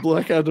actually,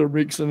 Blackadder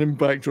makes an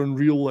impact on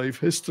real-life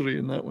history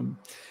in that one.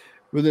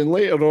 But then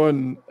later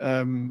on,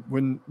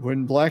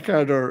 when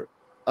Blackadder,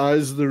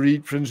 as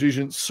the Prince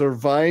Regent,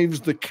 survives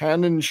the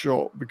cannon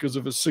shot because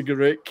of a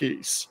cigarette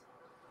case,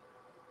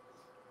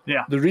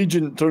 the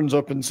Regent turns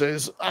up and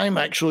says, I'm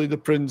actually the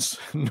Prince.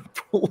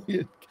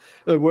 Napoleon.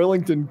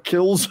 Wellington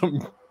kills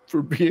him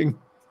for being,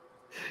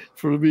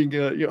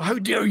 how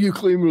dare you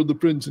claim you're the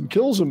prince, and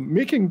kills him,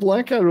 making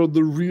Blackadder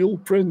the real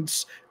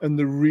prince and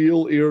the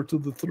real heir to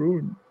the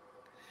throne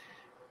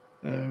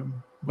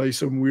by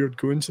some weird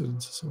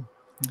coincidence. So,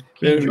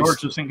 King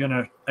George isn't going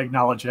to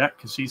acknowledge that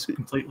because he's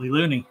completely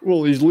loony.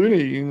 Well, he's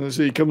loony. You know,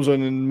 so he comes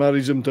on and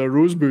marries him to a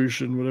rose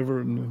bush and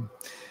whatever. And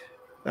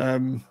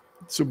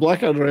so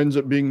Blackadder ends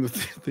up being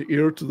the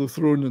heir to the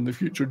throne in the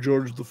future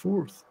George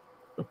IV.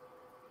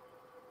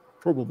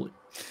 Probably.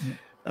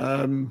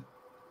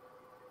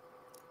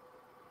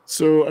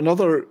 So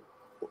another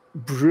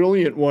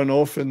brilliant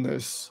one-off in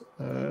this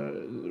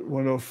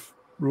one-off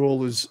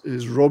role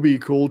is Robbie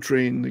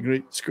Coltrane, the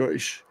great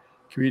Scottish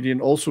comedian,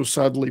 also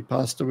sadly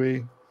passed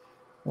away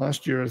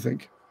last year, I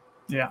think.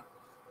 Yeah.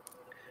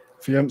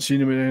 If you haven't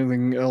seen him in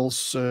anything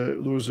else,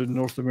 those in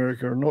North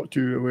America are not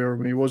too aware of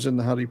him. He was in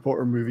the Harry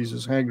Potter movies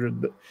as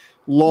Hagrid, but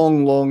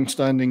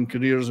long-standing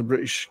career as a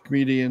British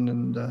comedian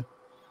and a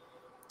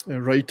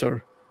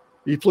writer.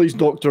 He plays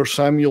Dr.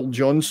 Samuel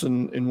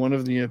Johnson in one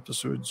of the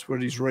episodes where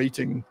he's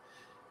writing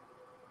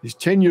his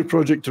 10-year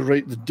project to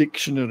write the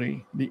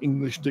dictionary, the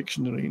English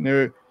dictionary.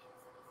 Now,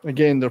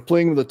 again, they're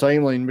playing with the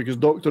timeline because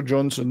Dr.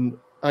 Johnson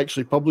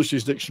actually published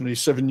his dictionary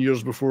 7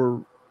 years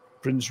before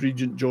Prince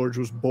Regent George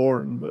was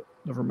born, but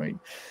never mind.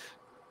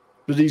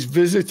 But he's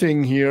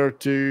visiting here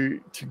to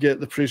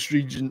get the Prince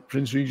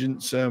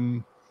Regent's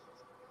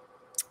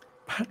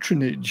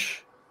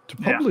patronage to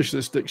publish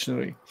this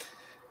dictionary,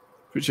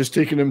 which has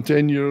taken him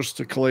 10 years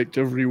to collect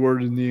every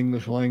word in the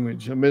English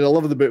language. I mean, I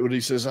love the bit where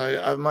he says,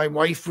 my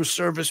wife was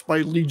serviced by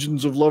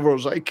legions of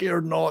lovers. I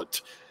care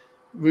not,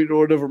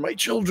 whatever. My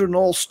children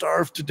all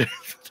starved to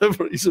death.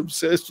 Whatever. He's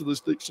obsessed with this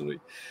dictionary.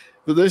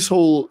 But this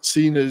whole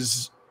scene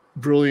is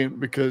brilliant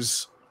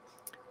because,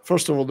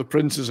 first of all, the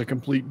prince is a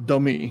complete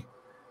dummy.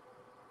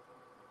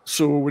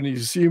 So when you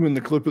see him in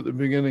the clip at the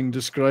beginning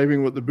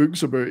describing what the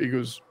book's about, he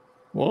goes,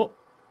 what?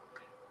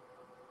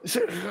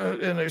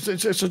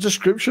 It's a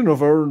description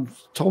of our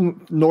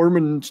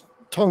Norman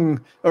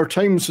tongue, our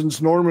time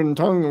since Norman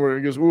tongue, where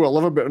he goes, oh, I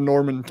love a bit of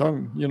Norman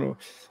tongue, you know.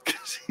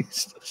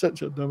 He's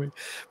such a dummy.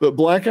 But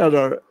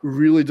Blackadder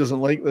really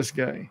doesn't like this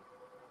guy.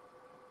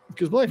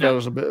 Because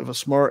Blackadder's a bit of a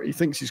smart. He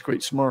thinks he's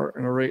quite smart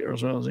and a writer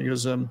as well. He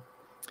goes,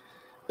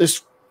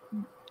 this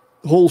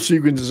whole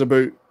sequence is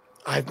about,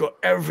 I've got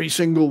every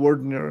single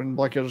word in there. And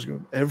Blackadder's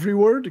going, every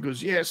word? He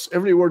goes, yes,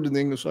 every word in the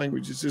English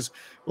language. He says,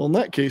 well, in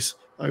that case,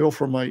 I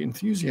offer my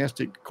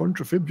enthusiastic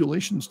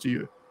contrafibulations to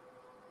you.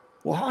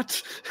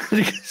 What?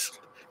 And he goes,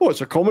 oh, it's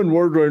a common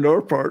word around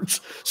our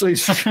parts. So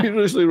he's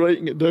furiously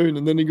writing it down.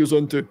 And then he goes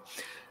on to,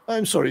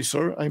 I'm sorry,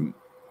 sir. I'm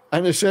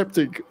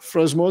antiseptic,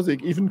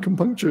 phrasmotic, even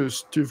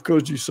compunctious to have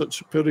caused you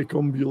such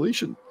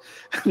pericombulation.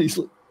 And he's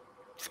like,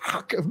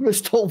 fuck, I've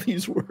missed all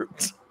these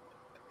words.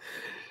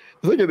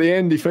 I think at the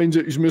end he finds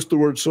out he's missed the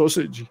word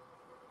sausage.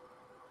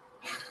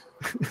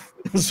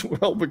 As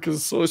well,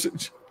 because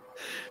sausage.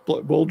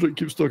 Baldrick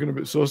keeps talking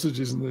about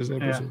sausages in this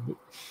episode. Yeah.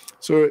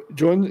 So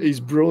John is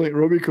brilliant.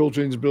 Robbie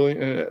Coltrane's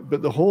brilliant.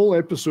 But the whole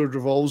episode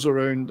revolves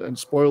around, and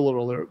spoiler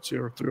alerts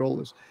here through all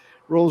this,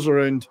 revolves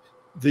around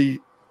they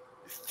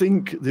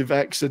think they've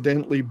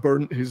accidentally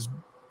burnt his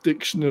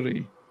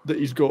dictionary that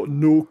he's got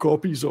no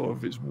copies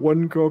of. It's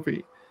one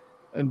copy.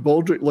 And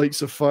Baldrick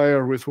lights a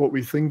fire with what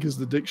we think is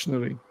the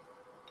dictionary.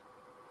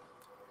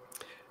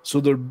 So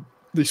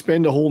they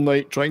spend a whole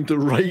night trying to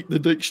write the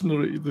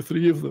dictionary, the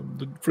three of them,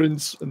 the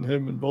prince and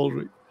him and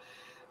Baldrick.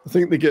 I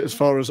think they get as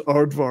far as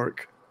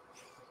aardvark.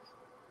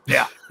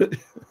 Yeah.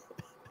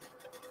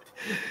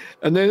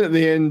 And then at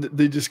the end,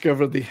 they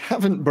discover they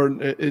haven't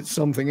burnt it. It's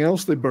something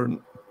else they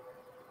burnt.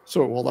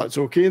 So, well, that's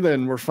okay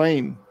then. We're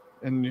fine.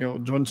 And,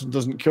 Johnson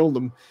doesn't kill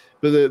them.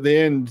 But at the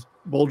end,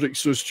 Baldrick's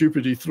so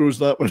stupid, he throws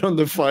that one on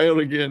the fire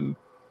again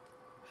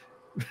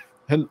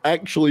and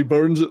actually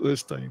burns it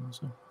this time.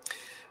 So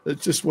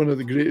it's just one of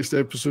the greatest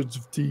episodes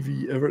of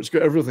TV ever. It's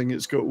got everything.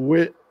 It's got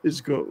wit,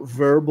 it's got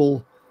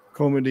verbal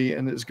comedy,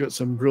 and it's got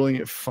some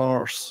brilliant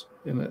farce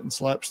in it and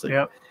slapstick.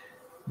 Yep.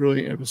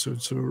 Brilliant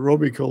episode. So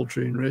Robbie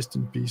Coltrane, rest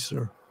in peace,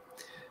 sir.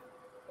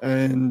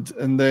 And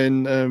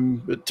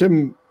then but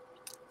Tim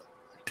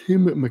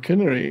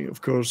McInnery,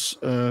 of course,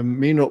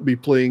 may not be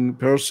playing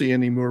Percy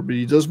anymore, but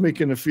he does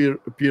make an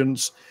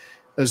appearance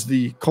as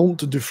the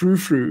Comte de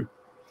Frou-Frou,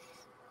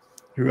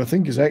 who I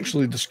think is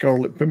actually the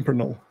Scarlet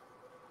Pimpernel.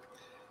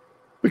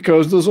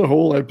 Because there's a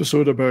whole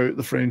episode about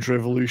the French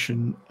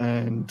Revolution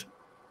and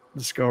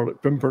the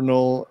Scarlet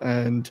Pimpernel,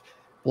 and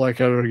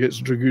Blackadder gets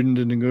dragooned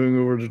and going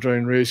over to try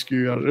and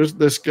rescue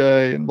this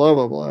guy, and blah,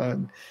 blah, blah.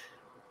 And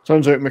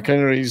turns out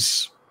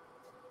McInnery's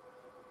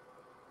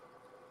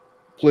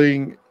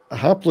playing a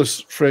hapless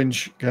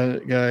French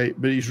guy,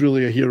 but he's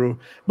really a hero.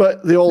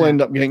 But they all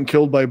end up getting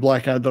killed by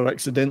Blackadder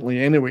accidentally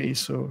anyway,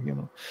 so,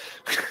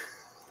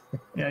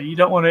 Yeah, you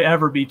don't want to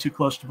ever be too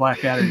close to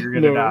Blackadder. You're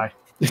going to die.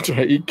 That's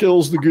right. He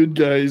kills the good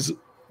guys,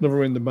 never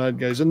mind the bad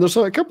guys. And there's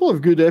a couple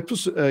of good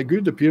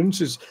good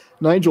appearances.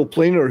 Nigel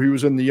Planer, who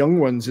was in The Young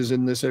Ones, is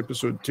in this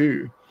episode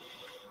too,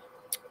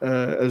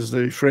 as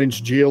the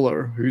French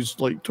jailer, who's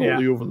like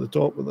totally over the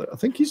top with it. I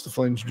think he's the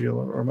French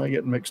jailer, or am I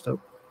getting mixed up?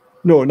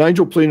 No,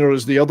 Nigel Planer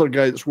is the other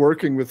guy that's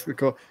working with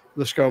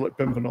the Scarlet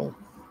Pimpernel,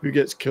 who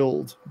gets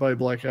killed by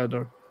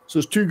Blackadder. So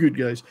there's two good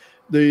guys.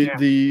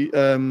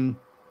 The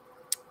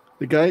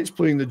guy that's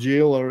playing the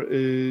jailer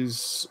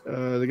is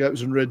the guy that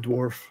was in Red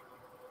Dwarf.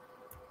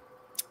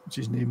 What's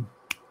his name?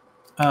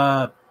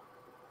 The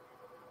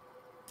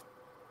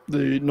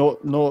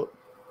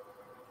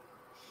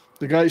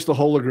guy's the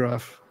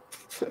holograph.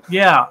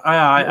 Yeah,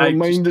 my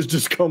mind has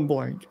just gone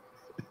blank.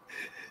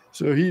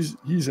 So he's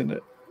in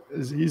it.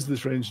 He's the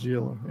French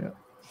jailer. Yeah.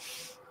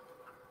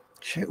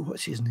 Shit,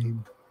 what's his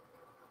name?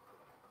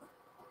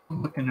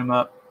 I'm looking him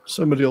up.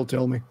 Somebody will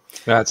tell me.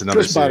 That's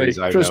another series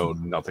I know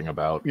nothing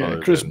about. Yeah,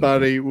 Chris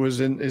Barry is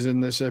in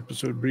this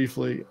episode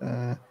briefly.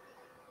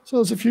 So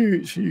there's a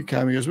few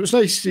cameos, but it's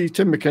nice to see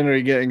Tim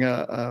McInnery getting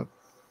a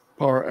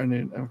part,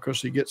 and of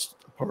course he gets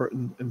a part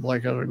in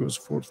Blackadder goes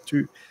forth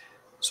too.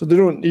 So they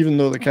don't, even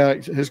though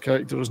his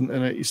character isn't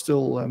in it, he's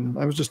still.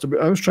 I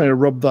was trying to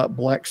rub that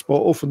black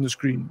spot off on the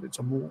screen. It's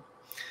a mole.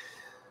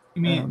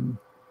 You mean?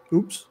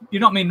 Oops. You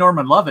don't mean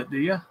Norman Lovett, do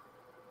you?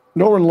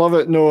 Norman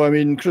Lovett? No, I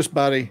mean Chris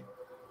Barry.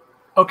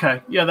 Okay,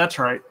 yeah, that's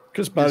right.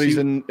 Chris Barry's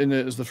in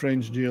it as the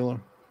French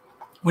jailer.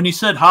 When you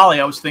said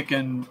Holly, I was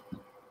thinking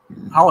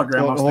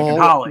hologram. I was thinking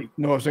Holly.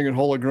 No, I was thinking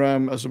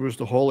hologram as opposed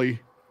to Holly.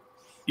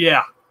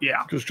 Yeah.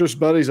 Because Chris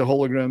Barry's a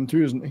hologram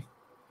too, isn't he?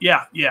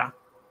 Yeah.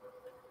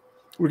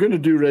 We're going to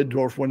do Red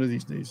Dwarf one of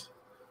these days.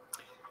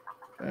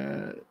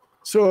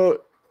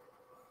 So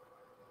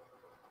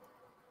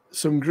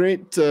some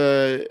great,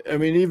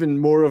 even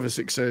more of a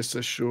success,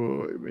 this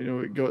show.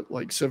 It got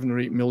like 7 or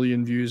 8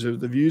 million views.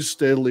 The views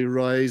steadily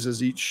rise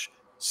as each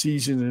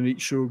season and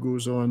each show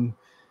goes on.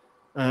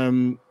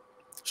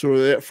 So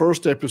that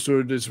first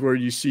episode is where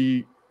you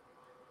see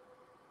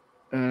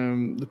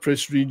the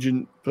press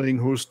regent playing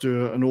host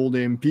to an old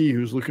MP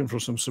who's looking for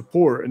some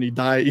support, and he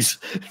dies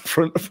in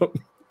front of him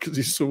because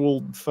he's so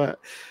old and fat.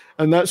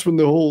 And that's when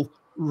the whole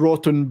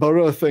rotten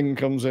borough thing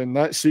comes in.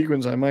 That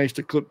sequence, I managed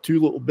to clip 3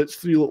 little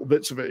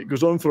bits of it. It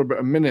goes on for about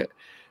a minute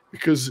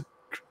because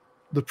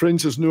the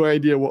prince has no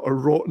idea what a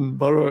rotten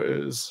borough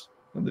is,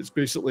 and it's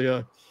basically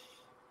a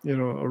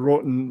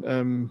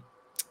rotten,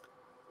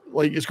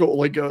 like it's got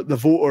like a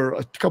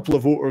couple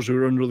of voters who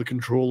are under the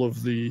control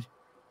of the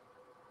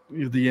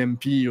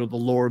MP or the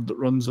lord that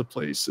runs the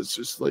place. It's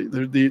just like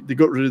they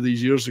got rid of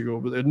these years ago,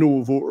 but they had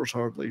no voters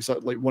hardly. It's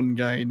like one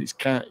guy and his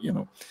cat,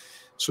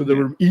 So they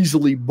were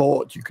easily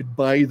bought. You could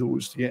buy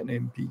those to get an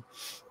MP.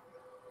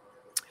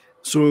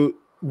 So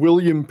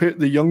William Pitt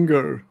the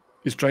Younger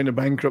is trying to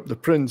bankrupt the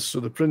prince, so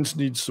the prince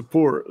needs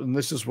support. And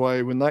this is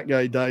why when that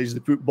guy dies, they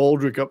put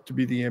Baldric up to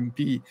be the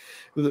MP.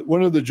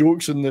 One of the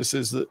jokes in this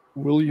is that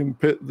William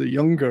Pitt the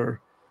Younger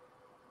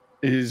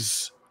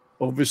is,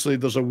 obviously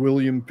there's a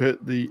William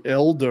Pitt the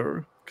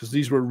Elder, because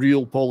these were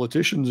real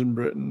politicians in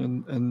Britain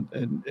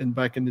and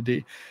back in the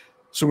day.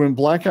 So when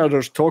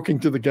Blackadder's talking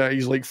to the guy,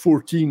 he's like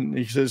 14.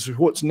 He says,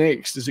 "What's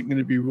next? Is it going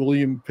to be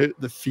William Pitt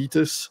the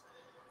fetus,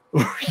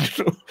 or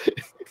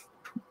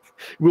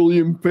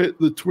William Pitt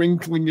the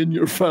twinkling in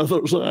your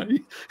father's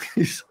eye?"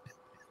 He's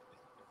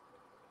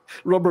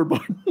rubber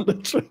button.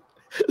 That's right.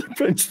 The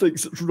prince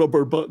thinks it's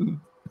rubber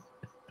button.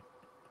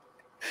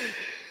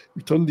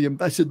 We turned the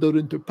ambassador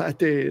into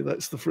pate.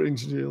 That's the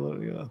French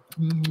jailer. Yeah,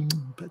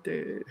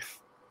 pate.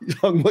 He's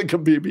hung like a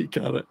baby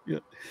carrot. Yeah.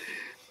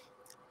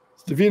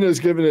 Davina's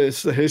giving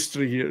us the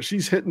history here.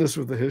 She's hitting us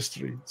with the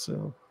history,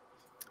 so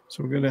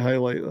we're going to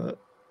highlight that.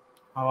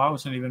 Oh, I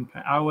wasn't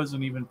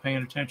even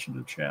paying attention to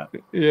the chat.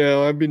 Yeah,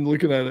 I've been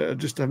looking at it. I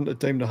just haven't had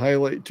time to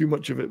highlight too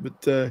much of it.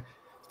 But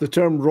the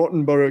term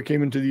rotten borough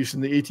came into use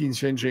in the 18th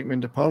century. It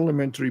meant a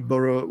parliamentary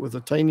borough with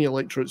a tiny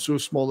electorate so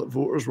small that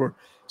voters were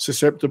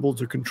susceptible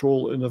to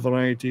control in a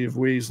variety of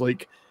ways,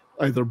 like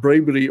either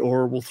bribery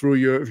or "we'll throw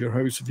you out of your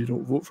house if you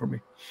don't vote for me."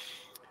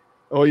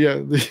 Oh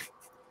yeah,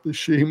 the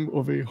shame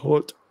of a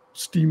hot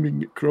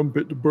steaming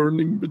crumpet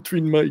burning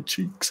between my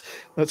cheeks.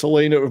 That's a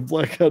line out of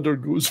Blackadder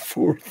Goes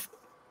Forth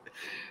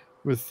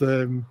with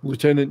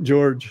Lieutenant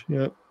George.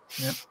 Yeah.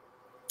 Yep.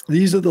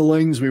 These are the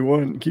lines we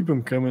want. Keep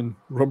them coming.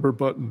 Rubber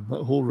button.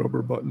 That whole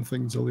rubber button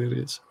thing's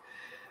hilarious.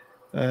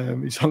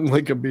 He's hung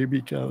like a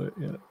baby carrot.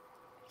 Yeah.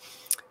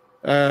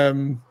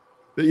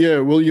 But yeah,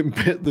 William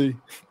Pitt the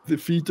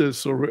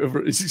fetus or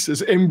whatever it is. He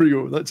says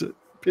embryo. That's it.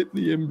 Pitt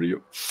the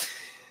embryo.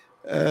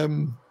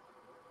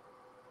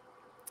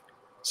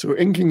 So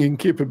Inking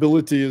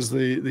Incapability is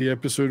the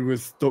episode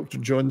with Dr.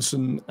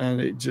 Johnson,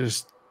 and it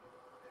just...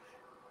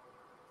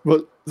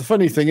 Well, the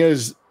funny thing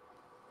is,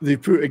 they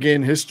put,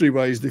 again,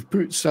 history-wise, they've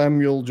put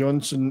Samuel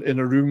Johnson in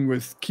a room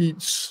with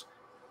Keats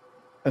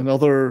and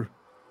other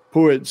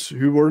poets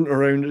who weren't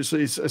around. It's,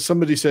 as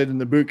somebody said in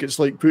the book, it's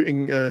like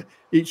putting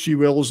H.G.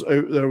 Wells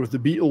out there with the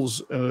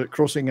Beatles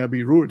crossing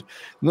Abbey Road.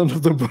 None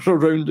of them were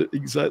around at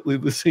exactly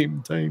the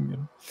same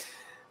time.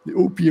 The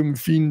opium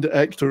fiend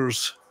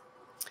actors...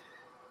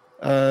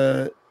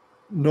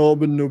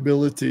 Nob and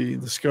Nobility,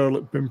 the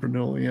Scarlet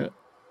Pimpernel, yeah.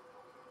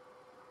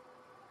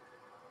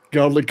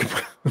 Garlic,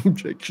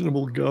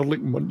 objectionable garlic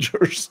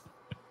munchers.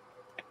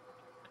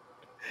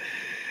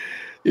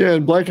 Yeah,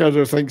 and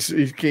Blackadder thinks,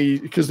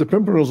 because the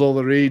Pimpernel's all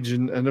the rage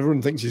and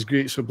everyone thinks he's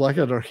great, so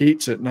Blackadder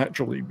hates it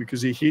naturally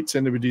because he hates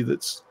anybody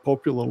that's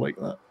popular like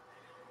that.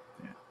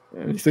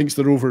 And he thinks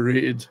they're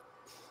overrated.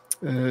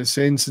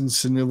 Sense and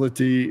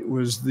Senility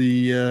was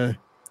the...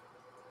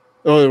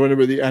 the one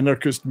about the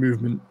anarchist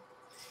movement.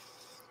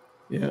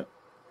 Yeah,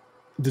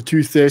 the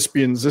two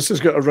thespians. This has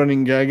got a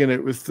running gag in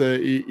it with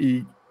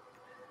he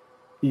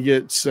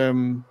gets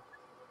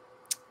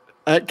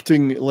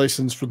acting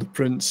lessons for the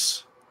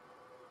prince.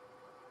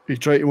 He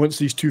wants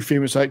these two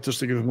famous actors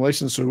to give him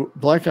lessons. So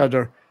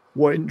Blackadder,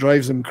 what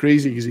drives him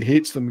crazy because he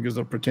hates them because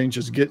they're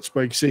pretentious gits,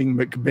 by saying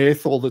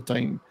Macbeth all the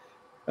time.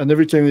 And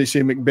every time they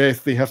say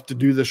Macbeth, they have to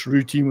do this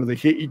routine where they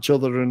hate each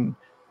other and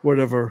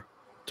whatever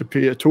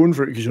to atone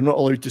for it, because you're not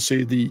allowed to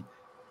say the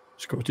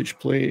Scottish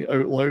play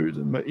out loud,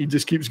 and he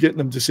just keeps getting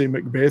them to say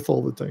Macbeth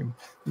all the time,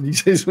 and he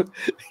says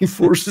he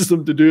forces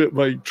them to do it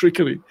by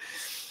trickery.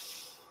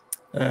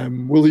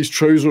 Will his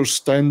trousers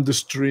stand the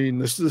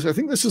strain? I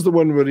think this is the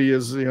one where he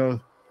has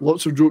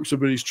lots of jokes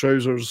about his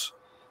trousers.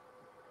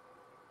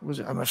 Was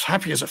it? I'm as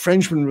happy as a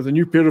Frenchman with a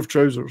new pair of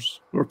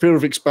trousers, or a pair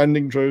of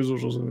expanding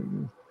trousers, or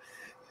something.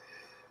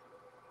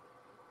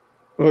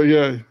 Oh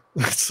yeah,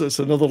 that's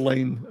another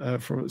line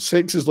from it.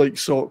 Sex is like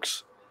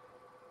socks.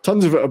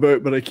 Tons of it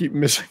about, but I keep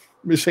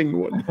missing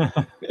one.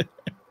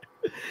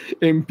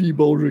 MP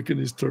Baldric and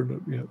his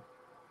turnip, yeah.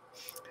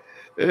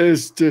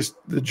 It's just,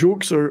 the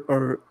jokes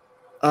are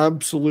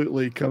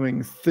absolutely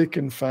coming thick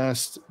and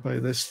fast by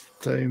this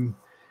time.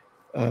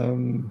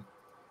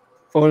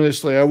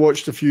 Honestly, I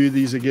watched a few of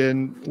these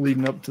again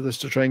leading up to this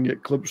to try and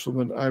get clips from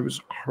it. I was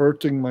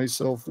hurting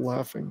myself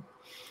laughing.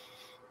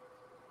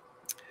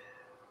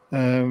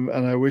 And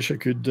I wish I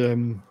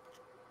could...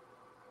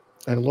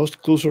 I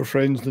lost closer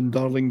friends than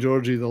Darling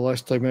Georgie the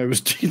last time I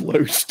was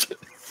deloused.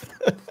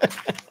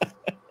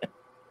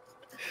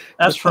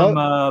 That's from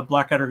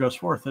Blackadder Goes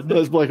Forth, isn't it?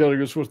 That's Blackadder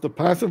Goes Forth. The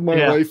path of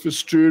my life is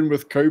strewn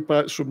with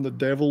cowpats from the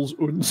devil's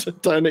own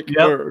satanic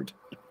herd.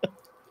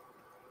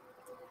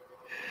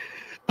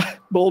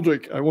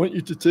 Baldric, I want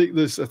you to take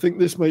this. I think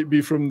this might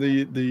be from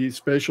the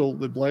special,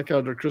 the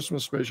Blackadder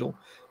Christmas special.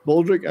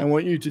 Baldric, I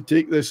want you to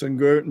take this and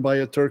go out and buy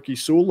a turkey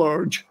so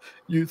large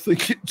you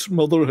think its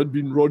mother had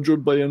been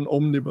rogered by an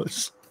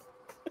omnibus.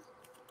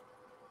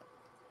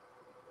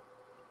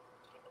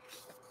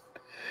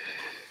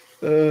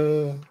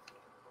 I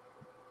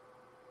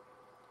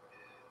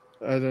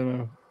don't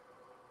know.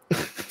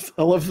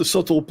 I love the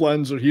subtle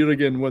plans are here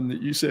again, one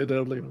that you said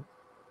earlier.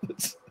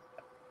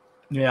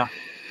 Yeah.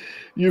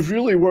 You've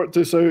really worked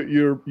this out.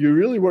 You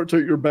really worked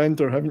out your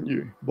banter, haven't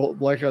you?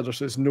 Blackadder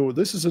says, no,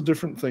 this is a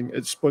different thing.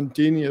 It's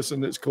spontaneous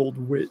and it's called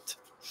wit.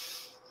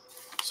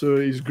 So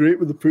he's great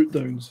with the put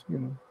downs,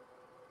 you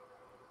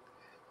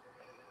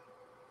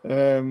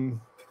know.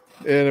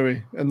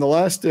 Anyway, in the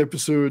last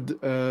episode,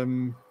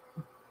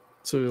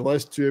 so the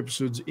last 2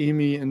 episodes,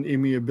 Amy and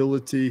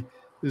Amiability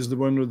is the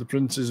one where the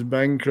prince is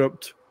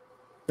bankrupt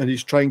and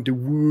he's trying to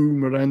woo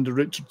Miranda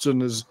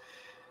Richardson as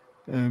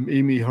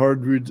Amy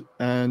Hardwood,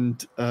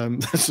 and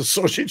that's a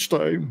sausage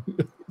time.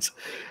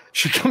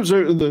 She comes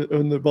out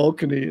on the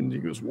balcony and he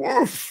goes,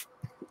 woof!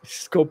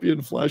 He's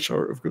copying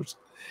Flashheart, of course.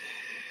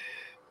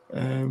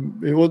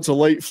 He wants a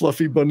light,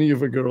 fluffy bunny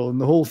of a girl,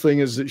 and the whole thing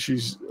is that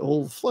she's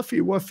all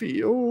fluffy,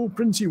 wuffy, oh,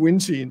 princey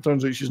wincy, and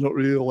turns out she's not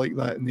really like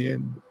that in the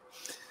end.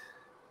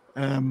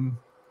 And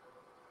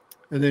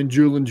then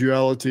Duel and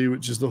Duality,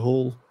 which is the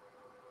whole...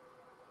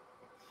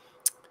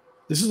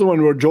 This is the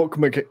one where Jock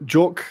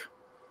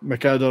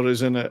McAdder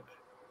is in it,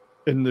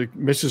 in the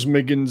Mrs.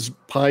 Miggins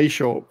pie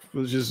shop,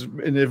 which is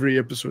in every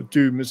episode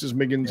too, Mrs.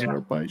 Miggins in her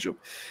pie shop.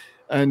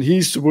 And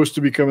he's supposed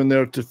to be coming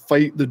there to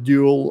fight the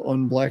duel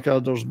on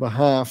Blackadder's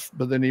behalf,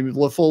 but then he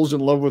falls in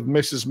love with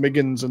Mrs.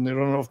 Miggins and they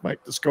run off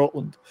back to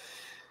Scotland.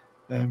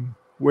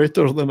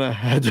 Wetter than a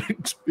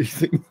haddock's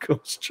bathing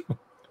costume.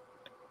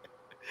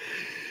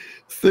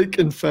 Thick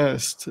and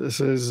fast, it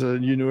says,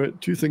 you know it,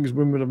 2 things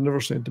women have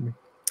never said to me.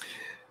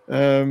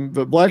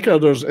 But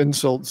Blackadder's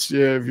insults,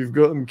 yeah, if you've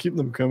got them, keep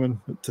them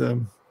coming. But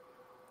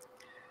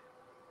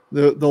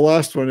the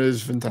last one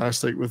is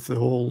fantastic with the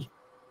whole,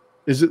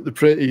 is it the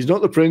prince? He's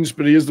not the prince,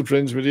 but he is the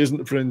prince, but he isn't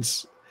the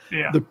prince.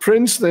 Yeah. The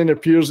prince then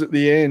appears at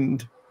the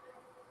end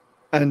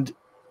and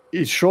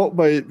he's shot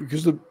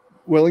because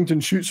Wellington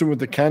shoots him with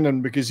the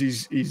cannon because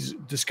he's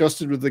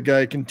disgusted with the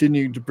guy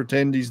continuing to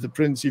pretend he's the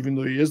prince, even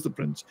though he is the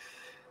prince.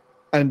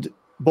 And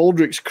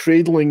Baldric's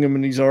cradling him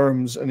in his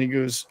arms, and he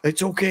goes,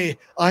 it's okay,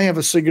 I have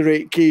a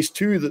cigarette case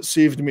too that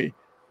saved me.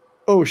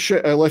 Oh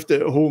shit, I left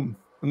it at home.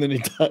 And then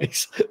he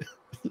dies.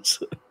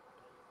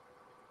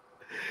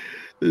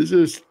 It's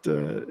just,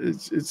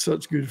 it's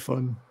such good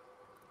fun.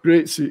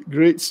 Great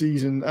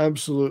season,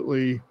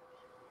 absolutely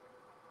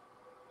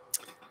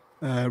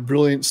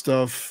brilliant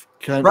stuff.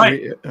 Can't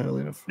wait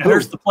early enough. Now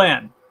here's the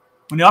plan.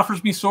 When he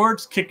offers me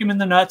swords, kick him in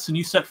the nuts, and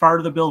you set fire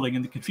to the building,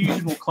 and the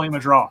confusion will claim a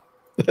draw.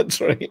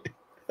 That's right.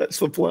 That's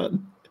the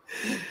plan.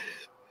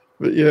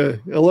 But yeah,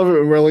 I love it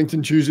when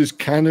Wellington chooses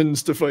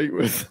cannons to fight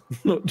with,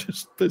 not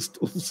just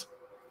pistols.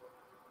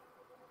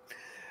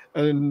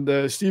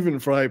 And Stephen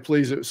Fry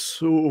plays it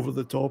so over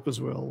the top as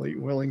well. Like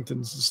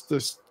Wellington's just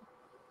this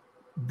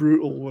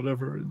brutal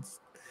whatever. It's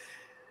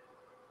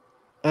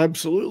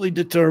absolutely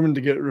determined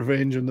to get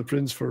revenge on the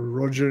prince for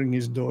rogering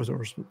his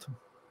daughters.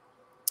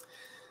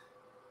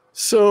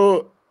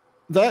 So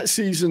that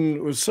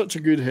season was such a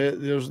good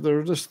hit. They're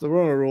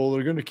on a roll.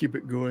 They're going to keep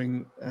it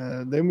going.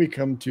 Then we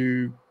come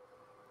to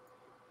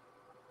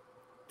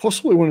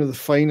possibly one of the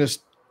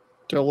finest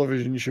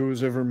television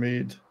shows ever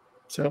made.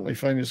 Certainly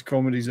finest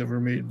comedies ever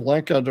made.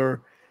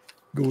 Blackadder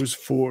goes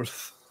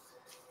forth.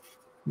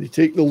 They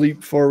take the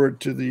leap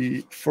forward to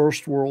the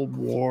First World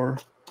War.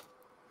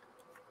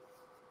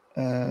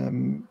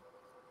 And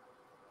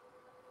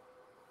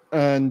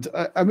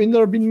I mean,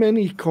 there have been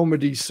many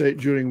comedies set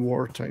during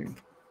wartime.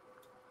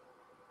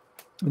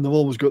 And they've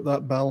always got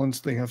that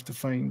balance they have to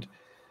find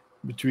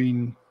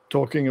between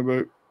talking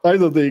about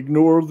either they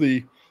ignore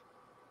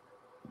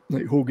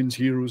like Hogan's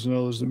Heroes and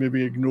others, they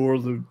maybe ignore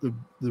the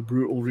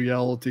brutal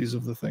realities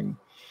of the thing.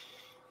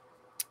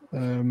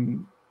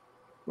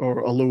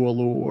 Or Allo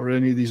Allo or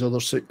any of these other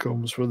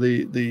sitcoms where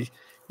they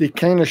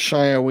kind of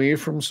shy away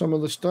from some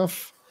of the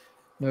stuff.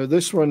 Now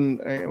this one,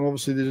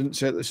 obviously they didn't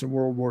set this in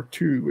World War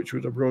II, which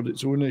would have brought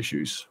its own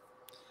issues.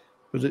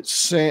 But it's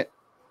set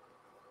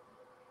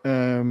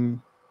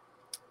in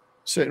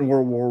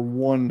World War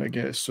One, I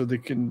guess, so they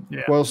can,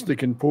 whilst they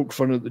can poke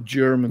fun at the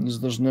Germans,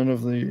 there's none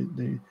of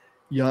the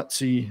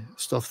Yahtzee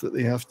stuff that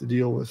they have to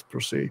deal with per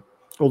se.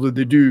 Although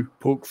they do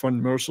poke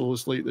fun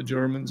mercilessly at the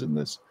Germans in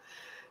this.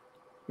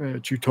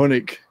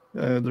 Teutonic,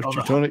 there's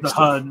Teutonic the stuff.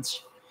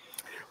 Huns.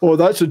 Oh,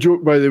 that's a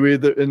joke, by the way,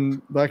 that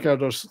in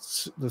Blackadder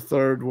the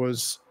Third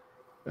was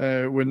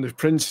when the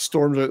prince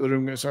storms out the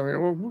room and says,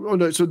 oh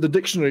no, so the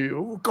dictionary,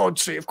 oh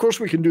God's sake, of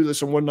course we can do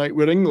this in one night,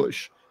 we're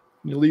English.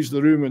 And he leaves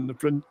the room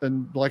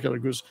and Blackadder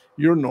goes,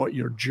 you're not,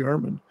 you're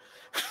German.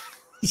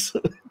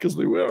 Because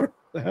they were,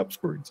 the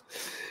Habsburgs.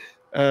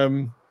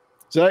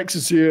 Zach's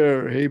is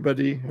here. Hey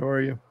buddy, how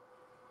are you?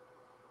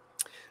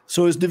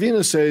 So as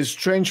Davina says,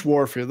 trench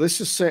warfare. This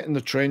is set in the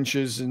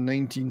trenches in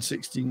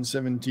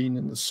 1916-17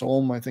 in the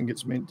Somme, I think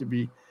it's meant to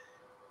be.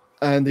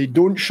 And they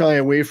don't shy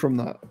away from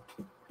that.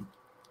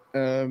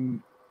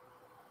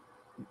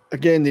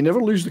 Again, they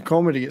never lose the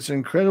comedy. It's an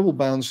incredible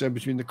balance there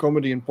between the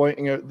comedy and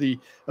pointing out the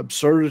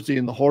absurdity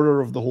and the horror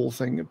of the whole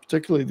thing, and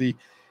particularly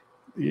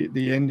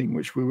the ending,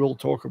 which we will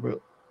talk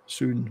about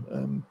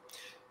soon.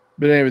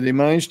 But anyway, they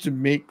managed to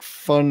make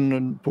fun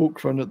and poke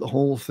fun at the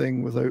whole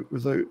thing without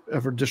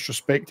ever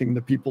disrespecting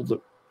the people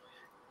that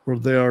were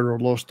there or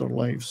lost their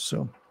lives.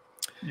 So,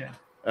 yeah.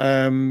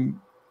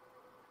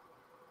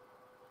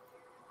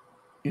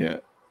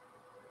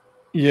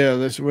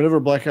 This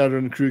whenever Blackadder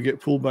and the crew get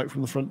pulled back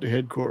from the front to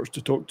headquarters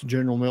to talk to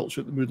General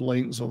Melcher at the mood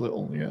lightens a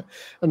little. Yeah,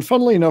 and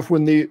funnily enough,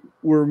 when they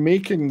were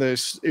making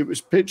this, it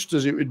was pitched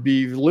as it would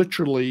be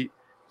literally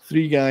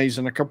 3 guys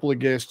and a couple of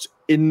guests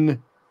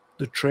in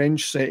the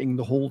trench setting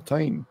the whole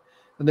time.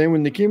 And then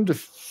when they came to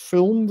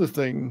film the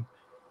thing,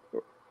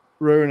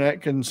 Rowan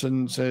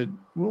Atkinson said,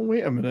 well,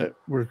 wait a minute,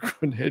 we're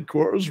in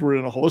headquarters, we're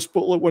in a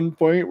hospital at one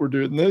point, we're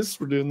doing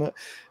this, we're doing that.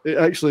 It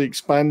actually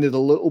expanded a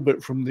little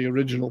bit from the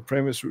original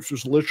premise, which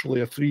was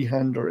literally a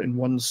 3-hander in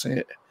one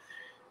set.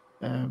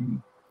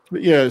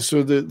 But yeah, so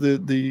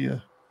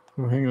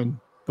oh, hang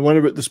on. The one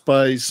about the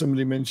spies,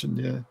 somebody mentioned,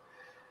 yeah.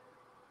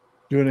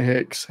 Doing a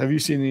hex. Have you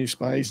seen any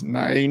spies?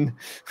 9.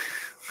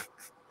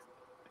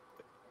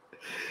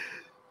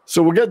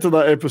 So we'll get to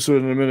that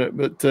episode in a minute,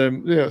 but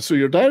yeah. So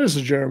your dad is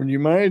a German. You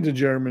married a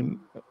German.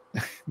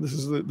 This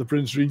is the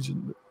Prince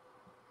Regent.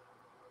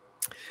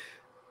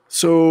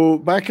 So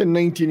back in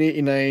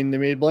 1989, they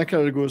made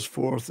Blackadder Goes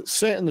Forth. It's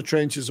set in the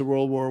trenches of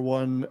World War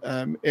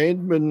I.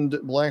 Edmund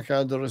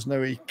Blackadder is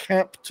now a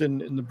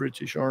captain in the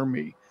British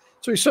Army.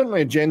 So he's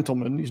certainly a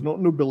gentleman. He's not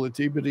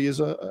nobility, but he is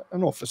an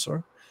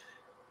officer.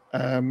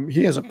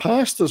 He has a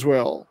past as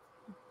well,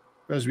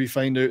 as we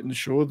find out in the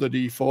show, that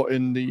he fought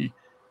in the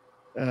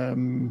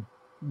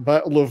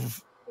Battle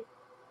of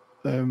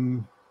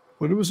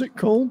what was it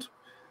called?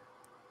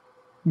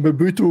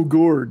 Mabuto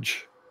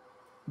Gorge.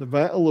 The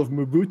Battle of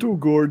Mabuto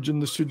Gorge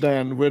in the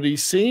Sudan, where he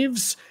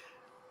saves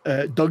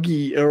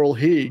Dougie Earl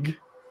Haig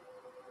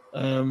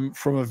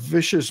from a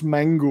vicious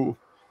mango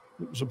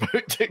that was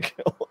about to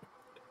kill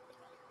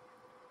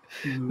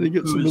him. They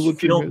get some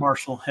military Field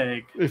Marshal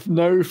Haig. If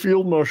now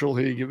Field Marshal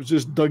Haig, it was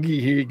just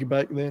Dougie Haig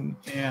back then.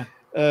 Yeah.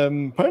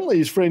 Apparently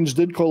his friends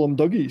did call him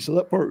Dougie, so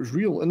that part was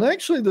real. And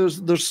actually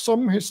there's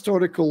some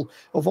historical,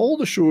 of all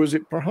the shows,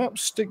 it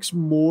perhaps sticks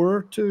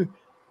more to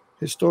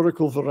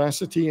historical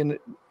veracity in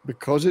it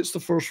because it's the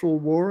First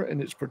World War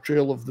and its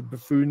portrayal of the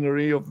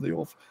buffoonery of the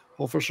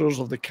officers,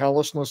 of the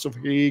callousness of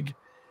Haig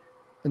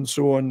and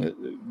so on.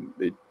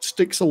 It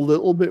sticks a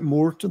little bit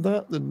more to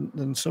that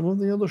than some of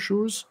the other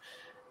shows.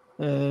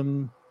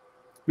 But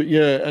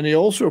yeah, and he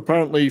also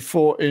apparently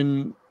fought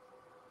in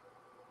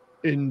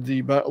the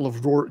Battle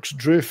of Rorke's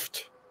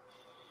Drift,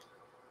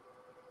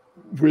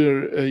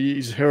 where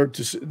he's heard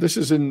to. This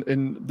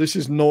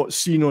is not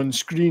seen on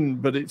screen,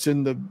 but it's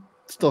in the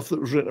stuff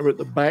that was written about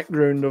the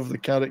background of the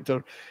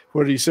character,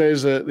 where he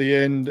says at the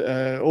end,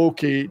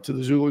 "Okay," to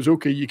the Zulus,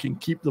 "Okay, you can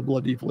keep the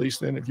bloody place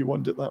then if you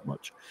want it that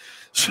much."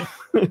 So,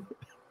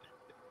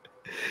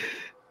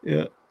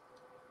 yeah.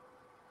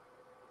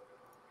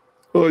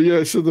 Oh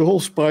yeah, so the whole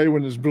spy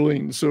one is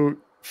brilliant. So,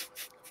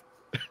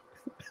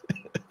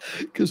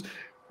 because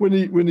when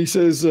he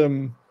says,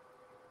 when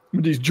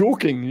he's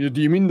joking,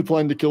 do you mean the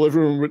plan to kill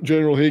everyone with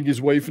General Haig,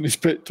 his wife, and his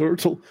pet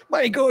turtle?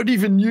 My God,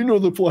 even you know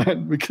the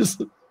plan, because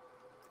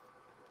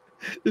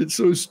it's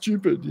so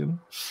stupid, you know.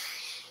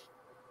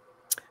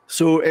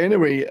 So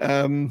anyway,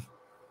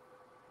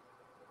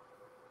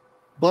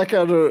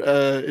 Blackadder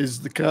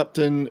is the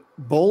captain.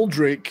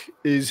 Baldric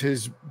is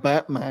his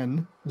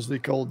Batman, as they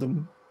called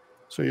him.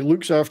 So he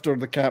looks after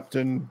the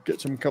captain,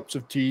 gets him cups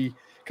of tea,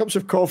 cups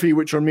of coffee,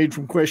 which are made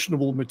from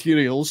questionable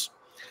materials,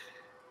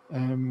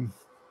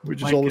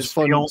 which is always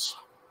fun. Feels.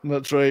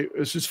 That's right.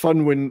 It's just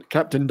fun when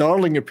Captain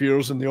Darling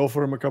appears and they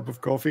offer him a cup of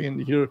coffee and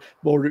you hear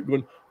Baldric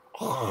going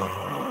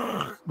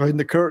behind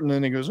the curtain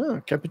and he goes,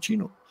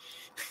 cappuccino.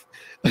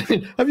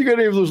 Have you got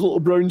any of those little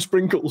brown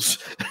sprinkles?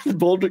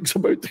 Baldric's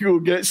about to go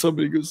get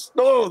somebody. He goes,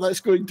 no, that's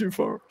going too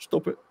far.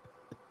 Stop it.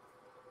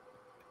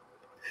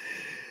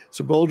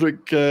 So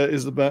Baldric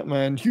is the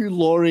Batman. Hugh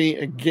Laurie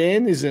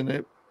again is in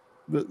it,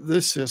 but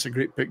this is a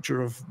great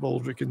picture of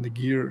Baldric in the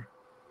gear,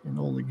 in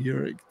all the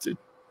gear.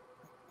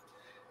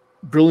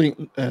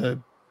 Brilliant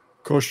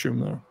costume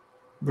there.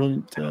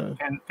 Brilliant.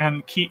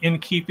 In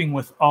keeping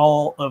with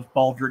all of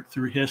Baldric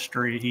through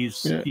history,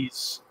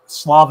 he's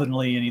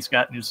slovenly and he's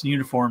got his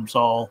uniforms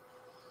all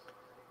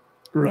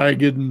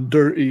ragged and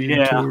dirty. Yeah.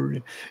 And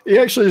torn. He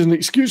actually has an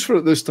excuse for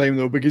it this time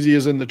though, because he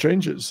is in the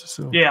trenches.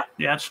 So yeah,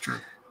 that's true.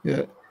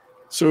 Yeah.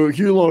 So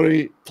Hugh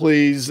Laurie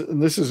plays,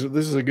 and this is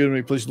a good one.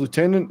 He plays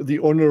Lieutenant the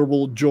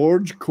Honourable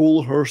George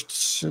Colehurst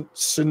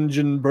St.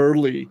 John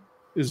Burley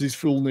is his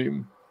full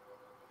name.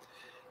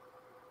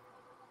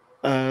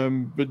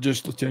 But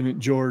just Lieutenant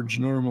George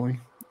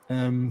normally.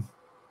 And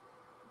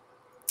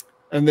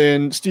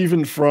then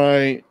Stephen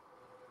Fry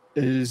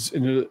is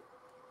in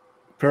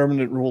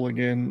permanent role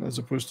again, as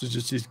opposed to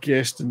just his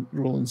guest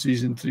role in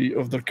season 3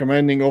 of their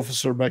commanding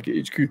officer back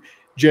at HQ,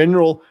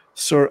 General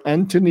Sir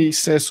Anthony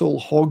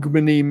Cecil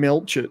Hogmanay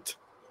Melchett.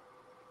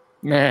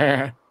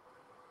 Nah.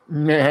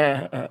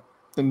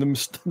 And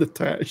the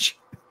tash.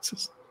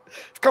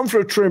 I've come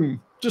for a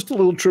trim. Just a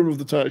little trim of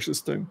the tash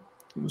this time.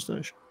 The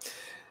moustache.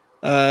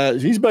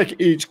 He's back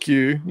at HQ.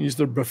 He's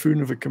their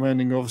buffoon of a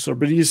commanding officer,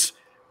 but he's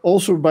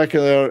also back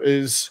there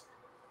is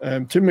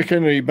Tim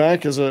McInnery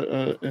back as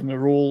a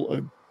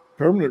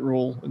permanent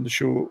role in the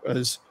show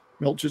as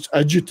Melchett's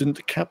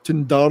adjutant,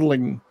 Captain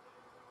Darling,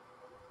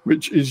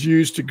 which is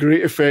used to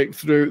great effect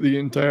throughout the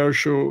entire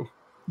show.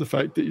 The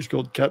fact that he's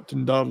called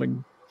Captain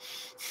Darling.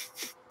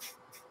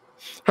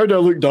 How do I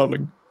look,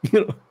 darling?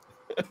 You know.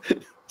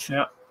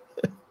 Yeah.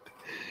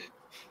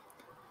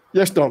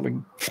 Yes,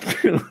 darling.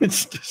 You know,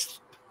 it's just.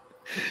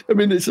 I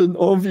mean, it's an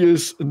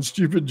obvious and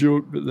stupid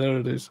joke, but there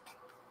it is.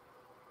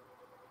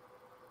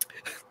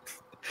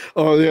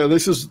 Oh yeah,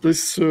 this.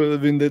 I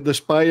mean, the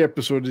spy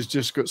episode has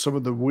just got some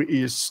of the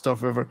wittiest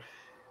stuff ever.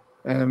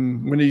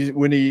 When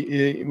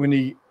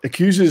he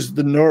accuses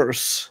the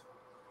Nurse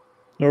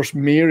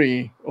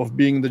Mary, of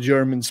being the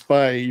German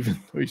spy, even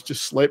though he's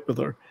just slept with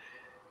her.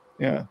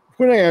 Yeah.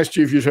 When I asked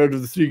you if you'd heard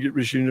of the 3 great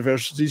British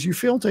universities, you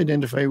failed to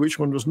identify which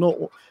was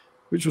not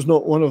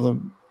one of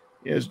them.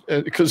 Yes,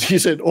 because he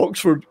said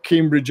Oxford,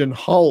 Cambridge, and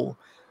Hull,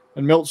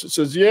 and Melchett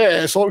says,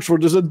 "Yes,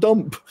 Oxford is a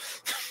dump."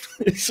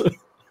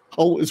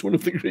 Hull is one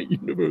of the great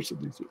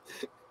universities.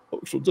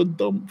 Oxford's a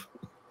dump.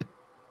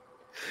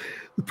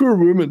 The poor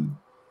woman,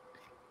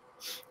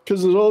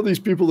 because there's all these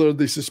people there.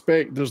 They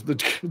suspect there's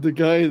the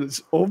guy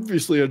that's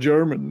obviously a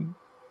German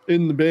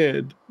in the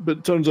bed, but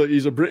it turns out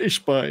he's a British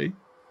spy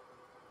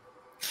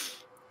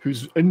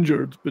who's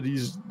injured, but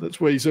that's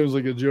why he sounds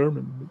like a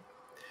German.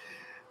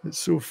 It's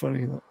so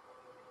funny that.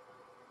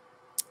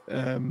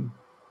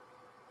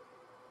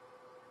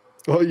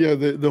 Oh yeah,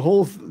 the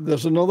whole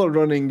there's another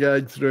running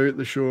gag throughout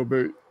the show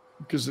about,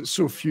 because it's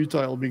so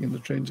futile being in the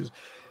trenches.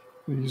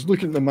 And he's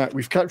looking at the map.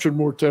 We've captured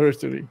more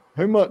territory.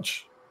 How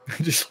much?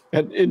 Just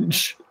an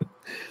inch.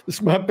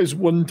 This map is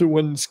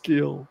 1-to-1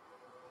 scale.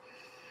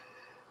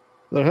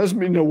 There hasn't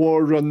been a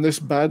war run this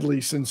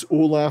badly since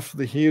Olaf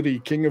the Hairy,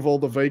 king of all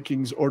the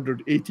Vikings,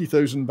 ordered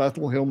 80,000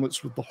 battle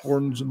helmets with the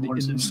horns on the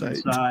inside.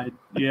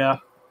 Yeah.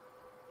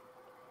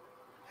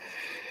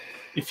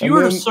 If you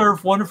were to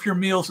serve one of your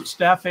meals at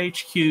Staff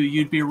HQ,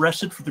 you'd be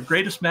arrested for the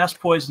greatest mass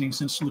poisoning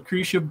since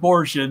Lucretia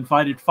Borgia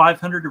invited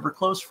 500 of her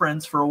close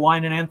friends for a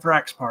wine and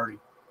anthrax party.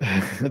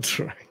 That's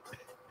right.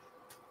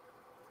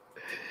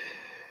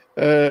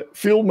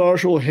 Field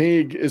Marshal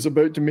Haig is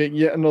about to make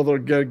yet another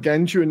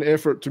gargantuan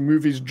effort to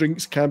move his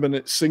drinks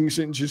cabinet 6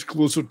 inches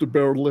closer to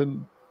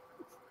Berlin.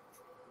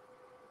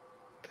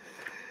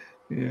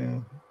 Yeah.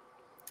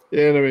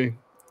 Anyway,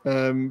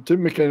 Tim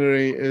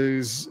McInnery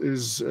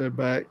is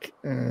back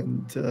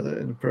and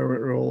in a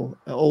permanent role.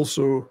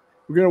 Also,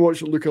 we're going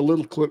to look a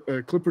little clip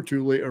or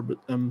two later, but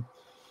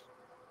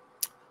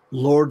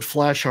Lord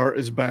Flashheart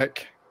is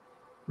back.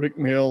 Rick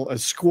Mail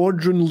as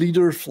Squadron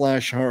Leader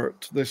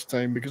Flashheart this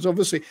time, because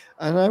obviously,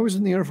 and I was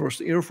in the Air Force.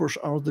 The Air Force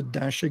are the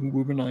dashing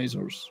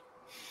womanizers.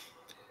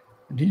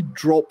 And he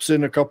drops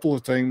in a couple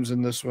of times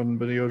in this one,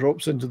 but he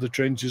drops into the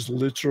trenches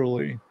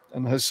literally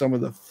and has some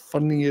of the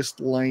funniest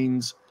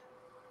lines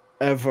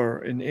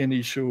ever in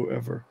any show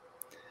ever.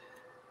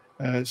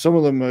 Some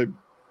of them,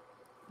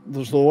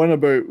 there's the one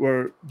about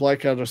where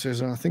Blackadder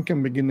says, "I think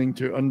I'm beginning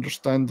to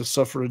understand the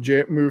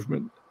suffragette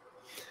movement."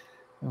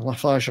 And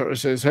Flashheart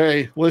says,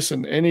 "Hey,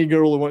 listen, any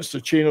girl who wants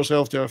to chain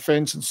herself to a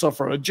fence and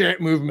suffer a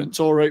jet movement's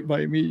all right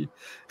by me."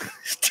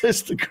 It's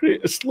just the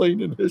greatest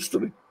line in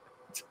history.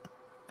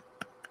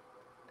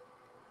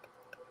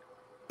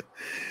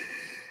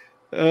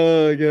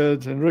 Oh,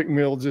 God. And Rick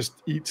Mail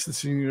just eats the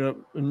scenery up.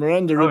 And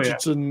Miranda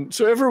Richardson. Yeah.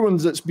 So everyone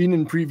that's been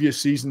in previous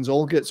seasons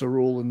all gets a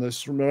role in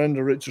this.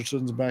 Miranda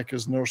Richardson's back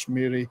as Nurse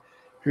Mary,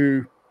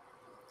 who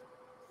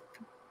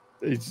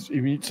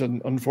he meets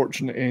an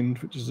unfortunate end,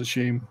 which is a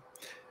shame.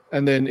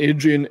 And then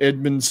Adrian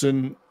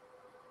Edmondson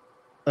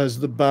as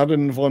the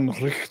Baron von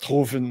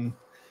Richthofen,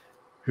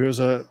 who has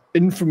an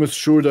infamous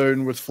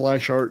showdown with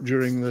Flashheart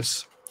during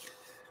this.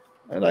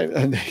 And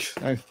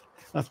I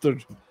after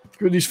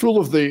he's full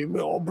of the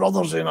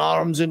brothers in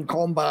arms in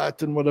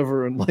combat and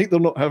whatever, and like they're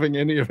not having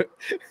any of it.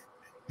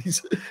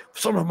 He's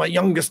some of my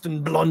youngest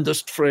and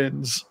blondest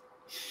friends.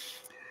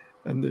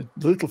 And the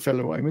little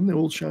fellow, I'm in the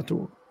old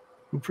chateau.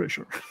 No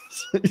pressure.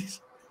 This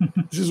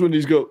is when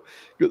he's got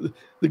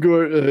they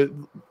go out.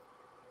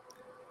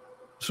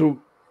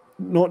 So,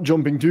 not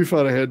jumping too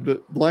far ahead,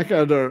 but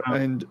Blackadder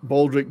and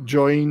Baldric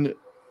join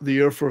the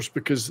Air Force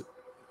because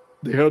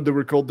they heard they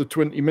were called the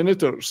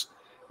 20-minuters,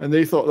 and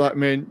they thought that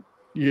meant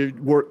you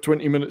work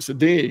 20 minutes a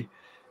day.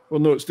 Well,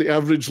 no, it's the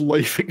average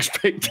life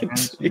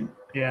expectancy.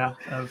 Yeah,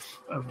 of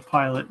a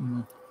pilot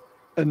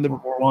in the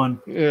World War I.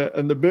 Yeah,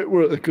 and the bit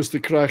where, because they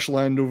crash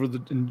land over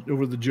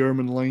the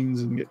German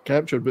lines and get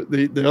captured, but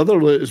the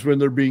other is when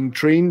they're being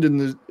trained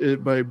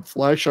by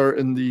Flashheart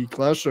in the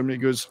classroom. He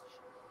goes,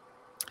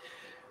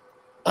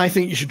 "I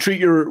think you should treat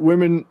your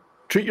women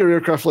treat your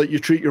aircraft like you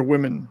treat your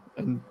women.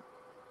 And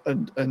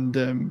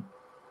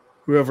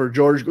whoever,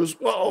 George goes,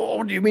 well,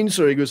 what do you mean,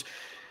 sir? He goes,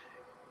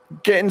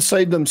 get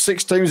inside them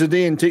 6 times a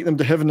day and take them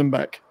to heaven and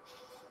back.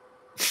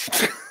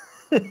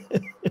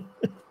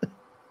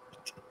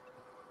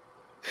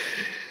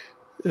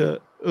 Yeah.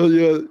 Oh,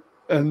 yeah.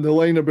 And the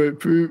line about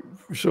poo.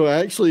 So I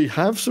actually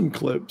have some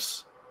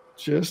clips,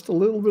 just a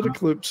little bit of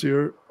clips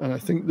here. And I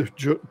think the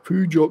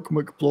Poo Jock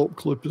McPlop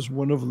clip is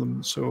one of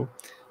them. So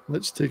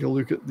let's take a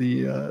look at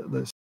the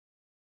this.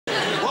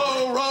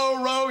 Row,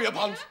 row, row your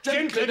punt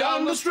gently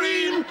down the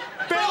stream.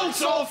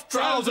 Belts off,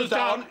 trousers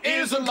down,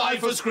 isn't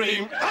life a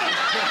scream?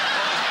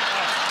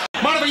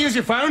 Mind if I use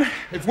your phone?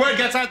 If word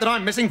gets out that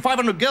I'm missing,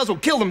 500 girls will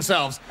kill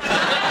themselves.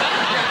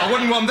 I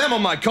wouldn't want them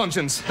on my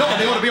conscience. Not that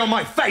they ought to be on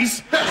my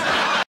face.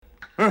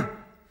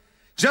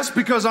 Just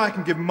because I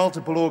can give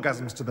multiple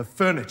orgasms to the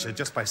furniture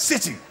just by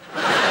sitting.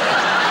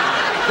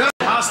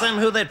 Ask them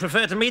who they'd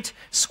prefer to meet,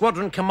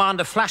 Squadron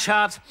Commander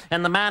Flashheart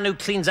and the man who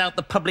cleans out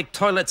the public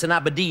toilets in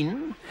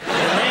Aberdeen.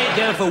 And they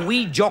go for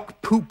Wee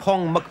Jock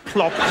Poopong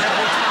McPlop.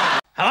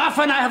 How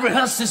often I have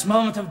rehearsed this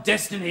moment of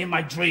destiny in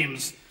my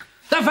dreams.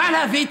 The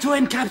Vala V to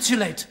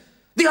encapsulate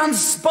the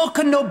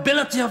unspoken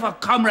nobility of our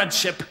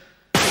comradeship.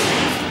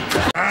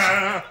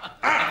 How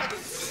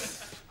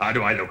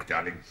do I look,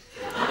 darling?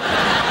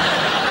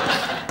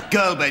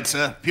 Girl bait,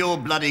 sir. Pure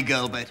bloody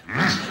girl bait.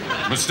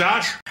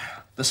 Moustache?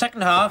 The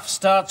second half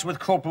starts with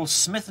Corporal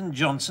Smith and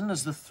Johnson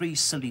as the 3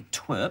 silly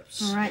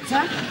twerps. All right,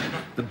 sir.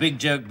 The big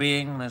joke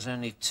being there's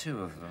only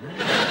 2 of them.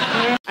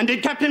 And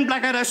did Captain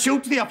Blackadder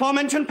shoot the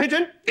aforementioned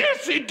pigeon?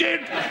 Yes, he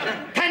did.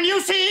 Can you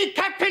see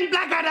Captain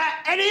Blackadder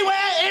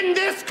anywhere in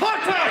this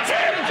courtroom? That's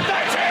him!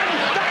 That's him!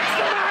 That's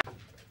the man!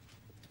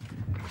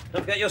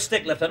 Don't forget your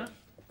stick, Lieutenant.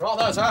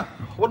 Right, sir.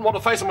 Wouldn't want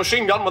to face a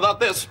machine gun without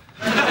this.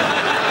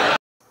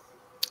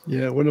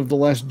 Yeah, one of the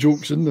last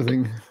jokes in the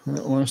thing.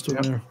 That last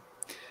one there.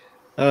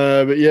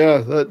 But yeah,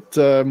 that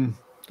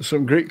there's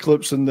some great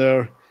clips in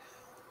there.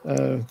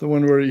 The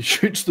one where he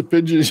shoots the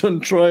pigeon, he's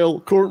on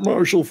trial,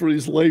 court-martial for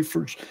his life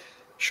for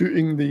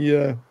shooting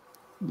the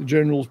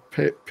general's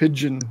pet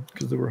pigeon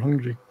because they were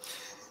hungry.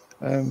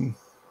 And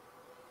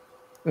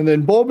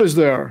then Bob is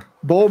there.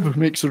 Bob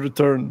makes a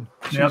return.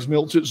 She's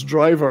Milchit's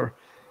driver,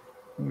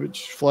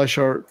 which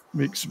Flashheart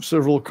makes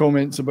several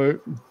comments about.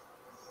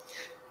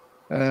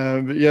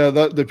 But yeah,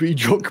 the Wee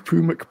Jock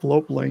Poo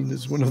McPlop line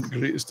is one of the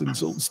greatest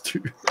insults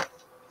too.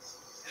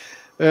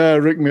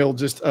 Rick Mail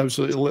just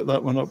absolutely lit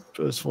that one up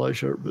as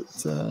Flashheart. But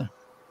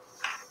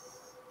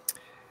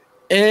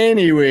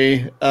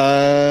anyway,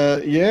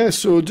 yeah,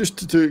 so just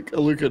to take a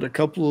look at a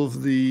couple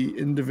of the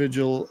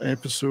individual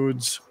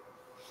episodes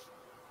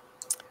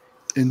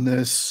in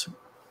this,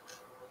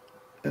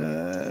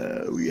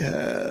 we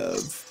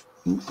have,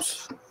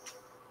 oops,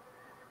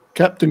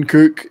 Captain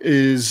Cook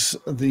is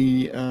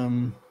the,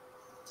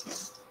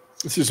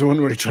 this is the one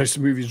where he tries to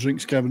move his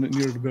drinks cabinet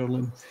near to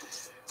Berlin.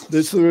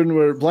 This is the one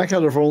where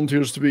Blackadder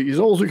volunteers to be, he's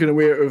always looking at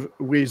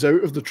ways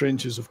out of the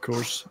trenches, of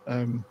course.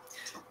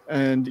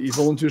 And he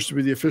volunteers to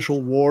be the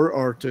official war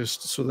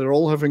artist. So they're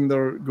all having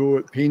their go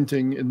at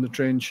painting in the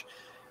trench.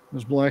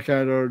 There's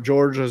Blackadder,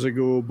 George has a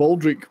go.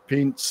 Baldric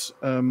paints,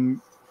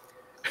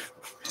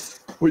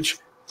 which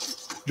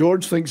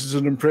George thinks is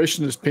an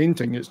impressionist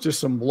painting. It's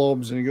just some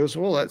blobs. And he goes,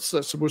 well, that's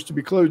supposed to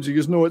be clouds. He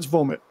goes, no, it's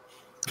vomit.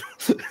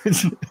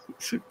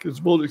 Because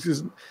Baldric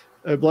says,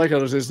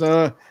 Blackadder says,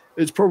 nah,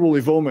 it's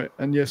probably vomit.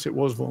 And yes, it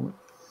was vomit.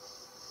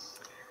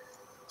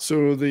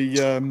 So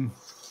the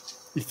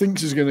he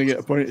thinks he's going to get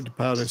appointed to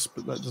Paris,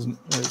 but that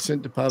doesn't.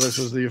 Sent to Paris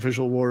as the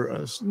official war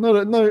artist.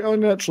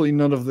 Naturally,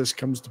 none of this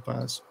comes to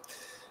pass.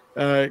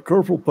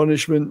 Corporal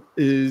punishment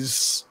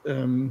is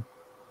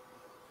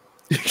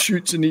he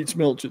shoots and eats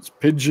Milchit's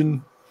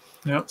pigeon.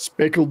 Yep.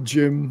 Speckled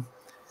Jim.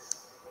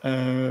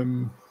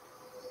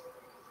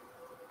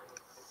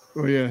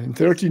 Oh yeah, in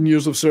 13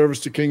 years of service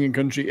to king and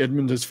country,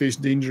 Edmund has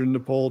faced danger in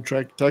Nepal,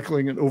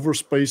 tackling an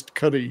overspiced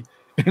curry.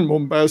 In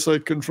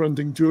Mombasa,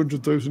 confronting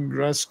 200,000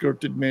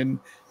 grass-skirted men,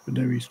 but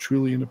now he's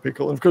truly in a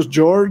pickle. And of course,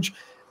 George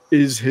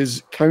is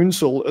his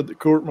counsel at the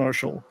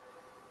court-martial.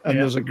 And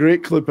there's a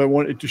great clip I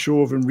wanted to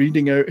show of him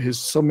reading out his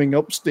summing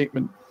up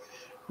statement,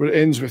 where it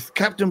ends with,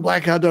 Captain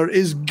Blackadder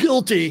is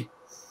guilty.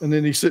 And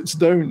then he sits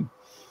down.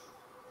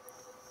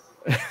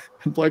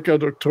 And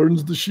Blackadder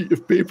turns the sheet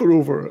of paper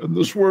over, and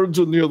there's words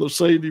on the other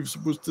side he was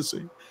supposed to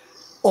say,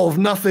 of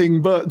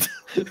nothing but.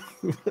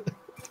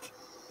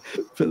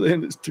 But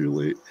then it's too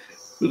late.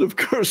 But of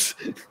course,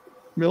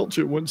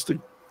 Melchett wants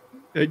to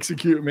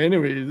execute him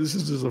anyway. This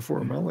is just a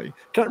formality.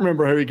 Can't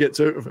remember how he gets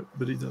out of it,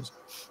 but he does.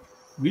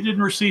 We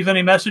didn't receive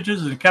any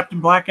messages, and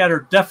Captain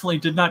Blackadder definitely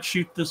did not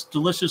shoot this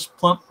delicious,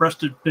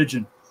 plump-breasted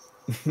pigeon.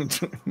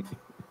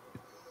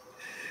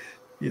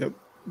 Yep.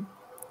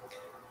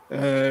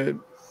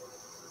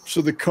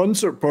 So the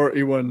concert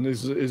party one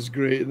is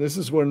great. And this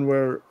is one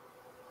where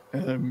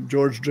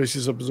George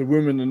dresses up as a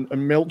woman, and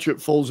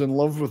Melchett falls in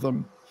love with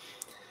him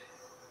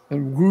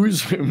and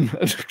woos him.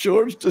 And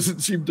George doesn't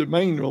seem to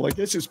mind. Well, I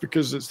guess it's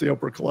because it's the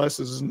upper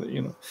classes, isn't it?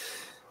 You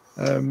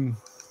know.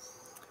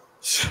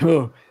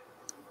 So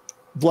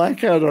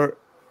Blackadder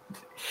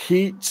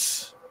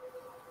hates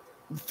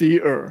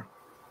theatre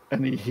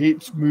and he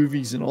hates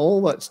movies and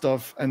all that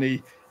stuff,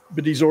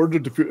 but he's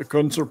ordered to put a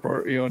concert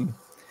party on.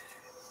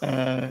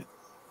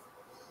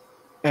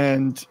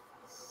 And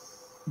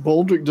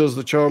Baldric does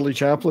the Charlie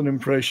Chaplin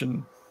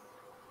impression,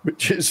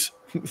 which is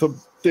the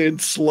dead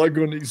slug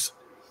on his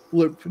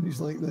lip, and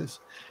he's like this.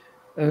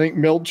 I think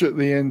Melch at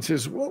the end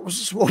says, what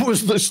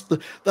was this?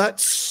 That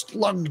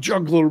slug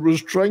juggler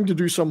was trying to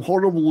do some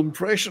horrible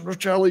impression of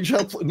Charlie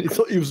Chaplin. He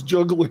thought he was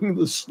juggling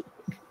the slug.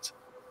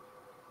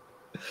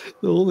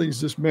 The whole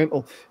thing's just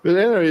mental. But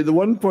anyway, at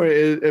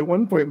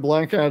one point,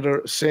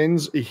 Blackadder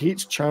he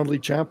hates Charlie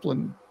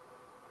Chaplin,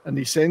 and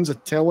he sends a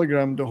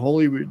telegram to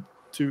Hollywood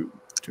to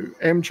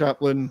M.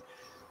 Chaplin,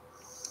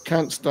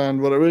 can't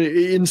stand whatever.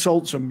 He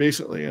insults him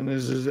basically, and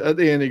at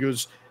the end he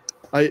goes,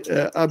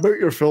 about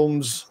your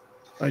films,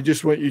 I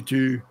just want you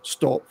to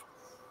stop,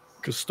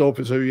 because stop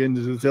is how he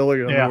ended the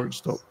telegram. Yeah. The word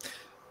stop.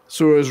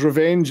 So as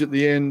revenge, at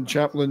the end,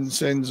 Chaplin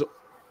sends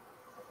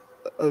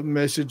a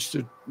message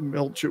to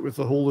Melchett with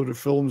a whole load of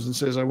films and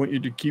says, I want you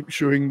to keep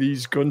showing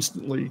these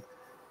constantly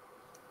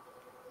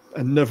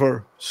and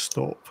never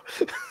stop.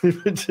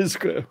 Which is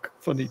quite a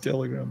funny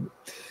telegram.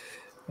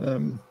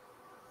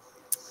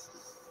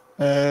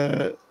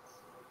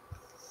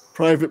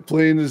 Private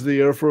Plane is the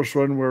Air Force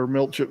one where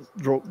Melchett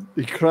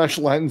he crash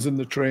lands in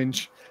the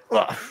trench.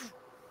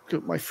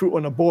 Got my foot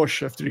on a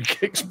Bosch after he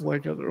kicks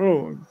Blackadder.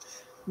 Oh,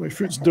 my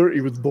foot's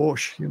dirty with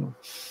Bosch, you know.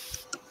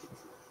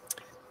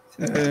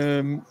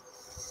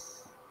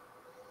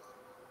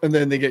 And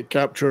then they get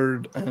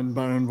captured, and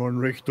Baron von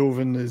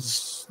Richthofen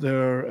is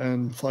there,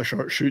 and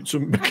Flashheart shoots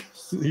him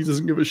because he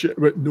doesn't give a shit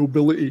about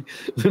nobility,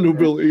 the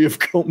nobility of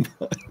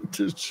combat.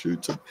 Just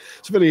shoots him.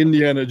 It's a very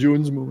Indiana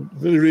Jones moment,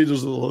 very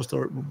Raiders of the Lost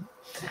Ark moment.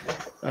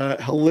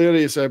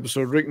 Hilarious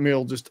episode. Rick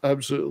Mail just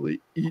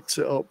absolutely eats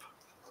it up.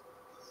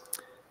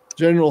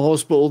 General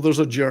Hospital, there's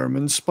a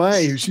German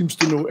spy who seems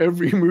to know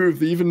every move.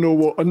 They even know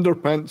what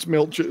underpants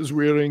Melchett is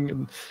wearing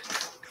and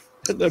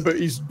about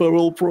his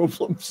bowel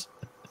problems.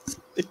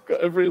 They've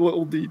got every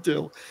little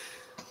detail.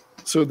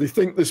 So they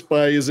think the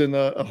spy is in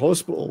a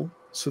hospital.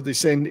 So they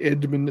send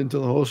Edmund into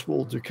the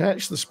hospital to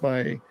catch the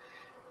spy.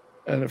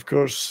 And of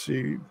course,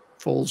 he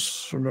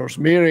falls for Nurse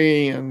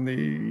Mary, and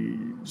they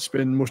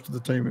spend most of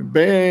the time in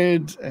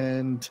bed.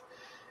 And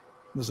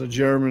there's a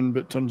German,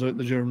 but turns out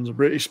the German's a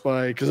British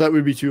spy, because that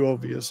would be too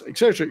obvious,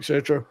 etc.,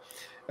 etc.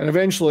 And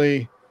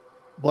eventually,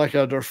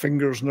 Blackadder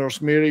fingers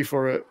Nurse Mary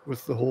for it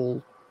with the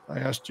whole, I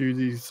asked you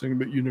the thing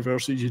about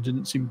universities you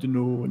didn't seem to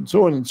know, and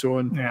so on and so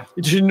on. Yeah.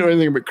 You didn't know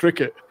anything about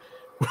cricket.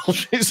 Well,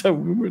 she's a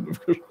woman,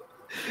 of course.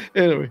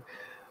 Anyway,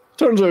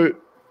 turns out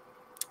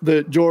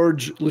that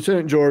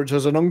Lieutenant George,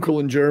 has an uncle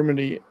in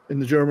Germany, in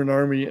the German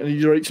army, and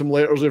he writes him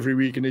letters every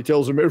week, and he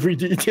tells him every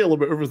detail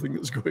about everything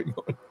that's going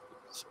on.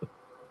 So,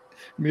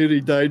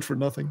 Mary died for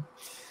nothing.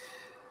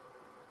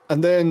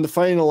 And then the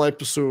final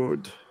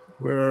episode,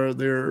 where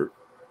they're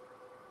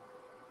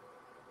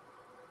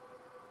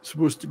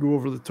supposed to go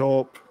over the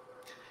top.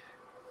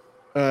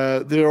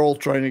 They're all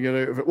trying to get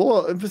out of it.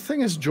 Well, the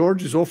thing is,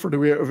 George is offered a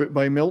way out of it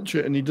by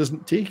Melchett, and he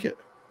doesn't take it.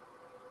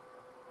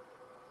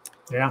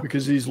 Yeah.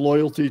 Because his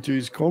loyalty to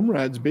his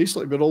comrades,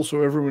 basically, but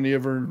also everyone he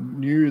ever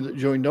knew that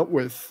joined up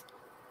with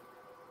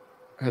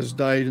has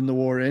died in the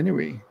war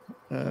anyway.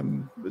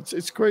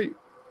 It's quite...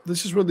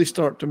 This is where they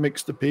start to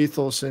mix the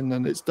pathos in,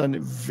 and it's done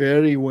it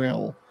very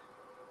well.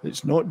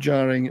 It's not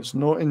jarring. It's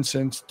not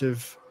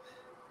insensitive.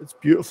 It's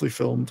beautifully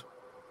filmed.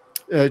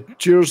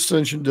 Cheers,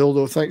 Sentient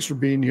Dildo. Thanks for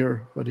being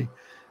here, buddy.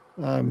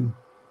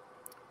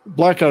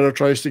 Blackadder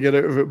tries to get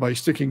out of it by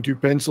sticking two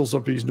pencils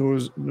up his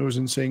nose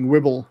and saying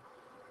 "wibble,"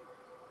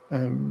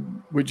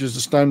 which is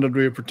the standard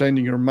way of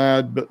pretending you're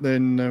mad. But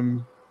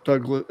then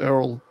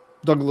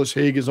Douglas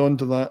Haig is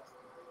onto that.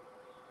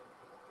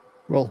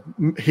 Well,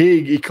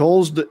 Haig, he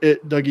calls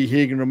it Dougie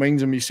Haig and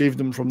reminds him he saved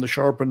him from the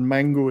sharpened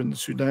mango in the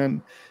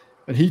Sudan,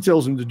 and he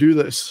tells him to do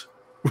this,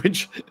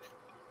 which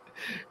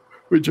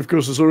of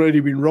course has already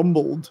been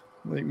rumbled.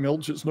 Like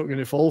Melchett's not going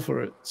to fall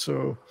for it.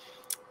 So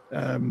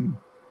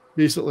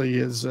basically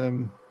his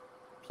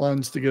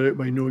plans to get out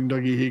by knowing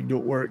Dougie Haig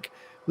don't work.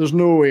 There's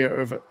no way out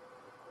of it.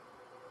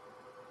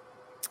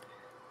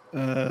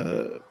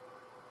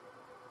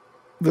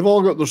 They've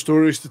all got their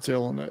stories to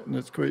tell on it, and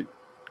it's quite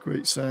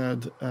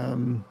sad.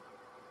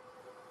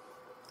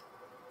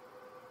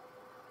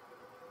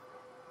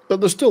 But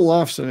there's still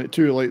laughs in it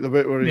too, like the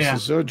bit where he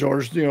says, "Oh,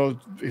 George, I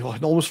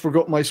almost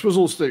forgot my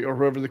swizzle stick," or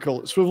whatever they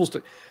call it, swivel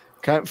stick.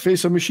 Can't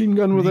face a machine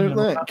gun without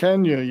that,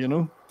 can you?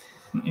 Yep.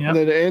 And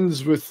then it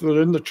ends with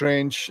they're in the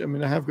trench. I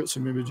mean, I have got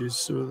some images,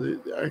 so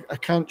I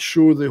can't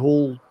show the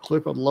whole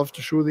clip. I'd love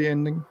to show the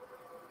ending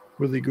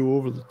where they go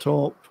over the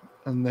top,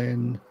 and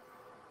then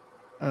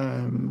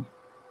the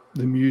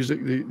music.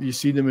 You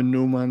see them in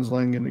no man's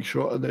land getting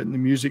shot at it, and the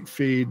music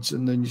fades,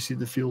 and then you see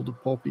the field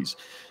of poppies.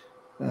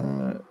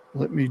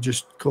 Let me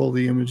just call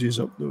the images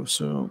up though.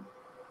 So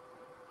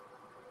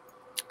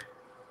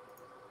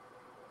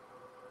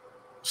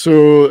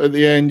at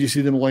the end, you see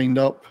them lined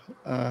up.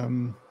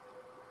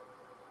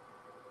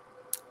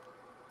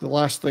 the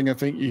last thing I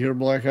think you hear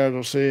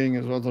Blackadder saying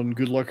is, other than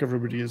good luck,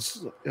 everybody,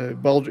 is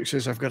Baldric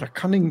says, I've got a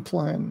cunning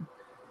plan.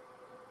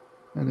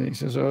 And he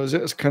says, oh, is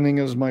it as cunning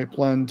as my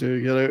plan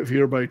to get out of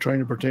here by trying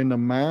to pretend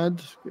I'm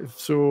mad? If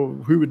so,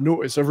 who would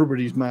notice?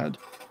 Everybody's mad.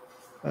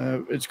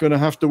 It's going to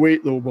have to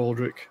wait, though,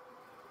 Baldric,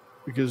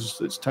 because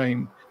it's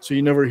time. So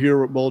you never hear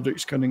what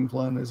Baldric's cunning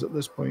plan is at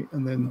this point.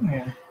 And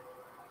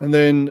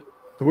then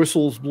the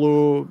whistles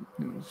blow.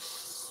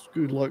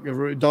 Good luck,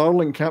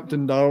 everybody.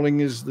 Captain Darling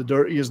is the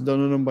dirtiest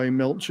done on him by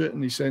Melchett,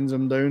 and he sends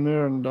him down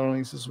there. And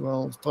Darling says,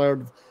 well, he's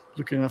tired of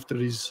looking after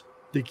his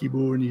dicky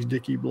bow and his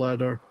dicky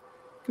bladder.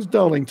 Because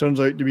Darling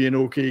turns out to be an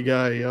okay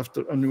guy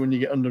and when you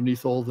get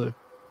underneath all the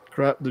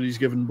crap that he's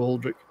given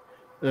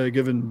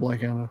given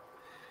Blackadder.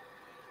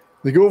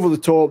 They go over the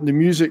top. The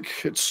music,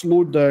 it's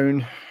slowed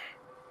down.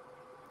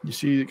 You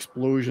see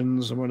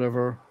explosions and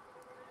whatever.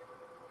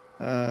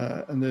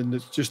 And then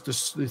it's just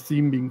the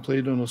theme being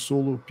played on a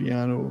solo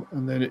piano,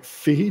 and then it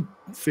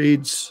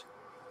fades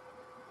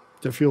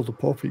to Field of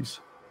Poppies.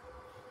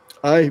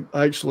 I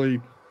actually,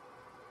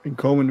 in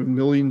common with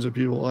millions of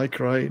people, I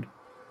cried.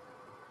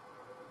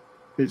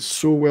 It's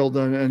so well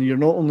done, and you're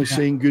not only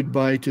saying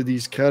goodbye to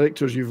these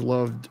characters you've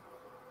loved,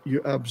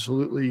 you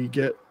absolutely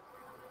get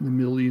the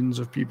millions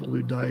of people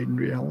who died in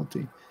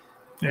reality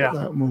at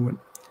that moment.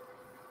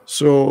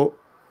 So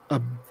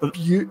a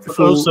beautiful...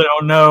 For those that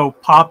don't know,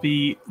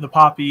 the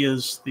poppy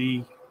is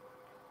the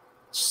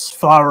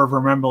flower of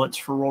remembrance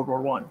for World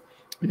War One.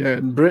 Yeah,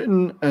 in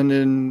Britain and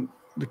in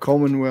the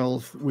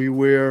Commonwealth, we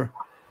wear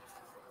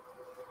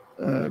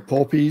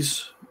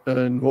poppies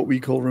on what we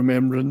call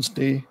Remembrance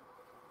Day,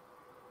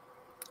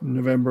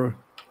 November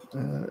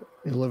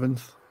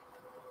 12th,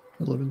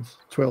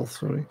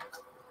 sorry.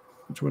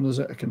 Which one is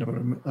it? I can't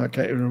even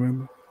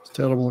remember. It's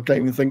terrible. I can't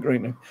even think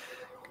right now.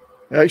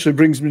 It actually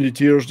brings me to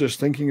tears just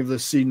thinking of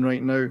this scene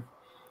right now.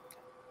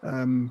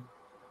 And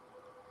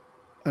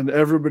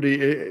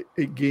everybody,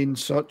 it gained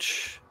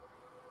such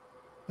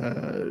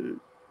the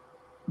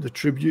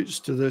tributes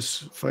to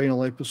this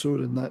final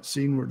episode and that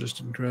scene were just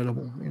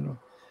incredible, you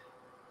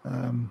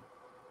know.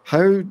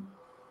 How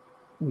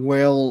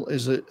well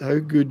is it, how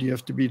good do you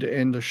have to be to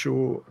end a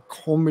show, a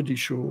comedy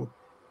show,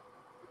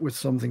 with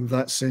something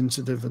that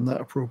sensitive and that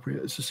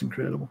appropriate? It's just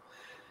incredible.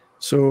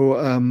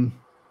 So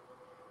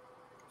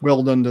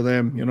well done to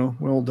them, you know,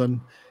 well done.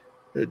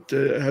 It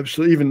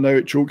absolutely, even now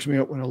it chokes me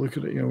up when I look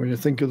at it, you know, when you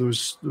think of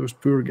those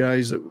poor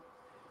guys that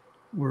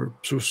were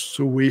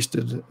so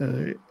wasted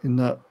in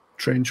that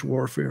trench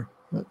warfare.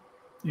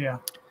 Yeah.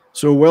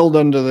 So well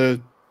done to the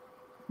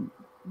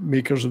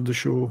makers of the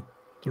show,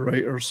 the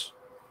writers,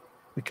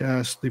 the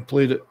cast. They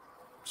played it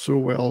so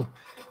well.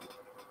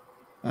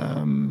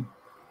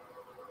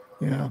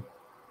 Yeah,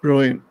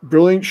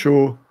 brilliant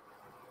show.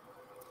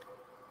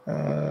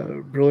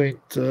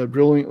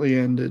 Brilliantly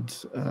ended,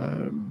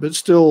 but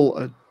still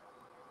a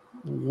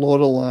lot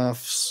of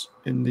laughs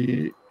in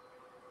the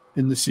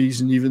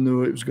season, even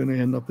though it was going to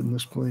end up in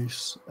this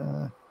place.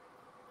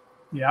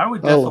 Yeah, I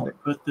would definitely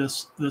put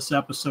this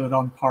episode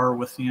on par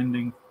with the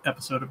ending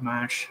episode of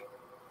MASH.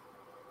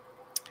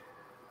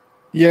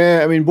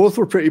 Yeah, I mean, both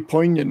were pretty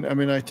poignant. I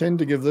mean, I tend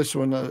to give this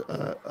one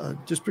a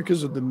just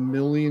because of the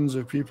millions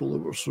of people that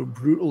were so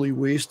brutally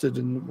wasted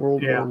in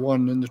World War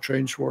One in the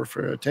trench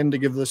warfare. I tend to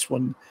give this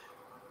one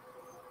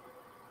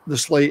the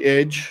slight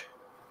edge.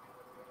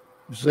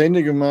 The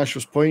ending of MASH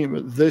was poignant,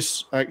 but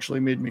this actually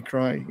made me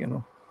cry, you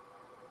know.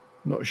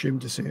 I'm not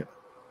ashamed to say it.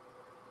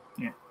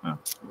 Yeah, well,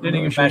 the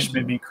ending of MASH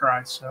made me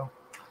cry, so.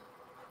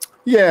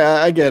 Yeah,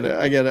 I get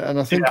it. And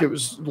I think it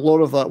was, a lot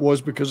of that was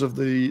because of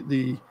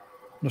the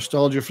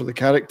nostalgia for the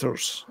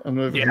characters and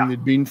everything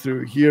they'd been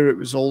through. Here it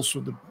was also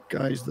the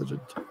guys that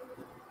had,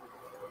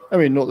 I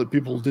mean, not that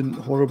people didn't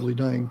horribly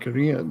die in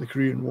Korea, in the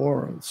Korean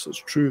War. It's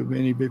true.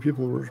 Many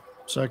people were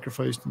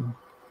sacrificed and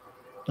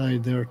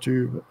died there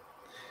too.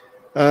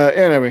 But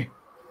anyway,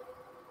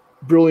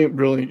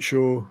 brilliant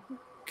show.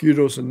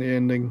 Kudos in the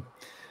ending.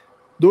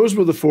 Those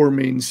were the 4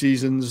 main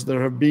seasons.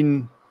 There have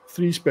been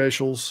 3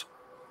 specials.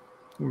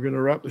 We're going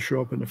to wrap the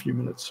show up in a few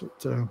minutes.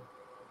 But,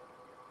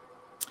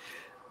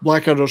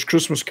 Blackadder's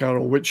Christmas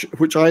Carol,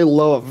 which I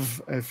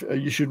love. If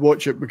you should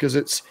watch it, because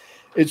it's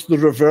the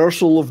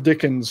reversal of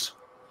Dickens.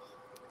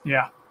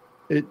 Yeah,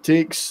 it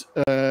takes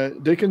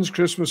Dickens'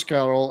 Christmas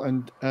Carol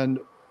and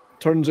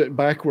turns it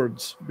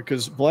backwards,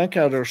 because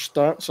Blackadder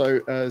starts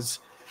out as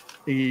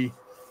a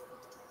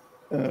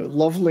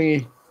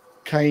lovely,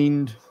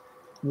 kind,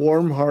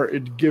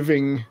 warm-hearted,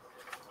 giving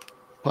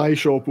pie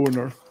shop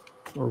owner,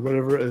 or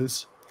whatever it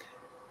is,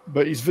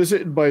 but he's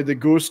visited by the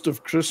ghost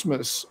of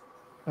Christmas.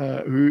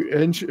 Who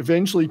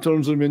eventually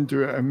turns him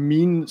into a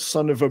mean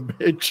son of a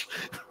bitch,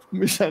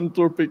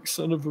 misanthropic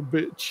son of a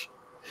bitch.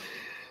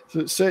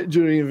 So it's set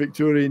during the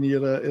Victorian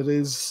era. It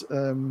is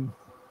the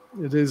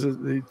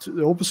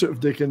opposite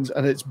of Dickens,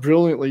 and it's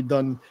brilliantly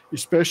done,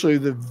 especially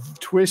the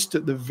twist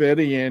at the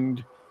very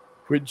end,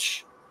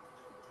 which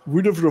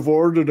would have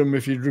rewarded him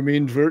if he'd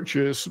remained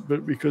virtuous,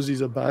 but because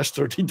he's a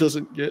bastard, he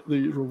doesn't get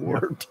the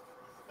reward.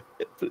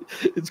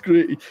 It's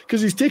great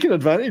because he's taking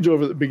advantage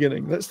of it at the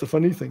beginning. That's the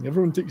funny thing.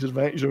 Everyone takes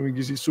advantage of him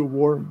because he's so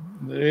warm.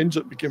 And it ends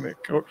up becoming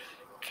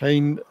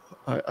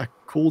a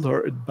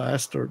cold-hearted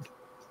bastard.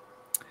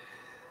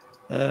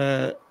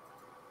 There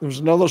was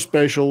another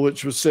special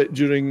which was set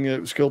during, it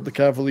was called the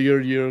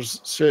Cavalier Years,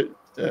 set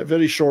a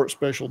very short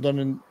special done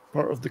in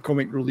part of the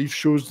comic relief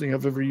shows they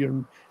have every year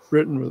in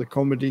Britain with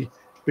a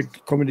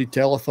big comedy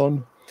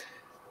telethon.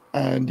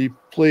 And he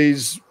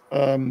plays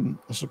a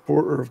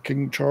supporter of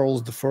King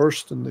Charles I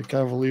in the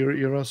Cavalier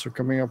era, so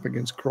coming up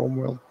against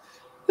Cromwell.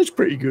 It's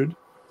pretty good.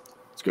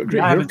 It's got a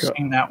great haircut. I haven't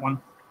seen that one.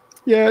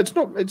 Yeah, it's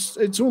not.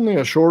 It's only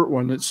a short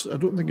one. I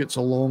don't think it's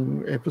a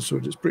long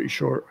episode. It's pretty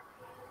short.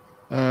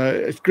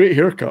 It's great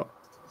haircut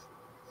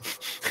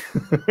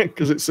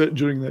because it's set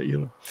during that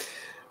era.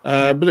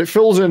 But it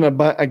fills in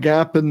a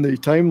gap in the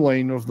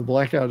timeline of the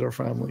Blackadder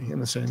family,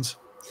 in a sense.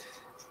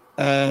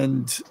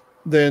 And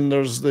then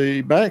there's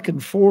the back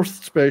and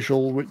forth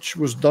special, which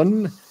was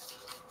done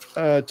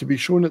to be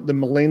shown at the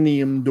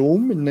Millennium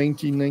Dome in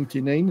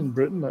 1999 in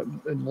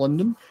Britain, in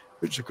London,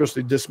 which of course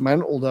they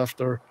dismantled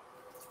after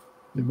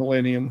the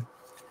Millennium.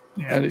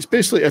 Yeah. And it's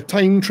basically a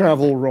time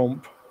travel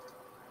romp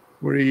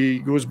where he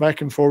goes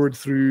back and forward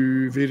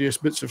through various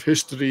bits of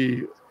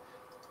history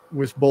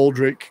with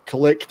Baldric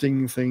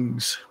collecting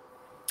things.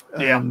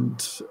 Yeah.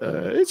 And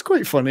it's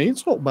quite funny.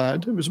 It's not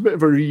bad. It was a bit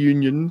of a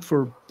reunion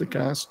for the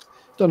cast.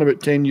 Done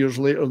about 10 years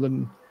later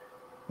than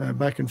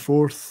Back and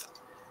Forth.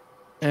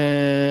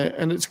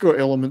 And it's got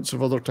elements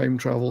of other time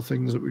travel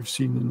things that we've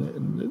seen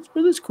in it.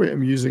 But it's quite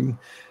amusing.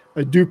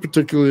 I do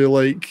particularly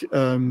like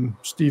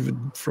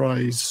Stephen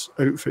Fry's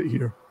outfit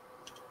here.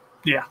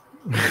 Yeah.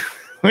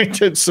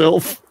 Which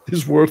itself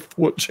is worth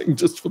watching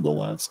just for the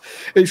laughs.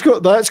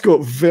 That's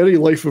got very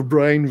Life of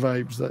Brian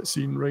vibes, that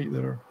scene right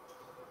there.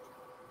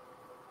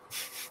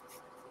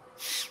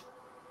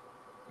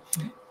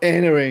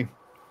 Anyway,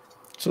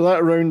 so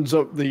that rounds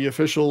up the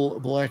official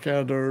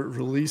Blackadder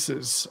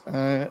releases.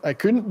 I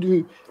couldn't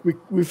do. We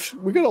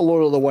got a lot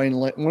of the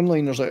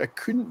one-liners out. I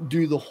couldn't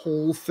do the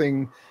whole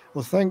thing.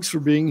 Well, thanks for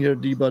being here,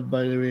 D-Bud,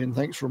 by the way, and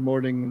thanks for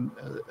modding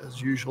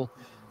as usual.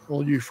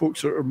 All you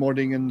folks that are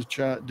modding in the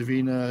chat,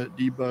 Davina,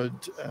 D-Bud,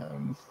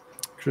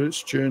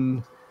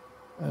 Christian,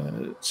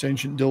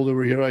 Sentient Dildo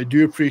were here. I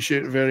do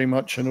appreciate it very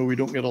much. I know we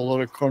don't get a lot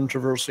of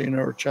controversy in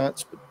our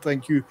chats, but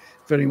thank you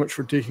very much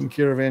for taking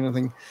care of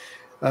anything.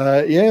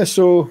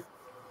 So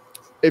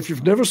if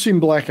you've never seen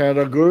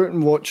Blackadder, go out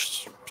and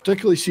watch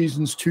particularly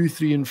seasons 2,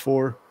 3, and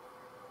 4.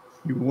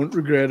 You won't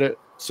regret it.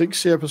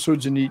 6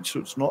 episodes in each, so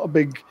it's not a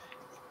big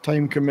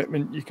time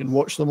commitment. You can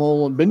watch them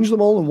all and binge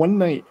them all in one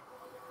night.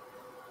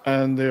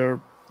 And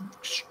they're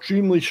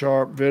extremely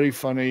sharp, very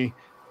funny,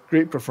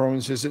 great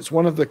performances. It's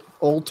one of the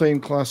all-time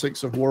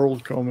classics of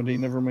world comedy,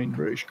 never mind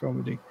British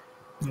comedy.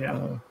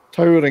 Yeah.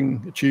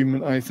 Towering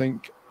achievement, I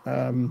think.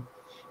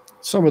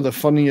 Some of the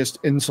funniest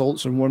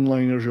insults and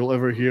one-liners you'll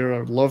ever hear.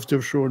 I'd love to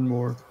have shown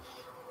more.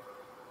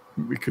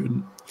 We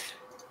couldn't.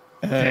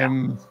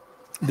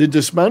 They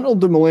dismantled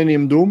the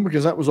Millennium Dome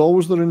because that was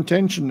always their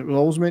intention. It was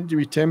always meant to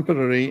be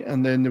temporary,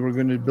 and then they were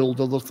going to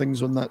build other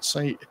things on that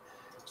site.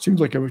 Seems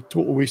like a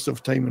total waste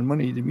of time and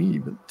money to me,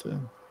 but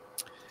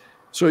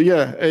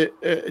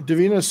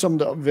Davina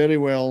summed it up very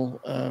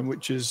well,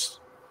 which is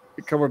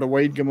it covered a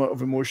wide gamut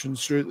of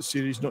emotions throughout the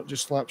series, not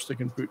just slapstick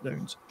and put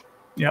downs.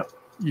 Yep.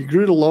 You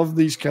grew to love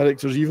these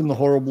characters, even the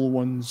horrible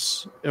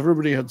ones.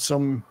 Everybody had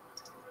some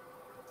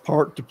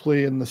part to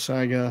play in the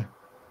saga.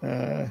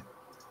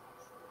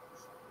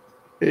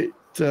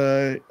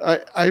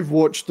 I've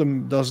watched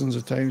them dozens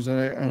of times,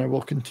 and I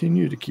will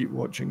continue to keep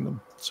watching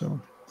them. So,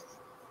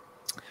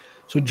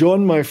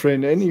 John, my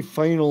friend, any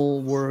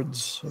final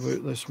words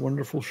about this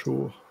wonderful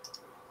show?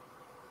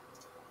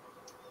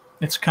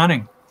 It's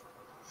cunning.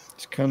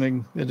 It's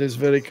cunning. It is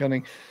very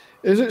cunning.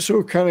 Is it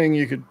so cunning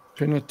you could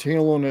pin a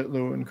tail on it,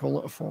 though, and call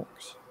it a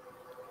fox?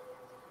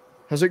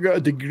 Has it got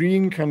a degree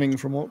in cunning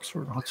from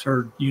Oxford?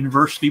 Oxford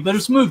University, but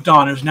it's moved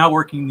on. It's now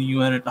working in the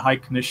UN at the High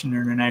Commission for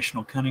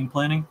International Cunning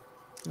Planning.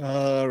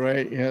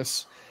 Right,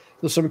 yes.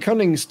 There's some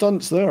cunning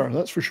stunts there,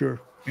 that's for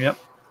sure. Yep.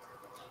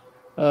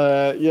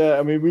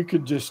 I mean, we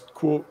could just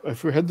quote,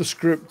 if we had the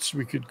scripts,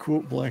 we could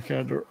quote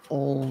Blackadder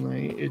all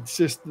night. It's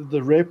just,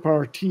 the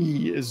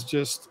repartee is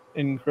just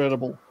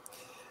incredible.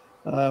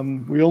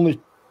 We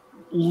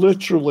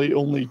literally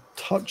only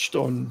touched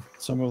on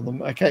some of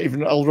them.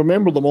 I'll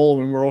remember them all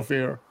when we're off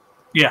air.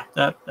 Yeah,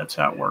 that's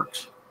how it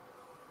works.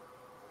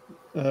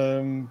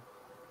 But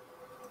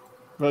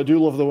I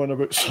do love the one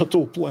about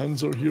subtle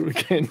plans are here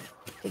again.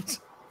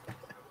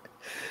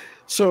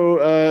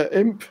 So,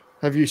 Imp,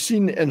 have you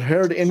seen and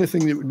heard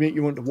anything that would make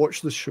you want to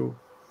watch this show?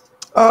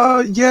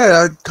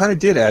 Yeah, I kind of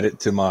did add it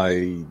to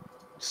my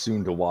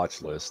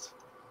soon-to-watch list.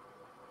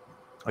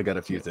 I got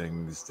a few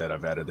things that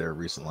I've added there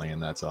recently,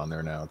 and that's on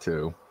there now,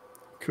 too.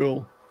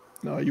 Cool.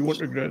 No, you won't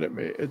regret it,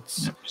 mate.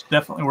 It's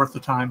definitely worth the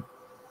time.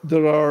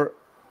 There are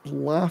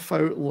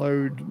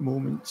laugh-out-loud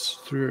moments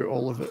through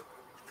all of it.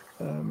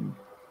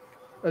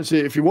 I say,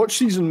 if you watch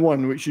season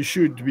 1, which you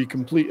should to be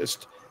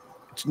completist,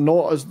 it's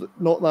not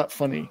that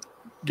funny.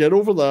 get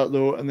over that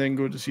though, and then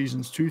go to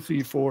seasons 2,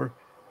 3, 4.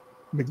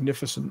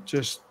 Magnificent.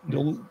 Just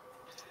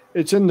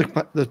it's in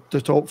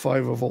the top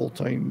 5 of all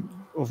time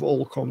of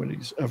all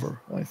comedies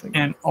ever, I think.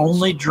 And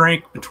only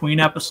drink between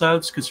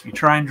episodes, because if you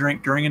try and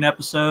drink during an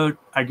episode,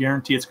 I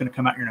guarantee it's going to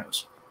come out your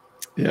nose.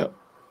 Yeah,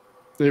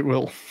 it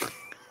will.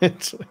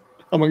 It's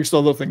amongst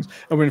other things.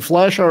 And when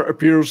Flashheart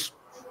appears,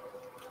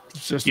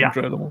 it's just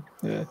incredible.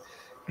 Yeah,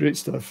 great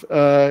stuff.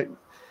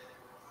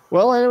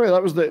 Well, anyway,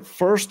 that was the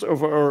first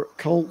of our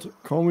Cult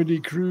Comedy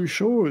Crew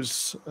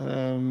shows.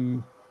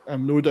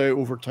 And no doubt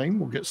over time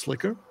we'll get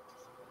slicker.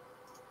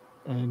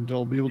 And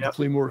I'll be able to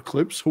play more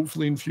clips,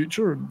 hopefully in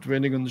future,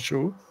 depending on the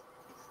show.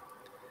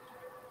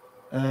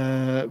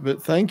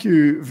 But thank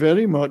you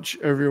very much,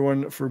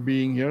 everyone, for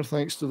being here.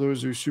 Thanks to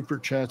those who super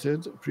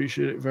chatted.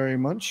 Appreciate it very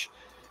much.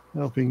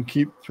 Helping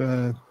keep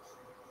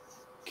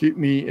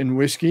me in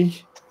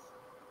whiskey.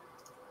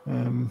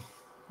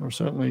 Or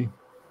certainly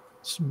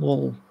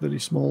small, very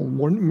small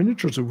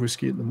miniatures of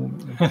whiskey at the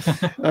moment.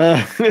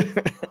 I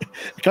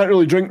can't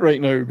really drink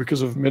right now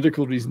because of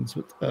medical reasons.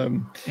 But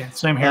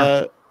same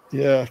here.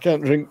 Yeah, I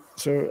can't drink.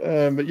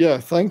 So, but yeah,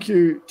 thank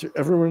you to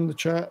everyone in the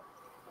chat.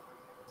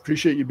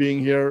 Appreciate you being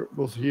here,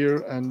 both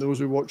here and those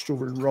who watched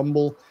over in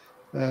Rumble.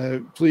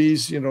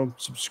 Please,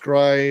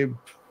 subscribe.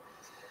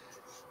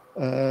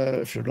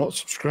 If you're not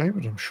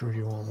subscribed, I'm sure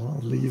you all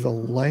are, leave a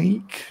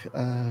like,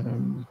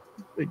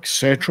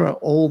 etc.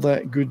 All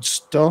that good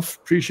stuff.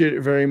 Appreciate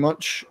it very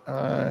much.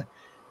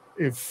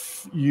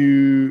 If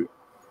you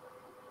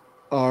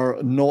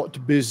are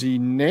not busy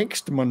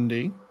next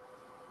Monday,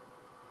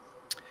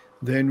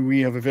 then we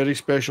have a very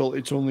special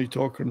It's Only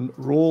Talk and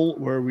Roll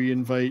where we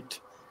invite,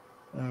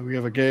 we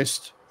have a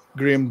guest,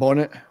 Graham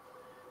Bonnet,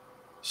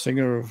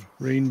 singer of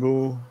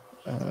Rainbow,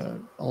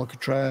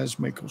 Alcatraz,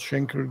 Michael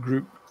Schenker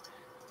Group,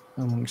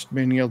 amongst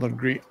many other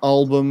great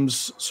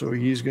albums. So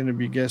he's going to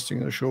be guesting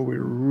the show.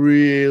 We're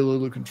really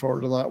looking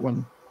forward to that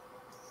one.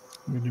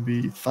 I'm going to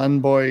be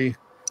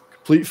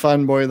complete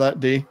fanboy that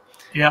day.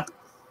 Yeah.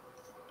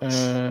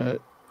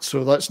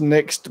 So that's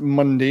next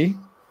Monday.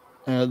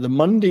 The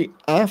Monday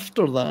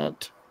after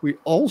that, we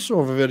also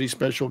have a very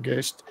special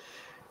guest.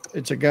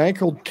 It's a guy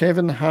called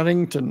Kevin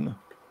Harrington,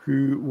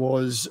 who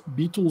was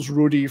Beatles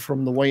roadie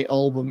from the White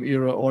Album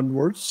era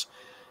onwards.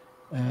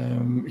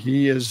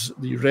 He is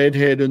the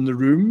redhead in the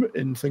room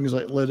in things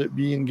like Let It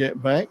Be and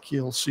Get Back.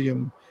 You'll see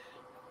him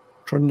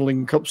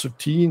trundling cups of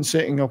tea and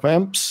setting up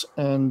amps,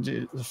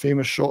 and the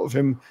famous shot of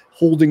him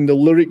holding the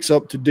lyrics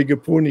up to Dig a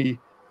Pony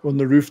on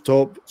the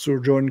rooftop so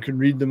John can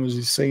read them as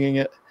he's singing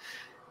it.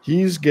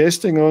 He's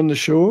guesting on the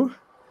show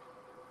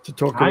to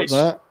talk about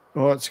that.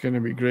 Oh, it's going to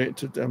be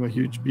great. I'm a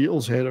huge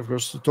Beatles head, of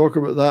course, to talk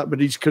about that. But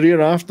his career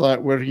after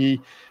that, where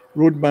he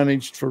road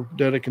managed for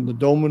Derek and the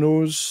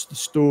Dominoes, the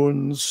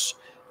Stones,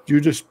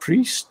 Judas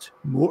Priest,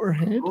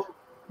 Motorhead,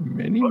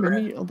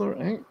 many other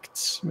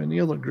acts, many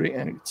other great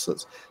acts.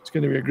 It's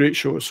going to be a great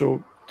show.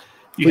 So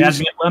you had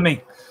me at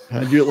Lemmy.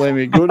 Had you at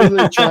Lemmy. Go to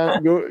the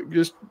chat.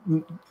 Just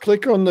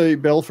click on the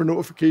bell for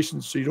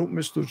notifications so you don't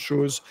miss those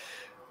shows.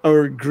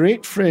 Our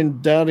great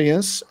friend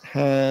Darius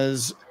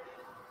has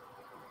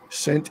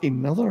sent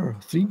another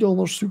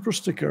 $3 super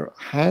sticker,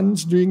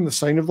 hands doing the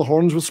sign of the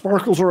horns with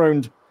sparkles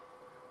around.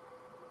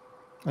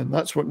 And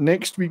that's what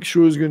next week's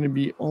show is going to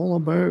be all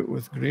about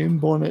with Graham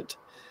Bonnet.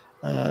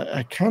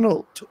 I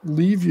cannot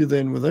leave you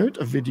then without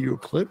a video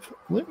clip.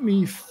 Let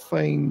me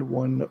find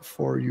one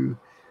for you.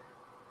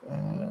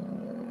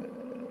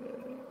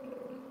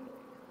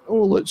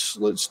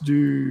 Let's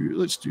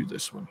do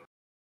this one.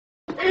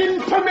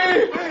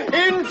 Infamy!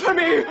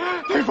 Infamy!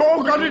 They've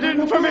all got it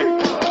in for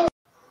me!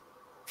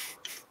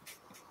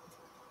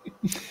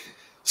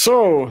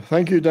 So,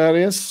 thank you,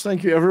 Darius.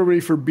 Thank you, everybody,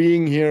 for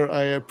being here.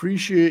 I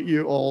appreciate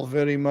you all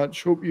very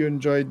much. Hope you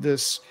enjoyed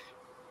this.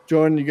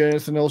 John, you got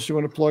anything else you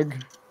want to plug?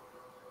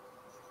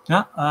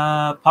 Yeah,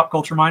 Pop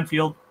Culture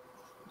Minefield.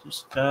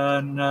 Just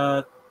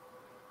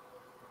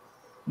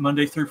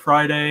Monday through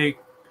Friday,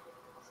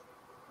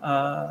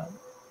 and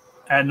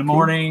in the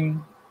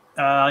morning,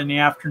 in the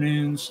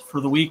afternoons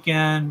for the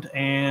weekend,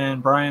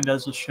 and Brian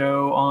does a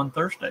show on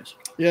Thursdays.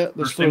 Yeah,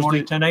 Thursday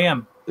morning, 10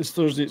 a.m. This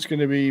Thursday, it's going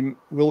to be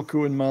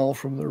Wilco and Mal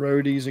from the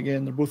Rowdies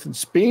again. They're both in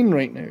Spain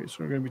right now, so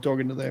we're going to be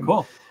talking to them.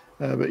 Cool.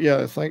 But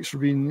yeah, thanks for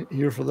being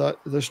here for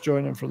this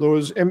join, and for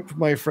those. Imp,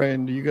 my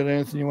friend, you got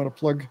anything you want to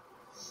plug?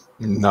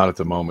 Not at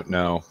the moment,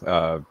 no.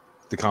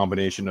 The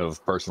combination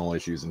of personal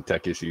issues and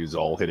tech issues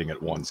all hitting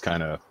at once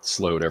kind of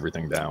slowed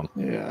everything down.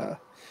 Yeah.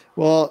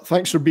 Well,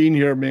 thanks for being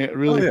here, mate. I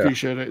really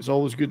appreciate it. It's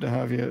always good to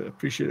have you.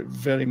 Appreciate it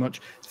very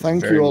much.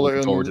 Thank you all.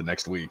 Looking forward to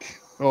next week.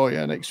 Oh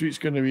yeah, next week's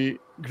going to be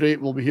great.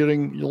 You'll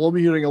all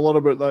be hearing a lot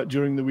about that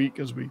during the week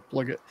as we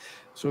plug it.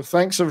 So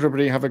thanks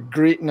everybody. Have a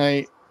great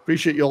night.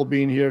 Appreciate you all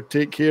being here.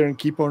 Take care and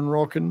keep on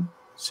rocking.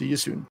 See you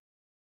soon.